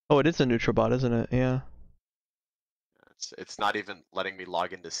 Oh, it is a neutral bot, isn't it? Yeah. It's not even letting me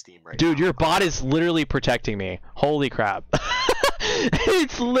log into Steam right Dude, now. your bot is literally protecting me. Holy crap.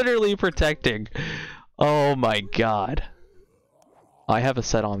 It's literally protecting. Oh my god. I have a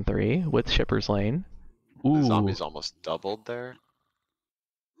set on 3 with Shipper's Lane. Ooh. The zombies almost doubled there.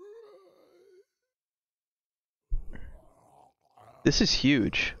 This is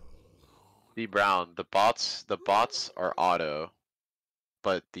huge. B Brown, the bots are auto,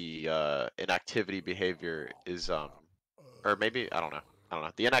 but the inactivity behavior is or maybe I don't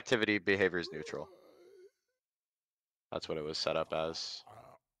know. The inactivity behavior is neutral. That's what it was set up as.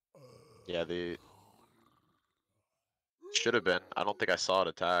 Yeah, the should have been. I don't think I saw it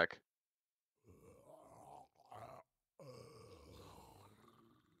attack.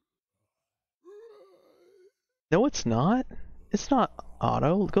 No, it's not. It's not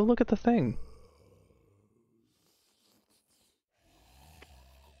auto. Go look at the thing.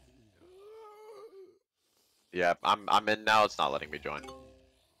 Yeah, I'm in now. It's not letting me join.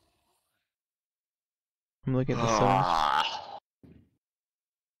 I'm looking at the settings.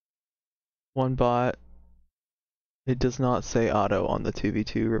 One bot. It does not say auto on the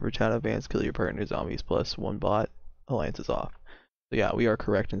 2v2 river chat advanced kill your partner zombies plus one bot. Alliance is off. So yeah, we are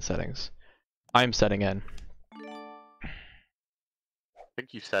correct in settings. I'm setting in. I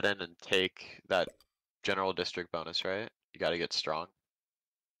think you set in and take that general district bonus, right? You gotta get strong.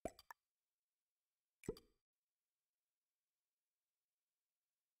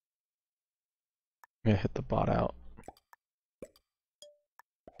 I'm gonna hit the bot out.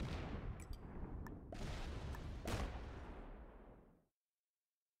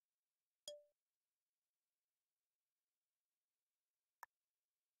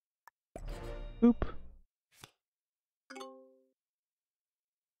 Oop.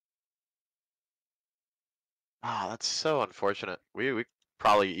 Ah, that's so unfortunate. We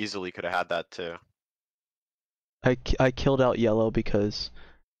probably easily could have had that too. I killed out yellow because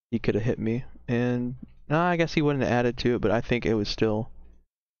he could have hit me, and I guess he wouldn't have added to it, but I think it was still.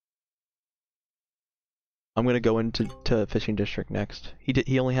 I'm gonna go into fishing district next.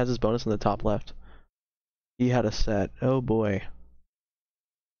 He only has his bonus in the top left. He had a set. Oh boy.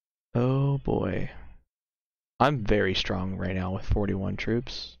 Oh boy. I'm very strong right now with 41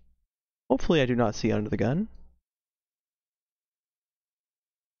 troops. Hopefully I do not see under the gun.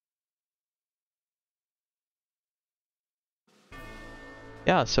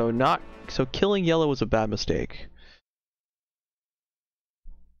 Yeah, so killing yellow was a bad mistake.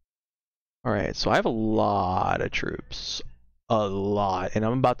 Alright, so I have a lot of troops. A lot. And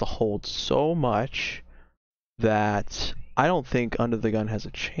I'm about to hold so much that I don't think Under the Gun has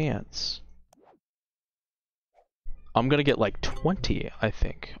a chance. I'm gonna get like 20, I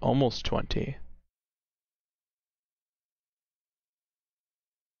think. Almost 20.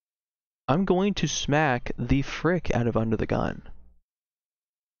 I'm going to smack the frick out of Under the Gun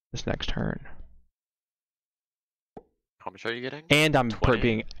this next turn. How much are you getting? And I'm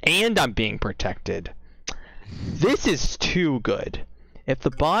 20? being protected. This is too good. If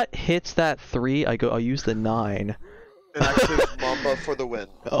the bot hits that 3, I'll use the 9. An active Mamba for the win.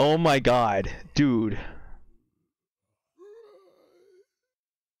 Oh my god, dude.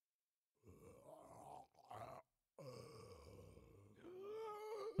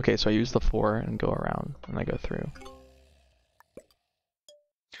 Okay, so I use the 4 and go around, and I go through.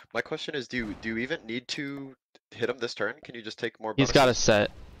 My question is, do you even need to hit him this turn? Can you just take more He's got a bonuses?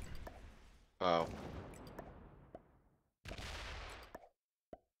 set. Oh.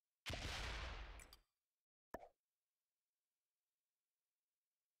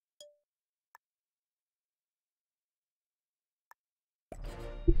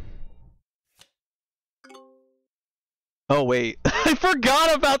 Oh wait, I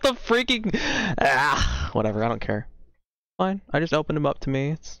forgot about the freaking. Whatever. I don't care. Fine. I just opened him up to me.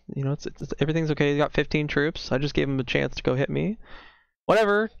 It's everything's okay. He got 15 troops. I just gave him a chance to go hit me.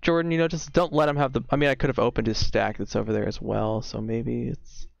 Whatever, Jordan. Just don't let him have the. I mean, I could have opened his stack that's over there as well. So maybe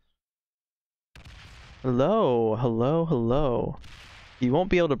it's. Hello, hello, hello. He won't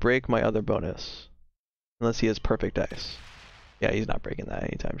be able to break my other bonus. Unless he has perfect dice. Yeah, he's not breaking that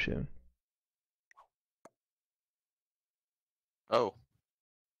anytime soon. Oh,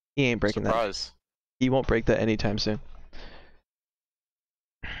 He ain't breaking that. surprise. He won't break that anytime soon.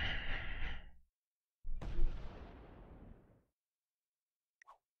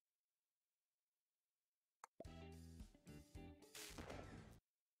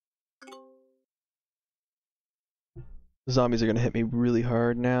 Zombies are gonna hit me really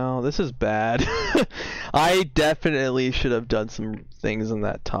hard now. This is bad. I definitely should have done some things in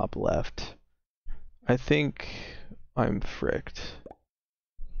that top left. I think I'm fricked.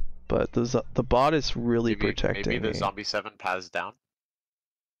 But the bot is really protecting maybe the me. zombie 7 paths down.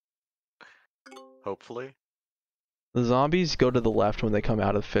 Hopefully. The zombies go to the left when they come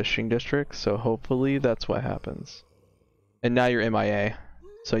out of the fishing district, so hopefully that's what happens. And now you're MIA,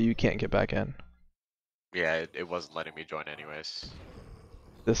 so you can't get back in. Yeah, it wasn't letting me join anyways.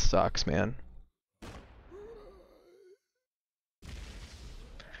 This sucks, man.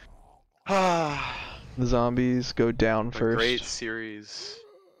 The zombies go down first. Great series.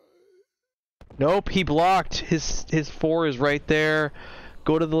 Nope, he blocked. His 4 is right there.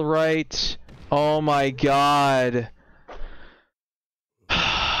 Go to the right. Oh my god.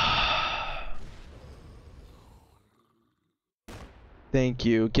 Thank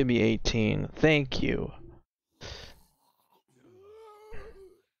you. Give me 18. Thank you.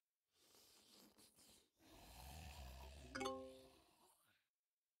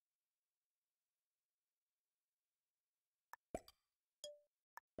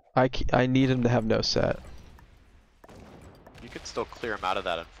 I need him to have no set. You could still clear him out of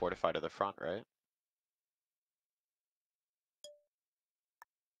that and fortify to the front, right?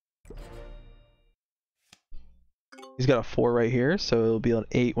 He's got a 4 right here, so it'll be an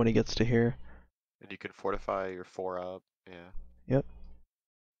 8 when he gets to here. And you can fortify your 4 up, yeah. Yep.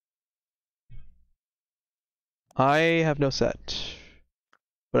 I have no set.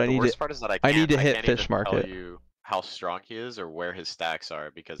 But The worst part is that I need to hit can't fish even market. tell you how strong he is or where his stacks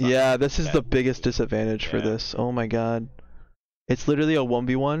are because Yeah, this is the biggest disadvantage for Yeah. this. Oh my god. It's literally a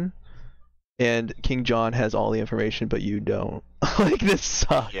 1v1 and KingJohn has all the information but you don't. Like this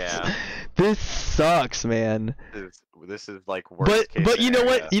sucks. Yeah. This sucks, man. This is like worst case But you know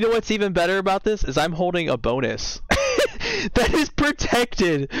scenario. what? You know what's even better about this is I'm holding a bonus that is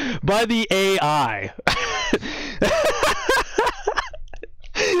protected by the AI.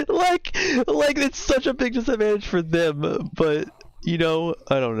 like it's such a big disadvantage for them, but you know,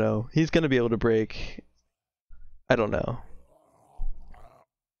 I don't know. He's gonna be able to break. I don't know.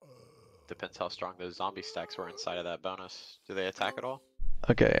 Depends how strong those zombie stacks were inside of that bonus. Do they attack at all?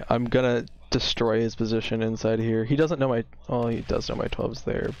 Okay, I'm gonna destroy his position inside here. He doesn't know my. Well, he does know my 12's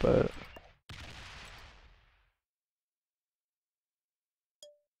there, but.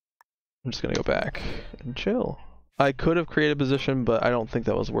 I'm just gonna go back and chill. I could have created a position, but I don't think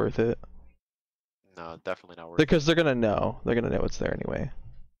that was worth it. No, definitely not worth Because they're gonna know. They're gonna know it's there anyway.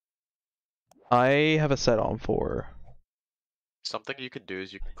 I have a set on 4. Something you can do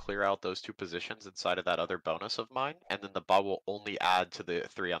is you can clear out those 2 positions inside of that other bonus of mine, and then the bot will only add to the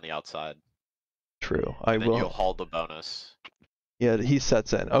 3 on the outside. True. I And then will. you'll hold the bonus. Yeah, he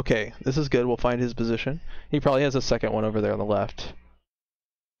sets in. Okay, this is good. We'll find his position. He probably has a second one over there on the left.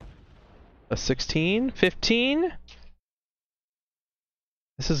 A 16? 15?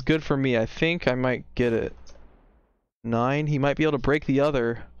 This is good for me. I think I might get it. 9? He might be able to break the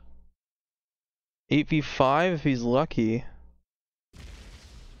other. 8v5 if he's lucky.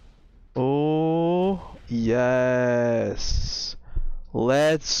 Oh, yes.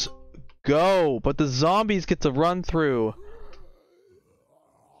 Let's go. But the zombies get to run through.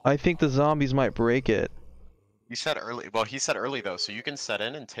 I think the zombies might break it. You said early. Well, he said early though, so you can set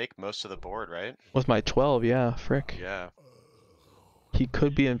in and take most of the board, right? With my 12, yeah, frick. Yeah. He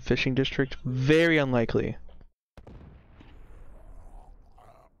could be in fishing district. Very unlikely.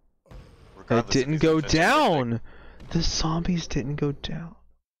 It Regardless if didn't he's go in fishing down. The zombies didn't go down.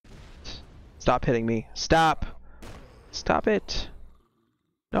 Stop hitting me. Stop. Stop it.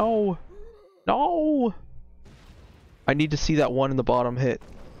 No. No. I need to see that one in the bottom hit.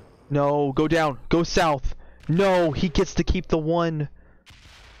 No, go down. Go south. No, he gets to keep the 1.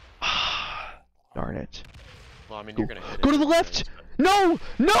 Darn it. Well, I mean, you're gonna hit Go it to the anyways, left. but- No.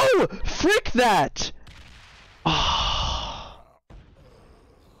 No. Frick that.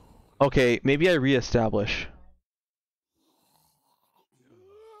 Okay, maybe I reestablish.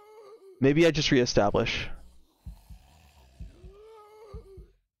 Maybe I just reestablish.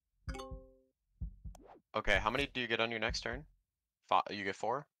 Okay, how many do you get on your next turn? You get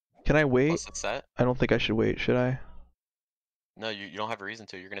 4? Can I wait? Plus it's set. I don't think I should wait, should I? No, you don't have a reason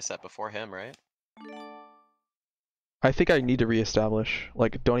to. You're gonna set before him, right? I think I need to reestablish.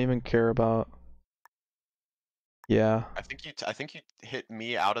 Like, don't even care about... Yeah. I think you hit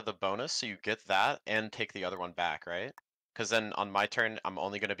me out of the bonus, so you get that and take the other one back, right? Because then on my turn, I'm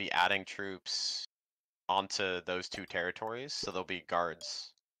only gonna be adding troops onto those 2 territories, so they'll be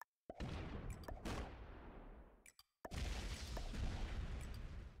guards.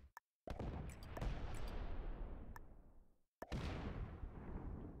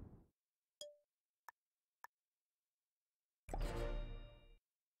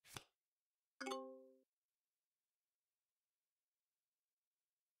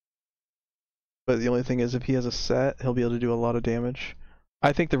 But the only thing is, if he has a set, he'll be able to do a lot of damage.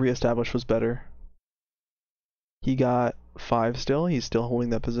 I think the reestablish was better. He got 5 still. He's still holding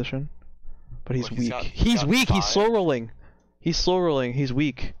that position. But he's Well, weak. he's He's got weak! He's 5. slow rolling! He's slow rolling. He's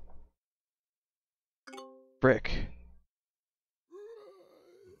weak. Frick.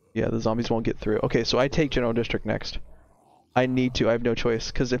 Yeah, the zombies won't get through. Okay, so I take General District next. I need to. I have no choice.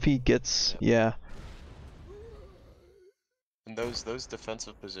 Because if he gets... Yeah. And those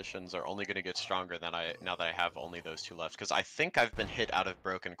defensive positions are only gonna get stronger now that I have only those 2 left. Because I think I've been hit out of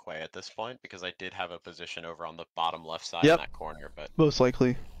Broken Quay at this point, because I did have a position over on the bottom left side in that corner, but... Most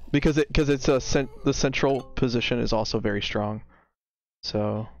likely. Because it's the central position is also very strong.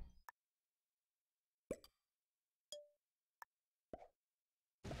 So...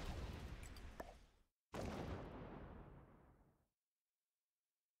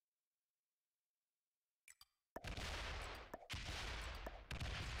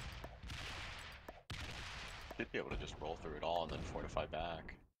 Should be able to just roll through it all and then fortify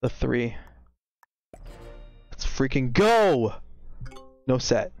back. The 3. Let's freaking go! No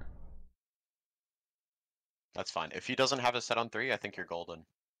set. That's fine. If he doesn't have a set on 3, I think you're golden.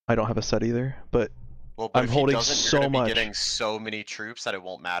 I don't have a set either, but Well, but I'm if holding he doesn't, so you're gonna much. be getting so many troops that it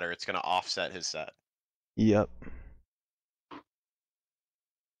won't matter. It's gonna offset his set. Yep.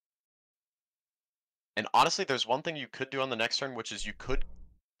 And honestly, there's one thing you could do on the next turn, which is you could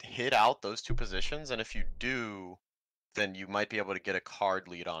hit out those 2 positions, and if you do, then you might be able to get a card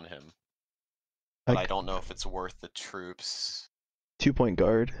lead on him. But I don't know if it's worth the troops. 2-point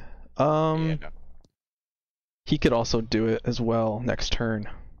guard. Yeah. He could also do it as well next turn.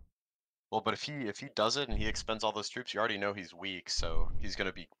 Well, but if he does it and he expends all those troops, you already know he's weak, so he's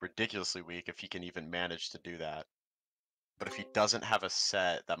gonna be ridiculously weak if he can even manage to do that. But if he doesn't have a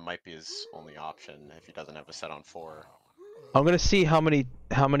set, that might be his only option. If he doesn't have a set on 4. I'm gonna see how many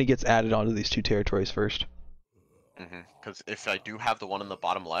gets added onto these 2 territories first. Because if I do have the one in the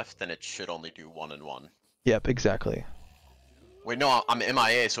bottom left, then it should only do 1 and 1. Yep, exactly. Wait, no, I'm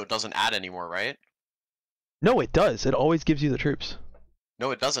MIA, so it doesn't add anymore, right? No, it does. It always gives you the troops.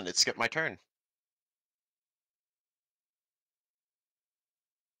 No, it doesn't. It skipped my turn.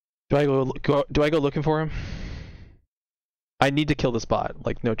 Do I go looking for him? I need to kill this bot.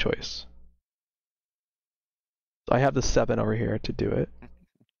 Like, no choice. I have the 7 over here to do it.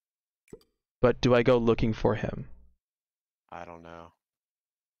 But do I go looking for him? I don't know.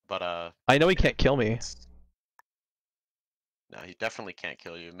 But I know he can't kill me. No, he definitely can't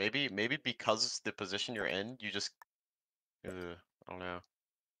kill you. Maybe because the position you're in, you just I don't know.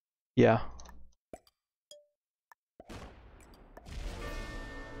 Yeah.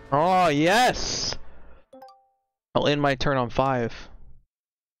 Oh, yes! I'll end my turn on 5.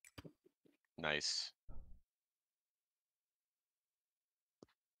 Nice.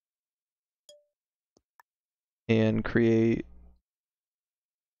 And create...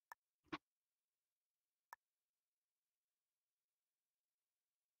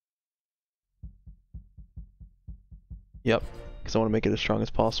 Yep, because I want to make it as strong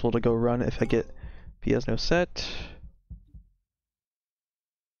as possible to go run if he has no set.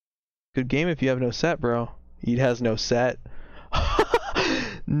 Good game if you have no set, bro. He has no set.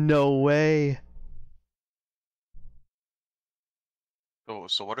 No way. Oh,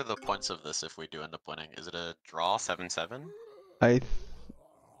 so what are the points of this if we do end up winning? Is it a draw 7-7?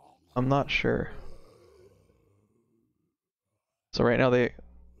 I'm not sure. So right now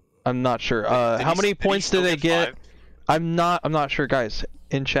I'm not sure. How many points do they get? 5? I'm not sure, guys.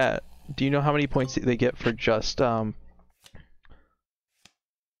 In chat, do you know how many points they get for just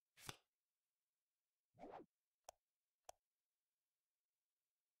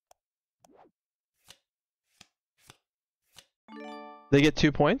They get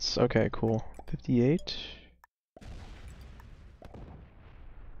 2 points? Okay, cool. 58.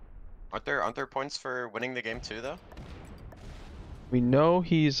 Aren't there points for winning the game too, though? We know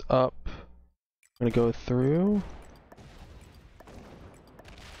he's up. I'm gonna go through.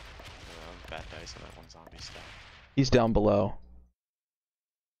 stack? He's down below.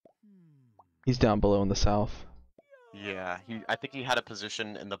 He's down below in the south. Yeah, I think he had a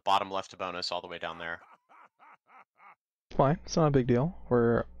position in the bottom left bonus all the way down there. It's fine. It's not a big deal.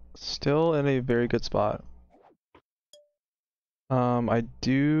 We're still in a very good spot. I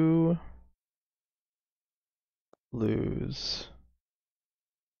do lose.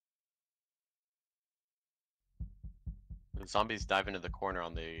 The zombies dive into the corner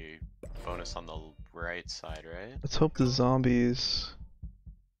on the bonus on the right side, right? Let's hope the zombies...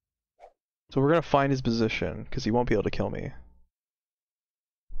 So we're gonna find his position, because he won't be able to kill me.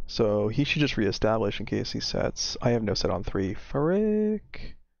 So he should just reestablish in case he sets... I have no set on 3.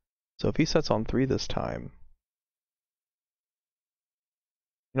 Frick! So if he sets on 3 this time...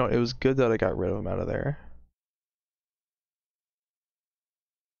 You know, it was good that I got rid of him out of there.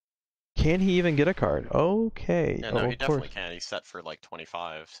 Can he even get a card? Okay. Yeah, no, oh, he of definitely course. can. He's set for like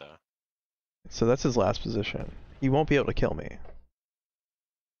 25, so. So that's his last position. He won't be able to kill me.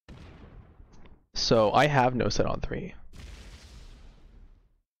 So I have no set on 3.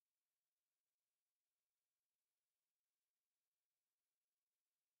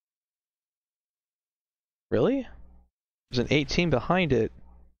 Really? There's an 18 behind it.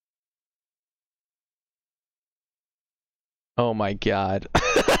 Oh my god.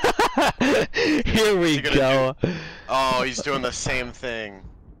 Here we go. Oh, he's doing the same thing.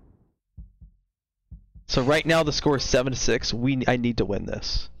 So right now the score is 7-6. I need to win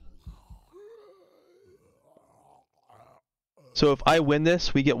this. So if I win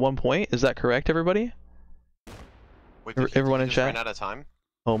this, we get 1 point. Is that correct, everybody? Wait, Everyone in chat? Ran out of time?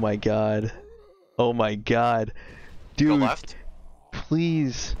 Oh my god. Oh my god. Dude. Go left?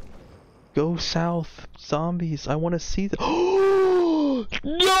 Please. Go south. Zombies. I want to see the. Oh!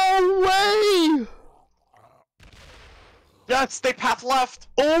 No way! Yes, they path left!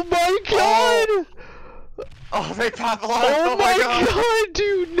 Oh my god! Oh, they path left! Oh my god,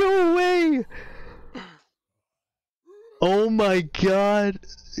 dude, no way! Oh my god!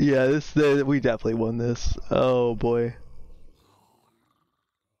 Yeah, we definitely won this. Oh boy.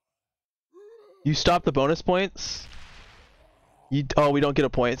 You stopped the bonus points? Oh, we don't get a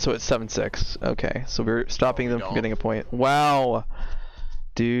point, so it's 7-6. Okay, so we're stopping them from getting a point. Wow,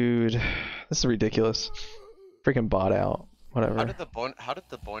 dude, this is ridiculous. Freaking bot out. Whatever. How did the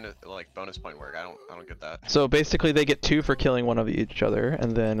bonus point work? I don't get that. So basically, they get 2 for killing one of each other,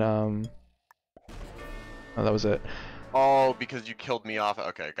 and then oh, that was it. Oh, because you killed me off.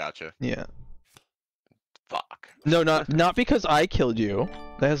 Okay, gotcha. Yeah. Fuck. No, not because I killed you.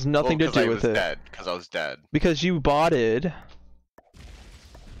 That has nothing to do with it. Because I was dead. Because you botted.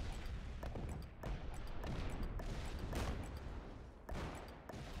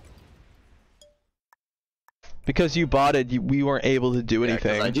 Because you botted, we weren't able to do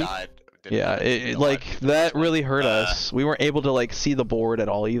anything. I died. Yeah, that really hurt us. We weren't able to like see the board at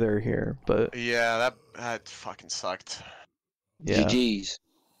all either here, but yeah, that fucking sucked. Yeah. GG's.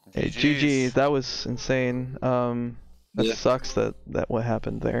 Hey, GG, that was insane. That sucks that what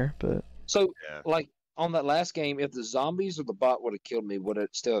happened there, but so like on that last game, if the zombies or the bot would have killed me, would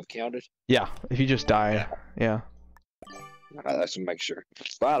it still have counted? Yeah, if you just die, yeah. Let's make sure.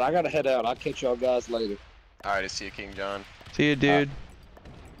 Right, I gotta head out. I'll catch y'all guys later. Alright, I see you, KingJohn. See you, dude.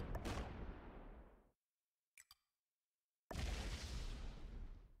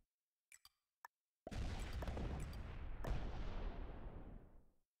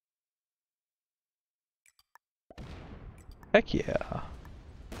 Heck yeah.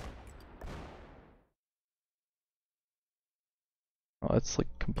 Oh, let's like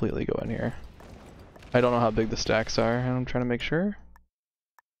completely go in here. I don't know how big the stacks are, and I'm trying to make sure.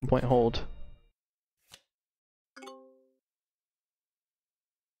 Point hold.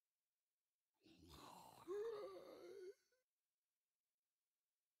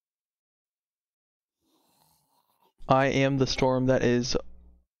 I am the storm that is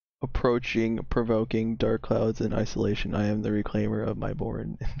approaching, provoking dark clouds and isolation. I am the reclaimer of my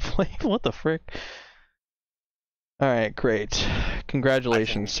born in flame. What the frick? Alright, great.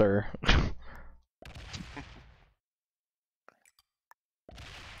 Congratulations, sir.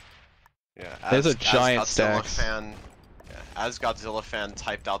 Yeah, there's a giant stack. As Godzilla fan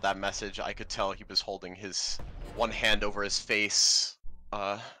typed out that message, I could tell he was holding his one hand over his face,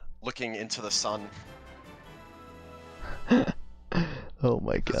 looking into the sun. Oh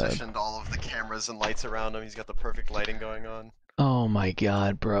my god. Positioned all of the cameras and lights around him. He's got the perfect lighting going on. Oh my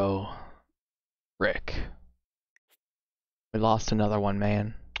god, bro. Rick. We lost another one,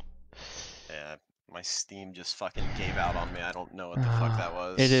 man. Yeah, my Steam just fucking gave out on me. I don't know what the fuck that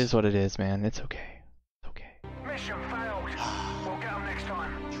was. It is what it is, man. It's okay. It's okay. Mission failed. We'll get them next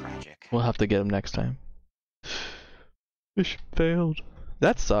time. Tragic. We'll have to get him next time. Mission failed.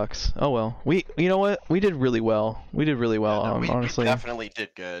 That sucks. Oh well. You know what? We did really well. We did really well. Yeah, no, we Honestly, definitely did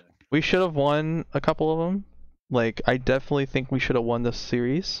good. we should have won a couple of them. Like, I definitely think we should have won this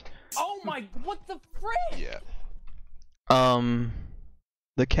series. Oh my, what the frick? Yeah.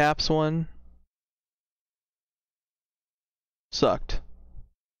 The Caps one sucked.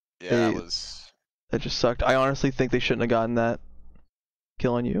 Yeah, They- that was. That just sucked. I honestly think they shouldn't have gotten that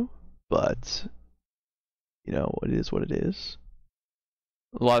kill on you, but you know, it is what it is.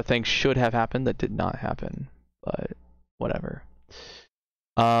 A lot of things should have happened that did not happen, but whatever.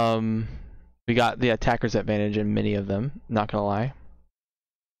 We got the attacker's advantage in many of them, not gonna lie.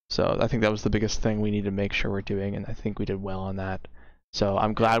 So I think that was the biggest thing we need to make sure we're doing, and I think we did well on that. So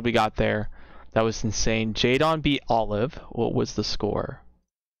I'm glad we got there. That was insane. JJbruh beat Olive. What was the score?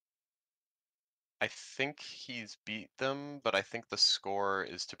 I think he's beat them, but I think the score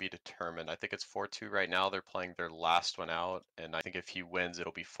is to be determined. I think it's 4-2 right now. They're playing their last one out, and I think if he wins,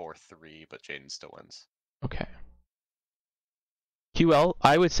 it'll be 4-3, but Jaden still wins. Okay. QL,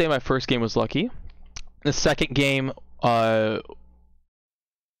 I would say my first game was lucky. The second game, I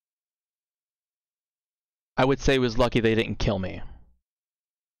would say was lucky they didn't kill me.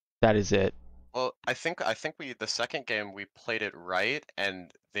 That is it. Well, I think the second game we played it right,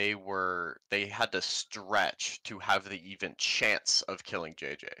 and they had to stretch to have the even chance of killing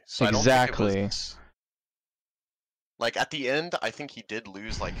JJ. So Exactly. I don't think it was, like, at the end, I think he did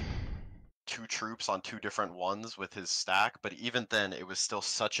lose like 2 troops on 2 different ones with his stack, but even then it was still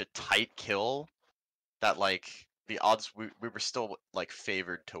such a tight kill that, like, the odds we were still like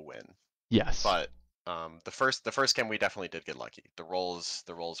favored to win. Yes. But the first game we definitely did get lucky. The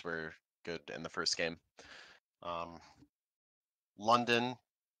rolls were good in the first game. London,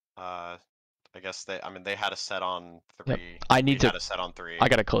 I guess they had a set on 3. Yep. I need we to. had a set on 3. I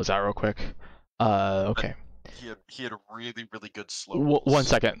gotta close out real quick. Okay. He had really good slow. One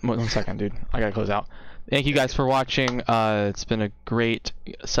second, dude. I gotta close out. Thank you guys for watching. It's been a great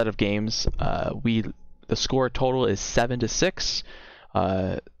set of games. The score total is 7-6.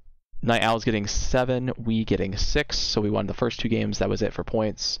 NightOwls getting 7, we getting 6. So we won the first 2 games. That was it for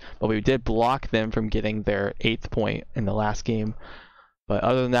points. But we did block them from getting their 8th point in the last game. But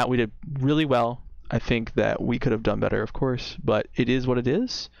other than that, we did really well. I think that we could have done better, of course. But it is what it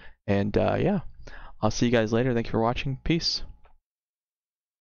is. And yeah, I'll see you guys later. Thank you for watching. Peace.